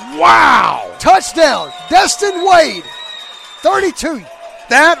zone. Wow! Touchdown, Destin Wade, 32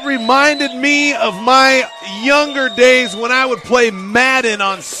 That reminded me of my younger days when I would play Madden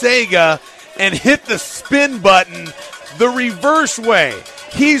on Sega and hit the spin button the reverse way.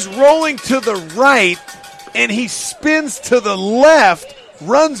 He's rolling to the right, and he spins to the left,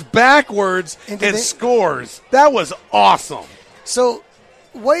 runs backwards, and scores. That was awesome. So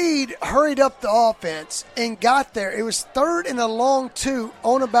Wade hurried up the offense and got there. It was 3rd and a long 2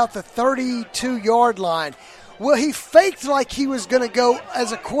 on about the 32-yard line. Well, he faked like he was going to go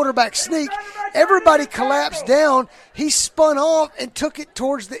as a quarterback sneak. Everybody collapsed down. He spun off and took it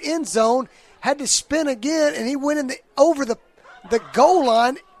towards the end zone, had to spin again, and he went over the goal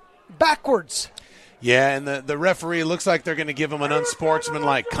line backwards. Yeah, and the referee looks like they're going to give him an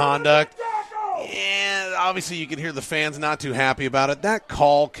unsportsmanlike conduct. And obviously you can hear the fans not too happy about it. That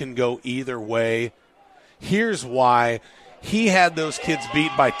call can go either way. Here's why. He had those kids beat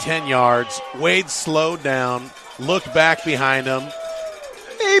by 10 yards. Wade slowed down, looked back behind him,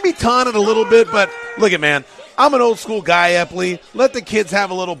 maybe taunted a little bit, but look at, man, I'm an old school guy, Epley. Let the kids have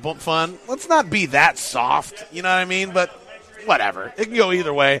a little fun. Let's not be that soft, you know what I mean? But whatever. It can go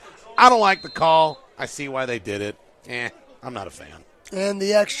either way. I don't like the call. I see why they did it. I'm not a fan. And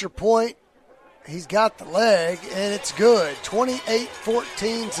the extra point, he's got the leg, and it's good.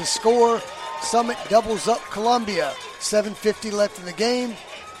 28-14 is the score. Summit doubles up Columbia. 7:50 left in the game.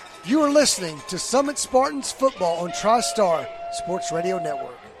 You are listening to Summit Spartans football on TriStar Sports Radio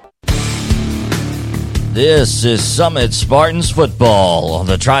Network. This is Summit Spartans football on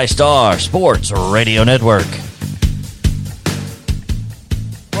the TriStar Sports Radio Network.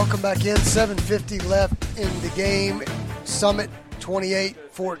 Welcome back in. 7:50 left in the game. Summit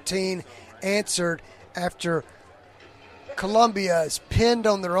 28-14 answered after Columbia is pinned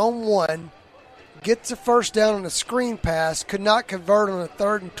on their own 1. Gets a first down on a screen pass, could not convert on a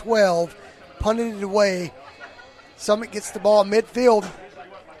 3rd and 12, punted it away. Summit gets the ball midfield.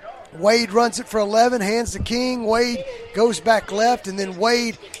 Wade runs it for 11, hands to King. Wade goes back left, and then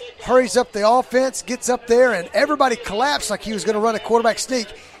Wade hurries up the offense, gets up there, and everybody collapsed like he was going to run a quarterback sneak.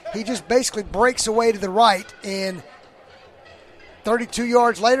 He just basically breaks away to the right, and 32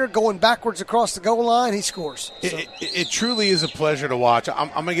 yards later, going backwards across the goal line, he scores. So. It truly is a pleasure to watch. I'm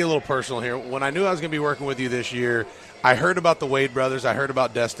going to get a little personal here. When I knew I was going to be working with you this year, I heard about the Wade brothers. I heard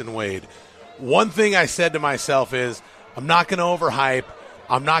about Destin Wade. One thing I said to myself is, I'm not going to overhype.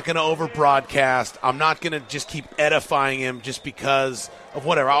 I'm not going to over-broadcast. I'm not going to just keep edifying him just because of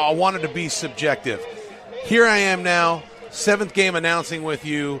whatever. I wanted to be subjective. Here I am now, 7th game announcing with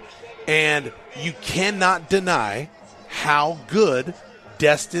you, and you cannot deny how good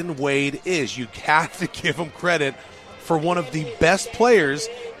Destin Wade is. You have to give him credit for one of the best players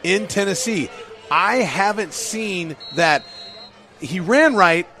in Tennessee. I haven't seen that. He ran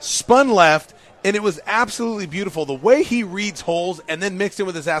right, spun left, and it was absolutely beautiful. The way he reads holes and then mixed in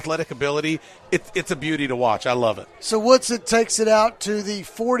with his athletic ability, it's a beauty to watch. I love it. So Woodson takes it out to the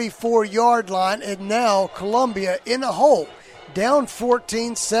 44-yard line, and now Columbia in a hole. Down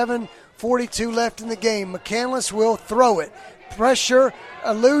 14, 7:42 left in the game. McCandless will throw it. Pressure,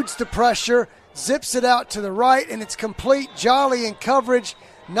 eludes the pressure, zips it out to the right, and it's complete. Jolly in coverage.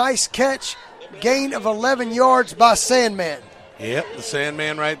 Nice catch. Gain of 11 yards by Sandman. Yep, the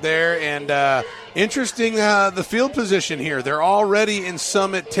Sandman right there. And interesting, the field position here. They're already in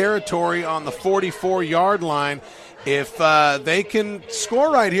Summit territory on the 44-yard line. If they can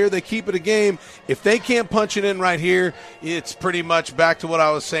score right here, they keep it a game. If they can't punch it in right here, it's pretty much back to what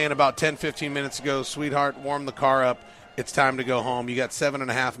I was saying about 10, 15 minutes ago. Sweetheart, warm the car up. It's time to go home. You got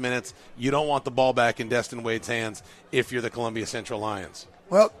 7.5 minutes. You don't want the ball back in Destin Wade's hands if you're the Columbia Central Lions.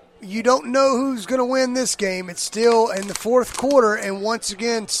 Well, you don't know who's going to win this game. It's still in the 4th quarter, and once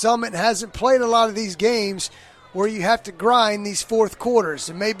again, Summit hasn't played a lot of these games where you have to grind these 4th quarters.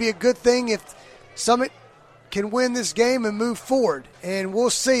 It may be a good thing if Summit can win this game and move forward. And we'll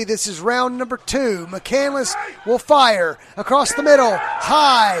see. This is round number 2. McCandless will fire across the middle,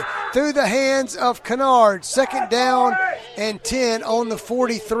 high, through the hands of Kennard. 2nd down and 10 on the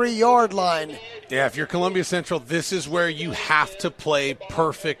 43-yard line. Yeah, if you're Columbia Central, this is where you have to play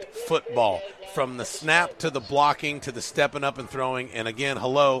perfect football. From the snap to the blocking to the stepping up and throwing. And again,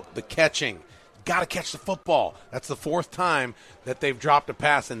 the catching. Got to catch the football. That's the 4th time that they've dropped a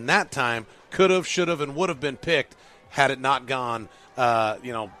pass, and that time could have, should have, and would have been picked had it not gone,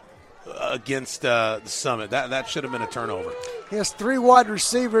 against the Summit. That should have been a turnover. He has 3 wide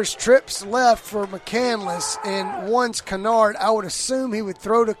receivers, trips left for McCandless, and one's Kennard. I would assume he would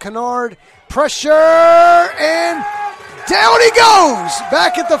throw to Kennard. Pressure, and down he goes,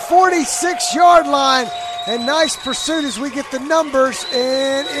 back at the 46-yard line. And nice pursuit as we get the numbers,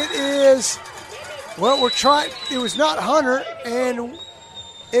 and it is, well, it was not Hunter, and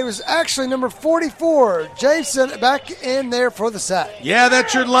It was actually number 44, Jason, back in there for the sack. Yeah,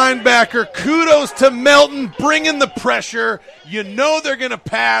 that's your linebacker. Kudos to Melton bringing the pressure. You know they're going to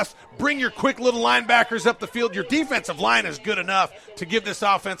pass. Bring your quick little linebackers up the field. Your defensive line is good enough to give this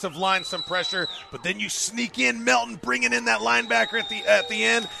offensive line some pressure, but then you sneak in Melton bringing in that linebacker at the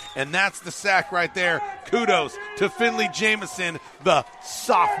end, and that's the sack right there. Kudos to Finley Jamison, the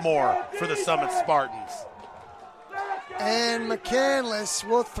sophomore for the Summit Spartans. And McCandless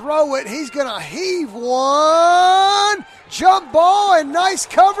will throw it. He's going to heave one. Jump ball and nice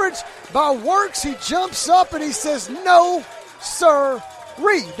coverage by Works. He jumps up and he says, no, sir.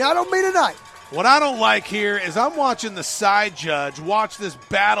 Reed, now I don't mean tonight. What I don't like here is I'm watching the side judge watch this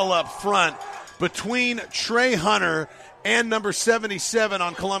battle up front between Trey Hunter and number 77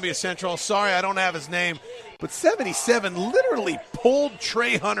 on Columbia Central. Sorry, I don't have his name. But 77 literally pulled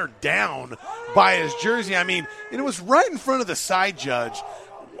Trey Hunter down by his jersey. I mean, and it was right in front of the side judge.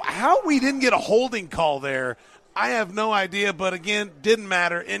 How we didn't get a holding call there, I have no idea. But, again, didn't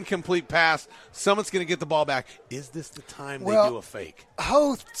matter. Incomplete pass. Someone's going to get the ball back. Is this the time they do a fake?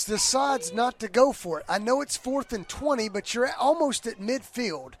 Hoth decides not to go for it. I know it's 4th and 20, but you're almost at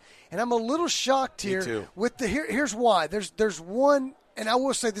midfield. And I'm a little shocked here. Me too. Here's why. There's one. And I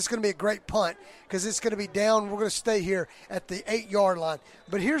will say this is going to be a great punt because it's going to be down. We're going to stay here at the 8-yard line.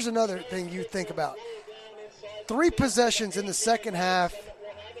 But here's another thing you think about. 3 possessions in the second half,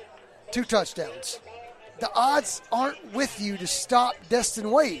 2 touchdowns. The odds aren't with you to stop Destin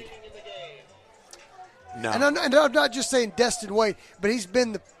Wade. No. And I'm not just saying Destin Wade, but he's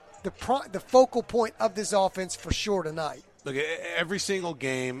been the focal point of this offense for sure tonight. Look, every single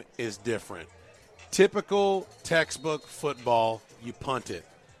game is different. Typical textbook football, you punt it.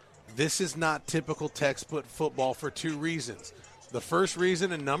 This is not typical textbook football for 2 reasons. The first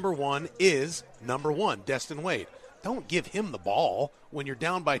reason, and number one, is Destin Wade. Don't give him the ball when you're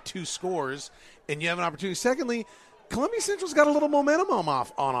down by 2 scores and you have an opportunity. Secondly, Columbia Central's got a little momentum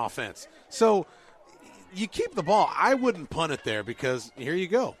on offense. So you keep the ball. I wouldn't punt it there because here you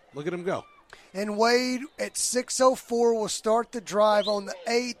go. Look at him go. And Wade at 6:04 will start the drive on the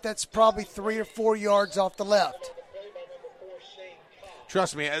 8. That's probably 3 or 4 yards off the left.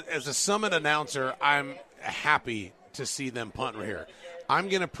 Trust me, as a Summit announcer, I'm happy to see them punt right here. I'm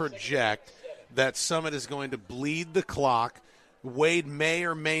going to project that Summit is going to bleed the clock. Wade may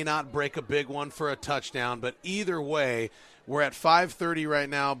or may not break a big one for a touchdown, but either way, we're at 5:30 right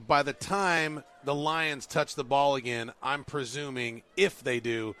now. By the time the Lions touch the ball again, I'm presuming, if they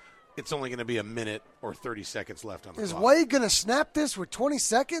do, it's only going to be a minute or 30 seconds left on the clock. Is Wade going to snap this with 20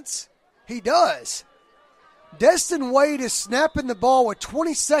 seconds? He does. Destin Wade is snapping the ball with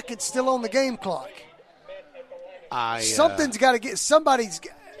 20 seconds still on the game clock. Somebody's got to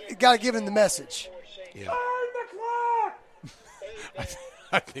give him the message. Yeah.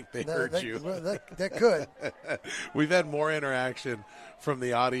 I think they heard you. That could. We've had more interaction from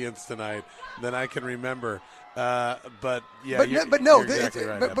the audience tonight than I can remember. But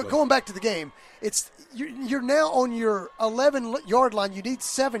going back to the game, you're now on your 11-yard line. You need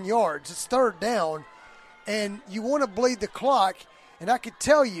 7 yards. It's 3rd down, and you want to bleed the clock. And I could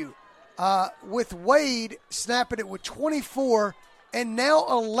tell you, with Wade snapping it with 24 and now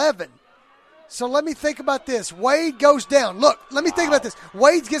 11. So let me think about this. Wade goes down. Look, let me think about this.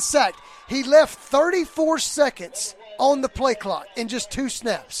 Wade gets sacked. He left 34 seconds on the play clock in just 2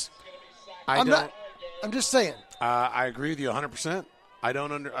 snaps. I'm just saying. I agree with you 100%. I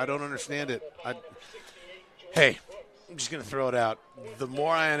don't understand it. Hey, I'm just going to throw it out. The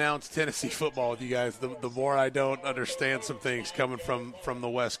more I announce Tennessee football with you guys, the more I don't understand some things coming from the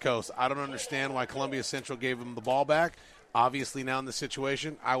West Coast. I don't understand why Columbia Central gave them the ball back. Obviously, now in this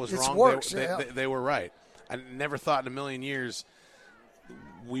situation, I was wrong. They were right. I never thought in a million years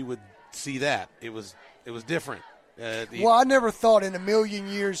we would see that. It was different. Well, I never thought in a million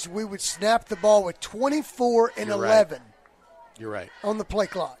years we would snap the ball with 24 and 11. Right. You're right. On the play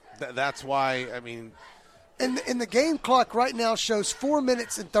clock. That's why, I mean. And the game clock right now shows 4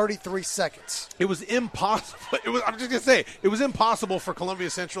 minutes and 33 seconds. It was impossible. I'm just going to say, it was impossible for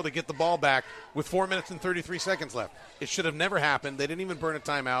Columbia Central to get the ball back with 4 minutes and 33 seconds left. It should have never happened. They didn't even burn a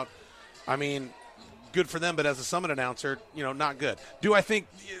timeout. I mean, good for them, but as a Summit announcer, not good. Do I think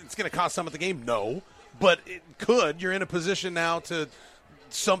it's going to cost Summit the game? No. But it could. You're in a position now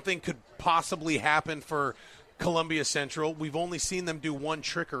something could possibly happen for Columbia Central. We've only seen them do one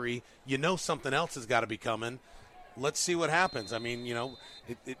trickery. Something else has got to be coming. Let's see what happens. I mean,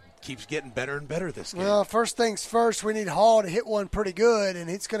 it keeps getting better and better this game. Well, first things first, we need Hall to hit one pretty good, and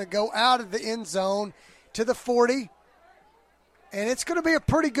it's going to go out of the end zone to the 40, and it's going to be a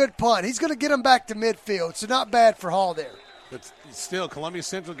pretty good punt. He's going to get him back to midfield, so not bad for Hall there. But still, Columbia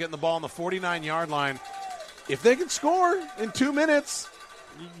Central getting the ball on the 49-yard line. If they can score in 2 minutes,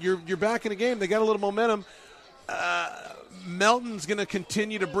 you're back in the game. They got a little momentum. Melton's going to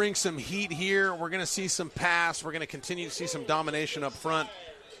continue to bring some heat here. We're going to see some pass. We're going to continue to see some domination up front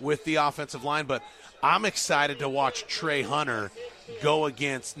with the offensive line. But I'm excited to watch Trey Hunter go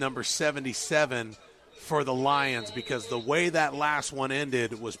against number 77 for the Lions, because the way that last one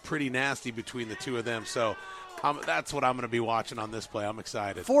ended was pretty nasty between the two of them. So that's what I'm going to be watching on this play. I'm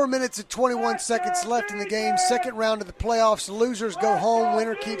excited. 4 minutes and 21 seconds left in the game. Second round of the playoffs. Losers go home.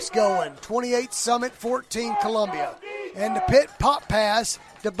 Winner keeps going. 28 Summit, 14 Columbia. And the pit pop pass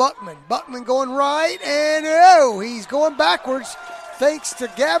to Buckman. Buckman going right, and he's going backwards. Thanks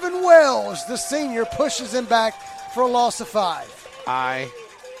to Gavin Wells, the senior pushes him back for a loss of 5. I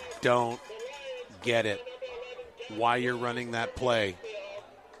don't get it why you're running that play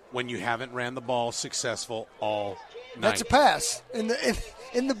when you haven't ran the ball successful all night. That's a pass. In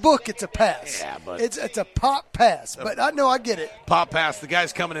the book, it's a pass. Yeah, but it's a pop pass. But I get it. Pop pass. The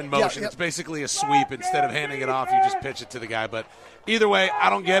guy's coming in motion. Yeah. It's basically a sweep. Instead of handing it off, you just pitch it to the guy. But either way,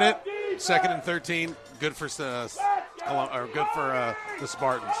 I don't get it. 2nd and 13. Good for the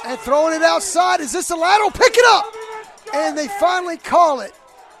Spartans. And throwing it outside. Is this a lateral? Pick it up. And they finally call it.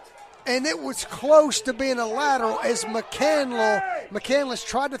 And it was close to being a lateral as McCandless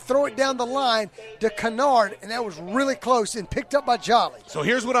tried to throw it down the line to Kennard, and that was really close and picked up by Jolly. So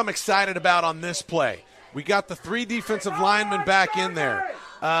here's what I'm excited about on this play. We got the 3 defensive linemen back in there.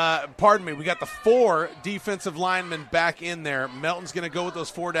 We got the 4 defensive linemen back in there. Melton's going to go with those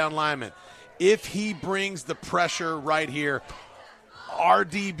 4 down linemen. If he brings the pressure right here, our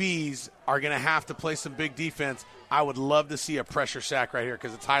DBs are going to have to play some big defense. I would love to see a pressure sack right here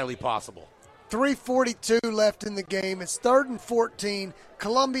because it's highly possible. 3:42 left in the game. It's 3rd and 14.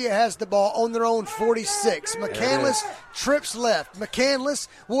 Columbia has the ball on their own 46. McCandless trips left. McCandless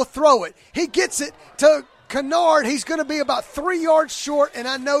will throw it. He gets it to Kennard. He's going to be about 3 yards short, and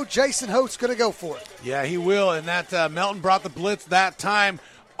I know Jason Holt's going to go for it. Yeah, he will, and that Melton brought the blitz that time.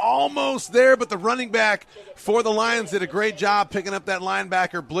 Almost there, but the running back for the Lions did a great job picking up that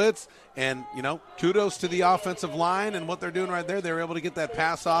linebacker blitz. And, kudos to the offensive line and what they're doing right there. They were able to get that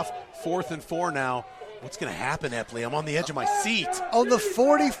pass off. 4th and 4 now. What's going to happen, Epley? I'm on the edge of my seat. On the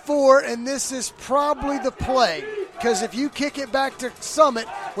 44, and this is probably the play. Because if you kick it back to Summit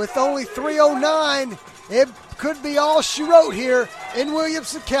with only 3:09, it could be all she wrote here in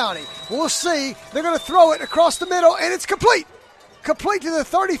Williamson County. We'll see. They're going to throw it across the middle, and it's complete. Complete to the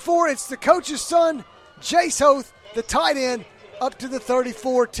 34. It's the coach's son, Jace Hoth, the tight end, up to the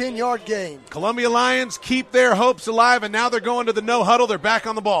 34, 10-yard gain. Columbia Lions keep their hopes alive, and now they're going to the no huddle. They're back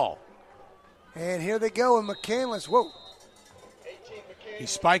on the ball. And here they go, and McCandless, He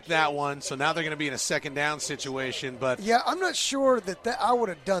spiked that one, so now they're going to be in a 2nd down situation. But yeah, I'm not sure that I would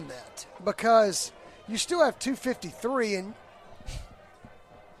have done that because you still have 2:53 and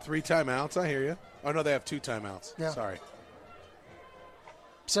 3 timeouts. I hear you. Oh, no, they have 2 timeouts. Yeah. Sorry.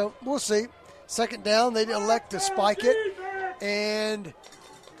 So we'll see. 2nd down, they elect to spike it. And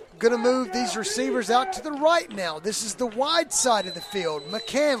going to move these receivers out to the right now. This is the wide side of the field.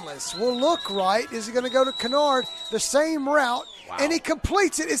 McCandless will look right. Is he going to go to Kennard? The same route. Wow. And he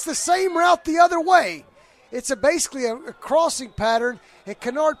completes it. It's the same route the other way. It's basically a crossing pattern, and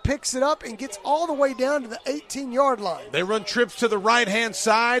Kennard picks it up and gets all the way down to the 18-yard line. They run trips to the right-hand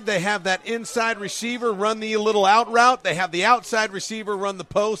side. They have that inside receiver run the little out route. They have the outside receiver run the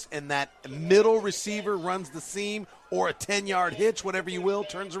post, and that middle receiver runs the seam or a 10-yard hitch, whatever you will,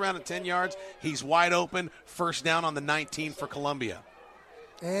 turns around at 10 yards. He's wide open. 1st down on the 19 for Columbia.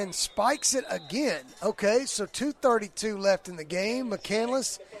 And spikes it again. Okay, so 2:32 left in the game.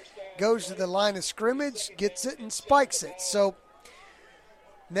 McCandless goes to the line of scrimmage, gets it, and spikes it. So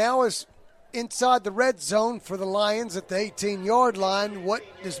now is inside the red zone for the Lions at the 18-yard line. What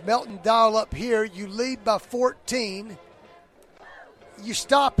does Melton dial up here? You lead by 14. You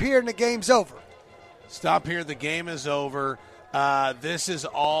stop here and the game's over. Stop here, the game is over. This is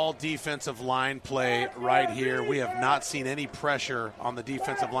all defensive line play right here. We have not seen any pressure on the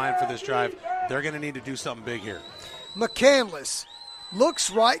defensive line for this drive. They're going to need to do something big here. McCandless looks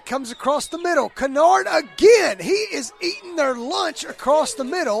right, comes across the middle. Kennard again. He is eating their lunch across the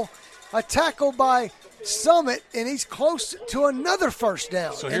middle. A tackle by Summit, and he's close to another 1st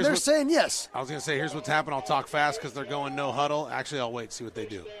down. So and they're saying yes. I was going to say, here's what's happened. I'll talk fast because they're going no huddle. Actually, I'll wait and see what they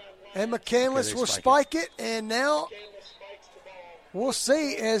do. And McCandless will spike it, and now we'll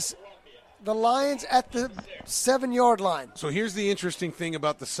see as the Lions at the 7-yard line. So here's the interesting thing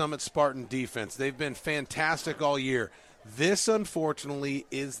about the Summit Spartan defense. They've been fantastic all year. This, unfortunately,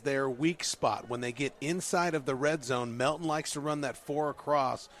 is their weak spot. When they get inside of the red zone, Melton likes to run that 4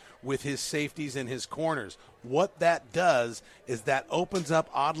 across with his safeties and his corners. What that does is that opens up,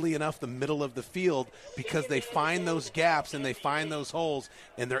 oddly enough, the middle of the field because they find those gaps and they find those holes,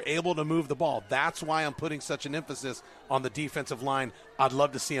 and they're able to move the ball. That's why I'm putting such an emphasis on the defensive line. I'd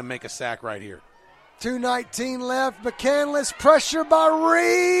love to see him make a sack right here. 2:19 left. McCandless, pressure by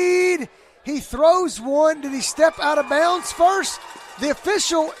Reed. He throws one. Did he step out of bounds first? The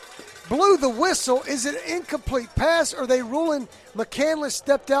official blew the whistle. Is it an incomplete pass, or are they ruling McCandless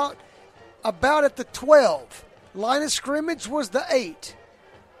stepped out about at the 12? Line of scrimmage was the 8.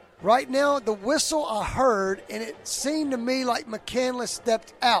 Right now, the whistle I heard, and it seemed to me like McCandless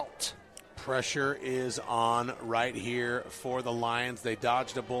stepped out. Pressure is on right here for the Lions. They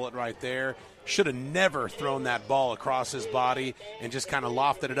dodged a bullet right there. Should have never thrown that ball across his body and just kind of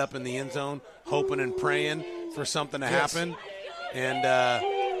lofted it up in the end zone, hoping and praying for something to happen. And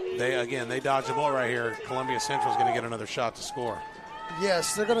they dodged the ball right here. Columbia Central is going to get another shot to score.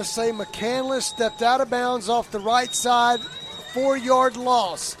 Yes, they're going to say McCandless stepped out of bounds off the right side, 4-yard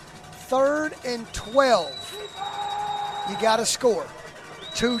loss. 3rd and 12. You got to score.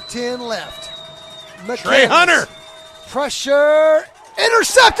 2:10 left. Trey Hunter. Pressure.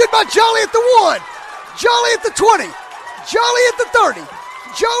 Intercepted by Jolly at the 1. Jolly at the 20. Jolly at the 30.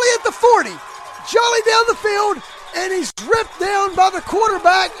 Jolly at the 40. Jolly down the field. And he's ripped down by the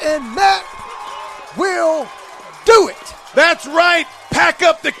quarterback. And Matt will do it. That's right. Pack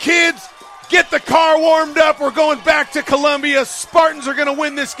up the kids. Get the car warmed up. We're going back to Columbia. Spartans are going to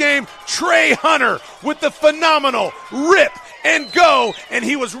win this game. Trey Hunter with the phenomenal rip and go. And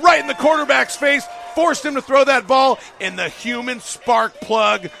he was right in the quarterback's face. Forced him to throw that ball. And the human spark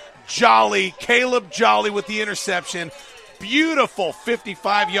plug, Jolly, Caleb Jolly with the interception. Beautiful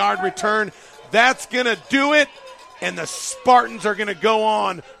 55-yard return. That's going to do it. And the Spartans are going to go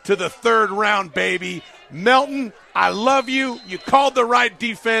on to the 3rd round, baby. Melton, I love you. You called the right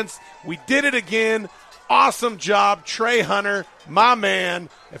defense. We did it again. Awesome job, Trey Hunter, my man.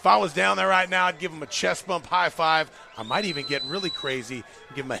 If I was down there right now, I'd give him a chest bump high five. I might even get really crazy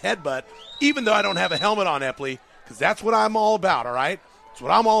and give him a headbutt, even though I don't have a helmet on, Epley, because that's what I'm all about, all right? That's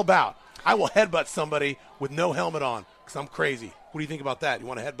what I'm all about. I will headbutt somebody with no helmet on because I'm crazy. What do you think about that? You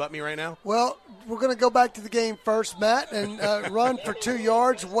want to headbutt me right now? Well, we're going to go back to the game first, Matt, and run for 2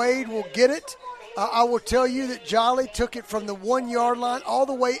 yards. Wade will get it. I will tell you that Jolly took it from the 1-yard line all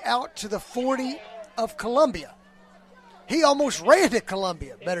the way out to the 40 of Columbia. He almost ran to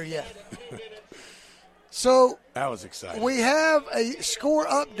Columbia, better yet. So that was exciting. We have a score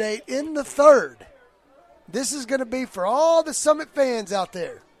update in the 3rd. This is going to be for all the Summit fans out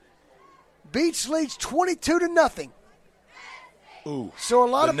there. Beach leads 22-0. Ooh. So a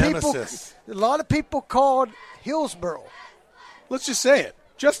lot of people called Hillsboro. Let's just say it.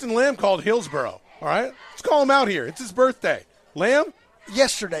 Justin Lamb called Hillsboro. All right, let's call him out here. It's his birthday. Lamb.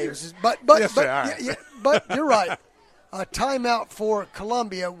 Yesterday was his, but yesterday, all right. but you're right. A timeout for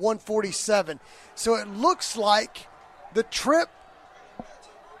Columbia, 1:47. So it looks like the trip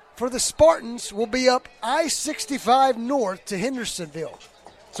for the Spartans will be up I-65 north to Hendersonville.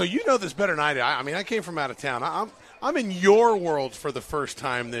 So you know this better than I do. I mean, I came from out of town. I'm in your world for the first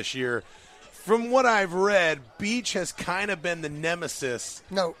time this year. From what I've read, Beach has kind of been the nemesis.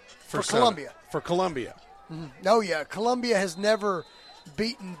 No, for Columbia. For Columbia. Mm-hmm. Oh yeah, Columbia has never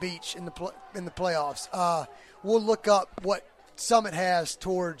beaten Beach in the playoffs. We'll look up what Summit has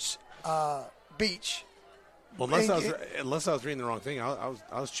towards Beach. Well, unless I was reading the wrong thing, I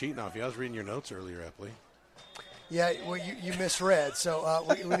was cheating off you. I was reading your notes earlier, Epley. Yeah, well, you misread, so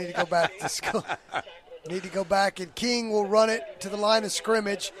we need to go back to school. Need to go back, and King will run it to the line of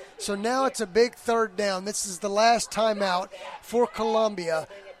scrimmage. So now it's a big 3rd down. This is the last timeout for Columbia,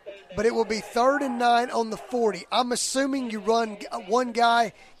 but it will be 3rd and 9 on the 40. I'm assuming you run one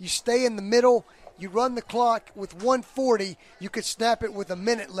guy, you stay in the middle, you run the clock with 1:40. You could snap it with a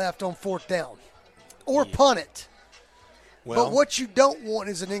minute left on 4th down or punt it. Well, but what you don't want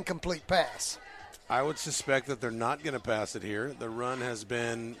is an incomplete pass. I would suspect that they're not going to pass it here. The run has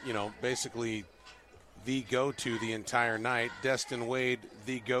been, basically the go-to the entire night. Destin Wade,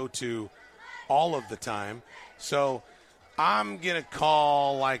 the go-to all of the time. So I'm going to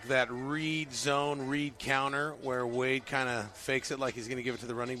call like that read zone, read counter, where Wade kind of fakes it like he's going to give it to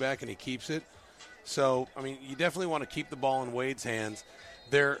the running back and he keeps it. So, I mean, you definitely want to keep the ball in Wade's hands.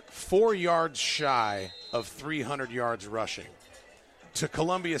 They're 4 yards shy of 300 yards rushing to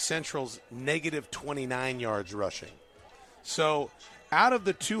Columbia Central's negative 29 yards rushing. So out of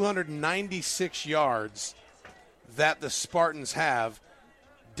the 296 yards that the Spartans have,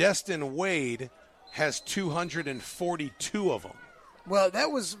 Destin Wade has 242 of them. Well,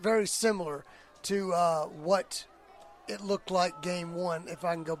 that was very similar to what it looked like game one. If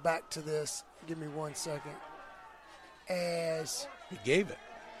I can go back to this, give me 1 second. As he gave it.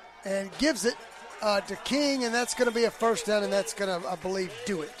 And gives it to King, and that's going to be a first down, and that's going to, I believe,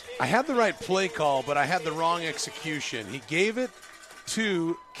 do it. I had the right play call, but I had the wrong execution. He gave it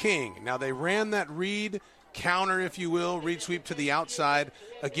to King. Now, they ran that read counter, if you will, read sweep to the outside.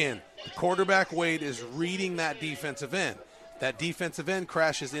 Again, the quarterback, Wade, is reading that defensive end. That defensive end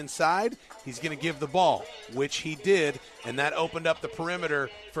crashes inside. He's going to give the ball, which he did, and that opened up the perimeter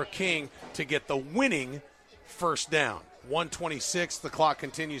for King to get the winning first down. 1:26, the clock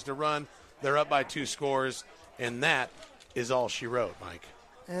continues to run. They're up by 2 scores, and that is all she wrote, Mike.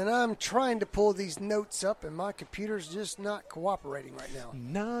 And I'm trying to pull these notes up, and my computer's just not cooperating right now.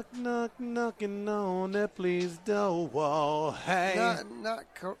 Knock, knock, knocking on that please door. Hey.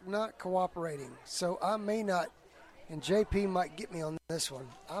 Not cooperating. So I may not, and JP might get me on this one,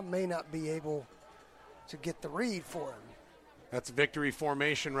 I may not be able to get the read for him. That's victory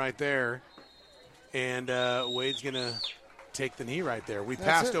formation right there. And Wade's going to take the knee right there. We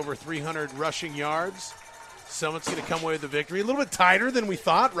passed over 300 rushing yards. Summit's going to come away with the victory. A little bit tighter than we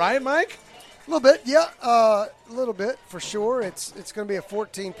thought, right, Mike? A little bit, yeah. A little bit, for sure. It's going to be a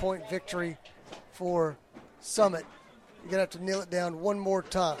 14-point victory for Summit. You're going to have to kneel it down one more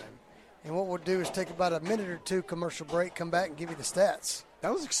time. And what we'll do is take about a minute or two commercial break, come back and give you the stats.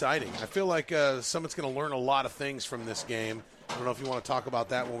 That was exciting. I feel like Summit's going to learn a lot of things from this game. I don't know if you want to talk about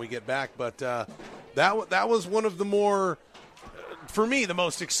that when we get back, but that was one of the more, for me, the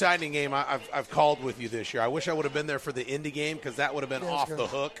most exciting game I've called with you this year. I wish I would have been there for the Indy game because that would have been off the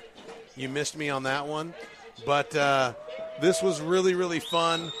hook. You missed me on that one. But this was really, really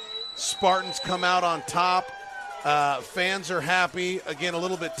fun. Spartans come out on top. Fans are happy. Again, a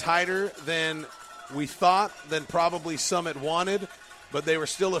little bit tighter than we thought, than probably Summit wanted, but they were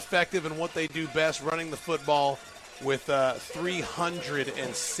still effective in what they do best, running the football with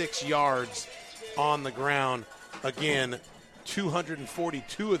 306 yards on the ground. Again,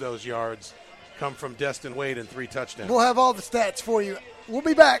 242 of those yards come from Destin Wade and 3 touchdowns. We'll have all the stats for you. We'll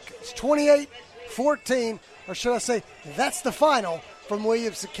be back. It's 28-14, or should I say that's the final from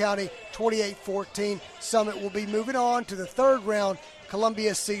Williamson County, 28-14. Summit will be moving on to the third round.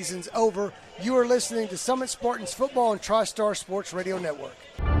 Columbia season's over. You are listening to Summit Spartans Football on TriStar Sports Radio Network.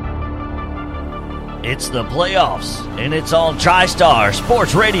 It's the playoffs, and it's on TriStar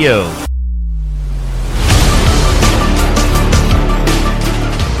Sports Radio.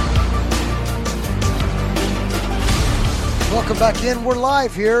 Welcome back in. We're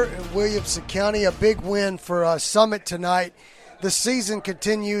live here in Williamson County. A big win for Summit tonight. The season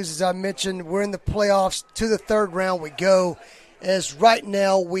continues, as I mentioned. We're in the playoffs. To the third round we go. As right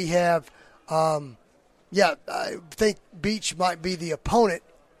now we have, I think Beach might be the opponent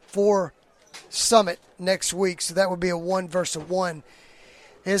for Summit next week, so that would be a 1-versus-1.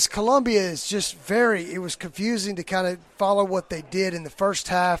 As Columbia is just it was confusing to kind of follow what they did in the first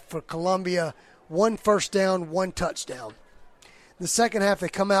half for Columbia. 1 first down, 1 touchdown. The second half they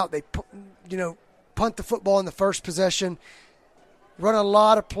come out, they punt the football in the first possession, run a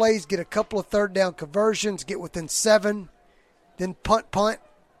lot of plays, get a couple of third down conversions, get within 7, then punt,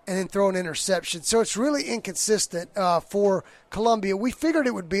 and then throw an interception. So it's really inconsistent for Columbia. We figured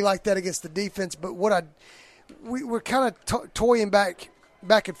it would be like that against the defense, but what we're kind of toying back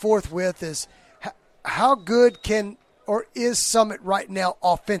and forth with is how good is Summit right now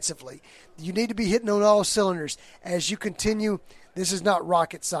offensively? You need to be hitting on all cylinders as you continue. This is not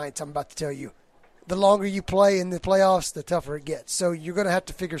rocket science, I'm about to tell you. The longer you play in the playoffs, the tougher it gets. So you're going to have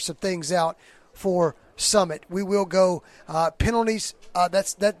to figure some things out for Summit. We will go penalties.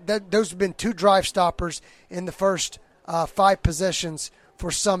 Those have been 2 drive stoppers in the first 5 possessions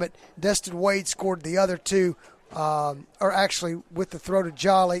for Summit. Destin Wade scored the other 2, or actually with the throw to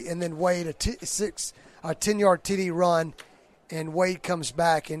Jolly, and then Wade a 10-yard TD run, and Wade comes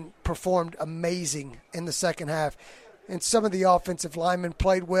back and performed amazing in the second half. And some of the offensive linemen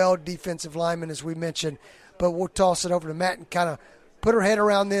played well, defensive linemen, as we mentioned. But we'll toss it over to Matt and kind of put her head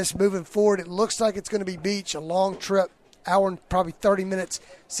around this moving forward. It looks like it's going to be Beach, a long trip, hour and probably 30 minutes,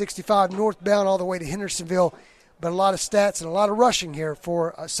 65 northbound all the way to Hendersonville. But a lot of stats and a lot of rushing here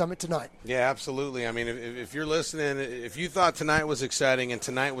for Summit tonight. Yeah, absolutely. I mean, if you're listening, if you thought tonight was exciting and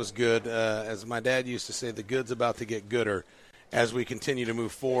tonight was good, as my dad used to say, the good's about to get gooder. As we continue to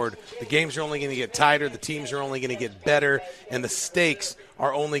move forward, the games are only going to get tighter, the teams are only going to get better, and the stakes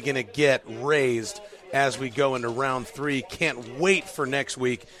are only going to get raised as we go into round 3. Can't wait for next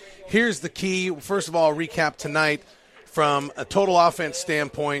week. Here's the key. First of all, recap tonight from a total offense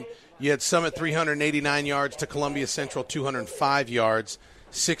standpoint. You had Summit 389 yards to Columbia Central 205 yards,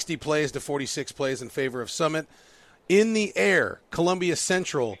 60 plays to 46 plays in favor of Summit. In the air, Columbia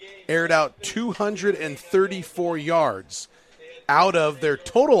Central aired out 234 yards out of their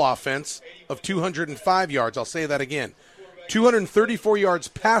total offense of 205 yards. I'll say that again. 234 yards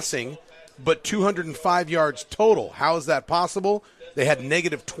passing, but 205 yards total. How is that possible? They had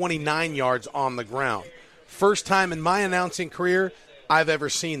negative 29 yards on the ground. First time in my announcing career I've ever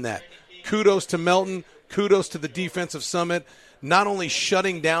seen that. Kudos to Melton. Kudos to the defense of Summit. Not only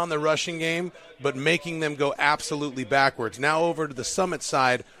shutting down the rushing game, but making them go absolutely backwards. Now over to the Summit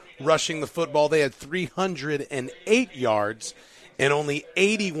side, rushing the football. They had 308 yards and only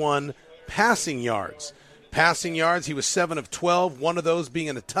 81 passing yards. Passing yards, he was 7 of 12, one of those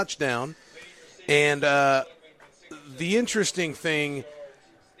being a touchdown. And the interesting thing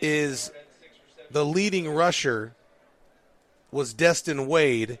is the leading rusher was Destin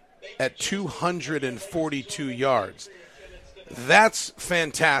Wade at 242 yards. That's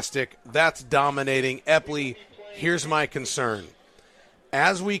fantastic. That's dominating. Epley, here's my concern.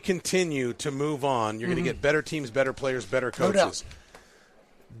 As we continue to move on, you're going to get better teams, better players, better coaches. No doubt.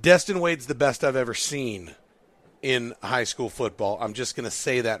 Destin Wade's the best I've ever seen in high school football. I'm just going to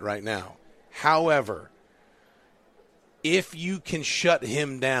say that right now. However, if you can shut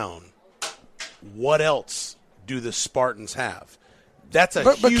him down, what else do the Spartans have? That's a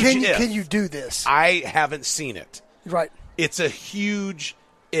huge if. Can you do this? I haven't seen it. Right. It's a huge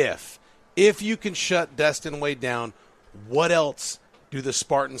if. If you can shut Destin Wade down, what else do the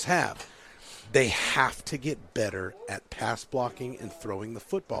Spartans have? They have to get better at pass blocking and throwing the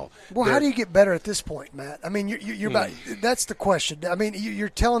football. Well, how do you get better at this point, Matt? I mean, you're about, that's the question. I mean, you're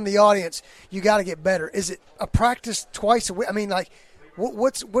telling the audience you got to get better. Is it a practice twice a week? I mean, like,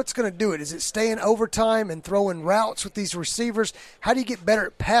 what's going to do it? Is it staying overtime and throwing routes with these receivers? How do you get better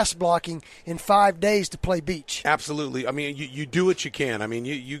at pass blocking in 5 days to play beach? Absolutely. I mean, you do what you can. I mean,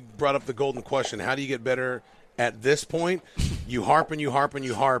 you brought up the golden question. How do you get better at this point? You harp and you harp and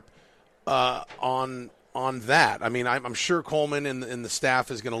you harp on that. I mean, I'm sure Coleman and the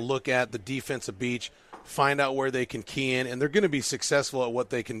staff is going to look at the defense of beach, find out where they can key in, and they're going to be successful at what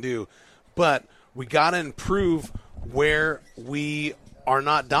they can do. But we got to improve where we are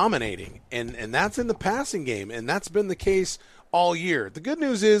not dominating, and that's in the passing game, and that's been the case all year. The good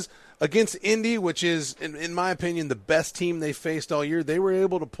news is against Indy, which is, in my opinion, the best team they faced all year, they were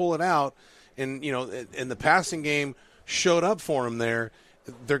able to pull it out, and the passing game showed up for them there.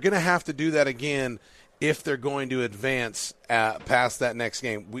 They're going to have to do that again if they're going to advance past that next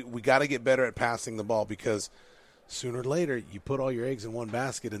game. We got to get better at passing the ball, because sooner or later you put all your eggs in one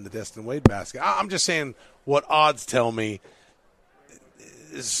basket, in the Destin Wade basket. I'm just saying what odds tell me.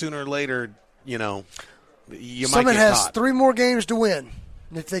 Sooner or later, you might get caught. Summit has 3 more games to win.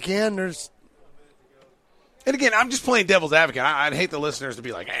 If they can, there's. And again, I'm just playing devil's advocate. I'd hate the listeners to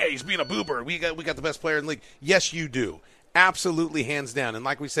be like, "Hey, he's being a boober. We got the best player in the league." Yes, you do. Absolutely, hands down. And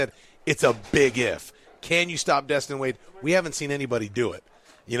like we said, it's a big if. Can you stop Destin Wade? We haven't seen anybody do it.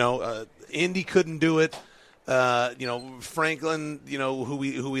 Indy couldn't do it. Franklin, who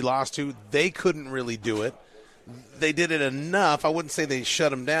we lost to, they couldn't really do it. They did it enough. I wouldn't say they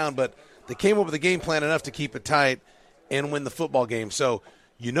shut him down, but they came up with a game plan enough to keep it tight and win the football game. So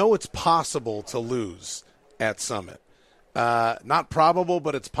it's possible to lose at Summit. Not probable,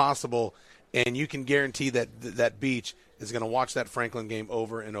 but it's possible, and you can guarantee that Beach is going to watch that Franklin game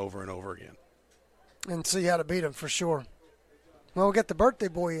over and over and over again. And see how to beat them for sure. Well, we got the birthday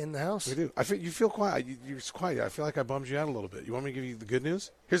boy in the house. We do. You feel quiet. You're quiet. I feel like I bummed you out a little bit. You want me to give you the good news?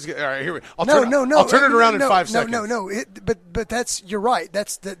 All right, here we go. I'll turn it around in 5 seconds. No. But you're right.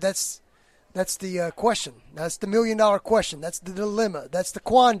 That's the question. That's the $1 million question. That's the dilemma. That's the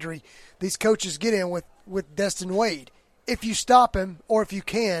quandary these coaches get in with Destin Wade. If you stop him, or if you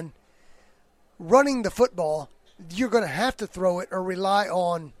can, running the football, you're going to have to throw it or rely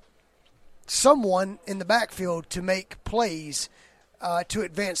on someone in the backfield to make plays to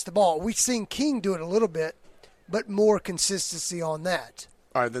advance the ball. We've seen King do it a little bit, but more consistency on that.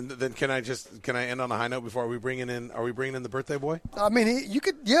 All right, then can I end on a high note before we bring in? Are we bringing in the birthday boy? I mean, we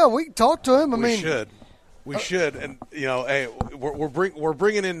can talk to him. We should, and hey, we're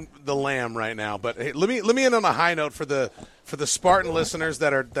bringing in the lamb right now. But hey, let me end on a high note for the Spartan listeners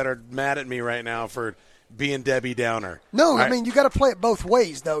that are mad at me right now for being Debbie Downer. No, I mean, you got to play it both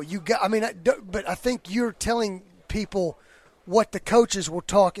ways, though. But I think you're telling people what the coaches will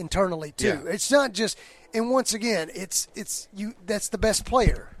talk internally too. Yeah. It's not just, and once again, it's you. That's the best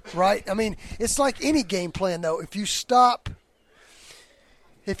player, right? I mean, it's like any game plan, though. If you stop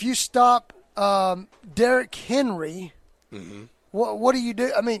Derrick Henry, what do you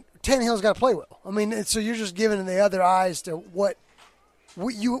do? I mean, Tannehill's got to play well. I mean, so you're just giving the other eyes to what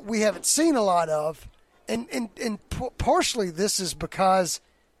we haven't seen a lot of. And partially this is because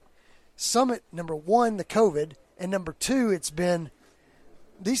Summit, number one, the COVID, and number two, it's been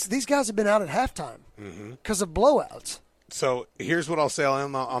these guys have been out at halftime because of blowouts. So here's what I'll say. I'll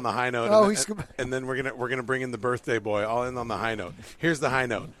end on the high note, and then we're gonna bring in the birthday boy. I'll end on the high note. Here's the high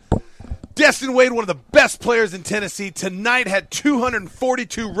note. Destin Wade, one of the best players in Tennessee, tonight had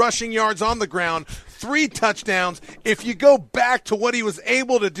 242 rushing yards on the ground, 3 touchdowns. If you go back to what he was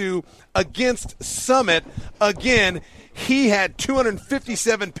able to do against Summit, again, he had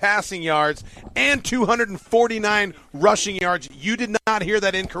 257 passing yards and 249 rushing yards. You did not hear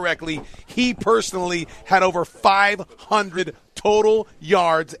that incorrectly. He personally had over 500 total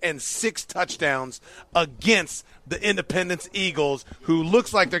yards and 6 touchdowns against the Independence Eagles, who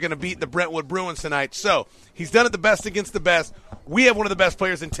looks like they're going to beat the Brentwood Bruins tonight. So he's done it the best against the best. We have one of the best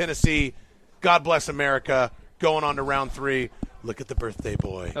players in Tennessee. God bless America. Going on to round 3. Look at the birthday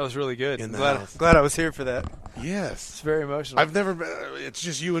boy. That was really good. Glad I was here for that. Yes. It's very emotional. I've never – it's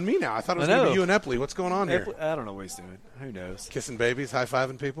just you and me now. I thought it was going to be you and Epley. What's going on here? I don't know what he's doing. Who knows? Kissing babies,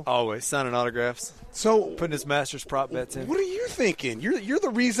 high-fiving people? Always. Signing autographs. So putting his Masters prop bets in. What are you thinking? You're the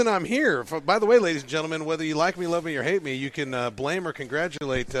reason I'm here. By the way, ladies and gentlemen, whether you like me, love me, or hate me, you can blame or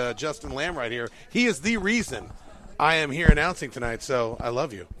congratulate Justin Lamb right here. He is the reason I am here announcing tonight, so I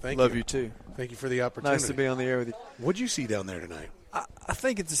love you. Thank you. Love you, too. Thank you for the opportunity. Nice to be on the air with you. What'd you see down there tonight? I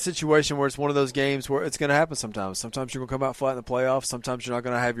think it's a situation where it's one of those games where it's going to happen sometimes. Sometimes you're going to come out flat in the playoffs. Sometimes you're not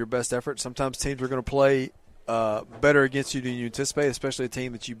going to have your best effort. Sometimes teams are going to play better against you than you anticipate, especially a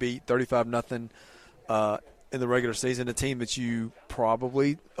team that you beat 35-0 in the regular season, a team that you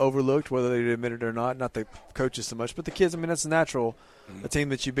probably overlooked, whether they admit it or not the coaches so much, but the kids. I mean, that's natural, a team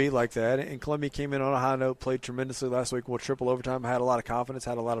that you beat like that. And Columbia came in on a high note, played tremendously last week, went triple overtime, had a lot of confidence,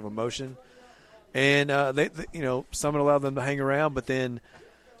 had a lot of emotion. And, they Summit allowed them to hang around, but then,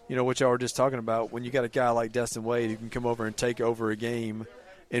 what y'all were just talking about, when you got a guy like Destin Wade who can come over and take over a game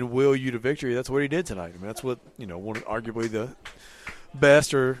and will you to victory, that's what he did tonight. I mean, that's what, one of arguably the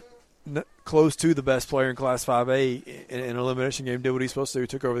best or close to the best player in Class 5A in an elimination game did what he's supposed to do. He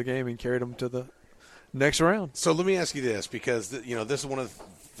took over the game and carried them to the next round. So let me ask you this, because, this is one of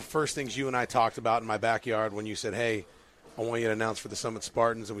the first things you and I talked about in my backyard when you said, hey, I want you to announce for the Summit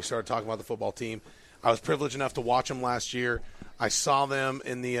Spartans, and we started talking about the football team. I was privileged enough to watch them last year. I saw them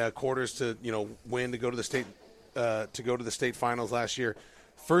in the quarters to win to go to the state finals last year.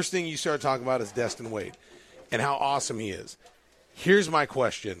 First thing you started talking about is Destin Wade and how awesome he is. Here's my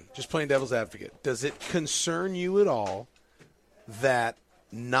question, just playing devil's advocate. Does it concern you at all that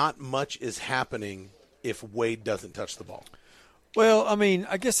not much is happening if Wade doesn't touch the ball? Well, I mean,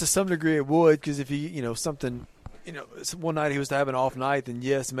 I guess to some degree it would, because if something – one night he was to have an off night, then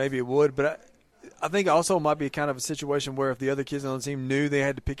yes, maybe it would. But I think also it might be kind of a situation where if the other kids on the team knew they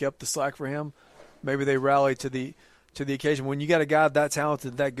had to pick up the slack for him, maybe they rally to the occasion. When you got a guy that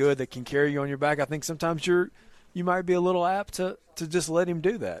talented, that good, that can carry you on your back, I think sometimes you might be a little apt to just let him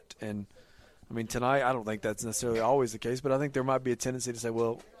do that. And I mean, tonight I don't think that's necessarily always the case, but I think there might be a tendency to say,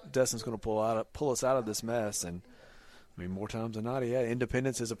 well, Destin's going to pull us out of this mess. And I mean, more times than not,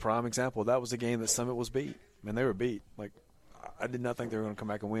 Independence is a prime example. That was a game that Summit was beat. I mean, they were beat. Like, I did not think they were going to come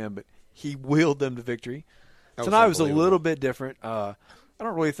back and win, but he willed them to victory. Tonight was a little bit different. I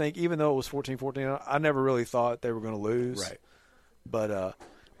don't really think, even though it was 14-14, I never really thought they were going to lose. Right. But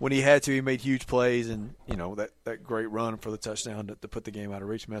when he had to, he made huge plays, and that great run for the touchdown to put the game out of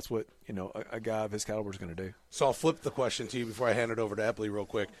reach. And that's what a guy of his caliber is going to do. So I'll flip the question to you before I hand it over to Epley real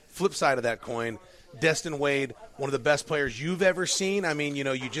quick. Flip side of that coin. Destin Wade, one of the best players you've ever seen. I mean,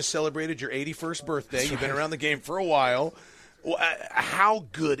 you just celebrated your 81st birthday. That's You've been around the game for a while. How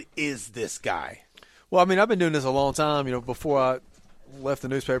good is this guy? Well, I mean, I've been doing this a long time. Before I left the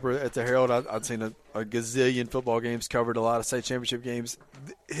newspaper at the Herald, I'd seen a gazillion football games, covered a lot of state championship games.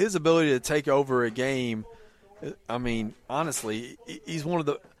 His ability to take over a game, I mean, honestly, he's one of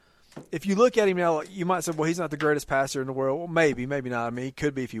the – if you look at him now, you might say, well, he's not the greatest passer in the world. Well, maybe not. I mean, he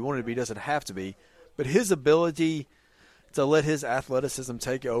could be if he wanted to be. He doesn't have to be. But his ability to let his athleticism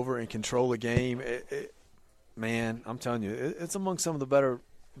take over and control a game, man, I'm telling you, it's among some of the better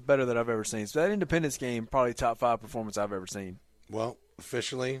that I've ever seen. So that Independence game, probably top 5 performance I've ever seen. Well,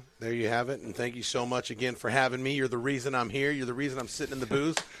 officially, there you have it. And thank you so much again for having me. You're the reason I'm here. You're the reason I'm sitting in the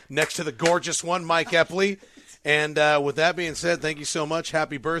booth next to the gorgeous one, Mike Epley. And with that being said, thank you so much.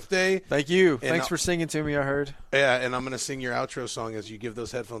 Happy birthday. Thank you. And thanks for singing to me, I heard. Yeah, and I'm going to sing your outro song as you give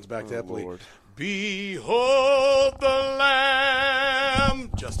those headphones back to Epley. Lord. Behold the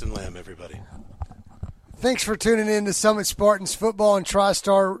Lamb. Justin Lamb, everybody. Thanks for tuning in to Summit Spartans Football and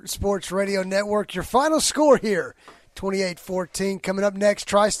TriStar Sports Radio Network. Your final score here, 28-14. Coming up next,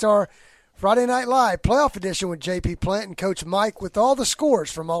 TriStar Friday Night Live playoff edition with J.P. Plant and Coach Mike with all the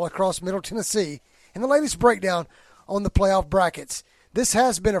scores from all across Middle Tennessee and the latest breakdown on the playoff brackets. This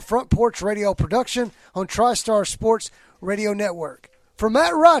has been a Front Porch Radio production on TriStar Sports Radio Network. For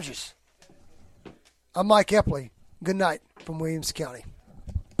Matt Rogers, I'm Mike Epley. Good night from Williams County.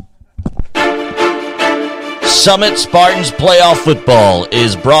 Summit Spartans Playoff Football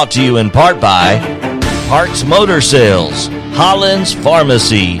is brought to you in part by Parks Motor Sales, Hollins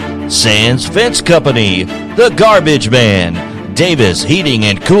Pharmacy, Sands Fence Company, The Garbage Man, Davis Heating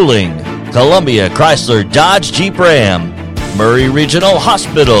and Cooling, Columbia Chrysler Dodge Jeep Ram, Murray Regional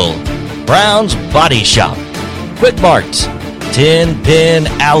Hospital, Brown's Body Shop, Quick Marts, Tin Pin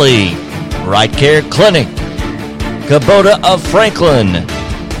Alley, Right Care Clinic, Kubota of Franklin,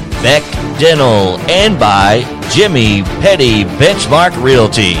 Beck Dental, and by Jimmy Petty Benchmark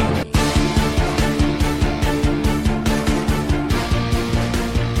Realty.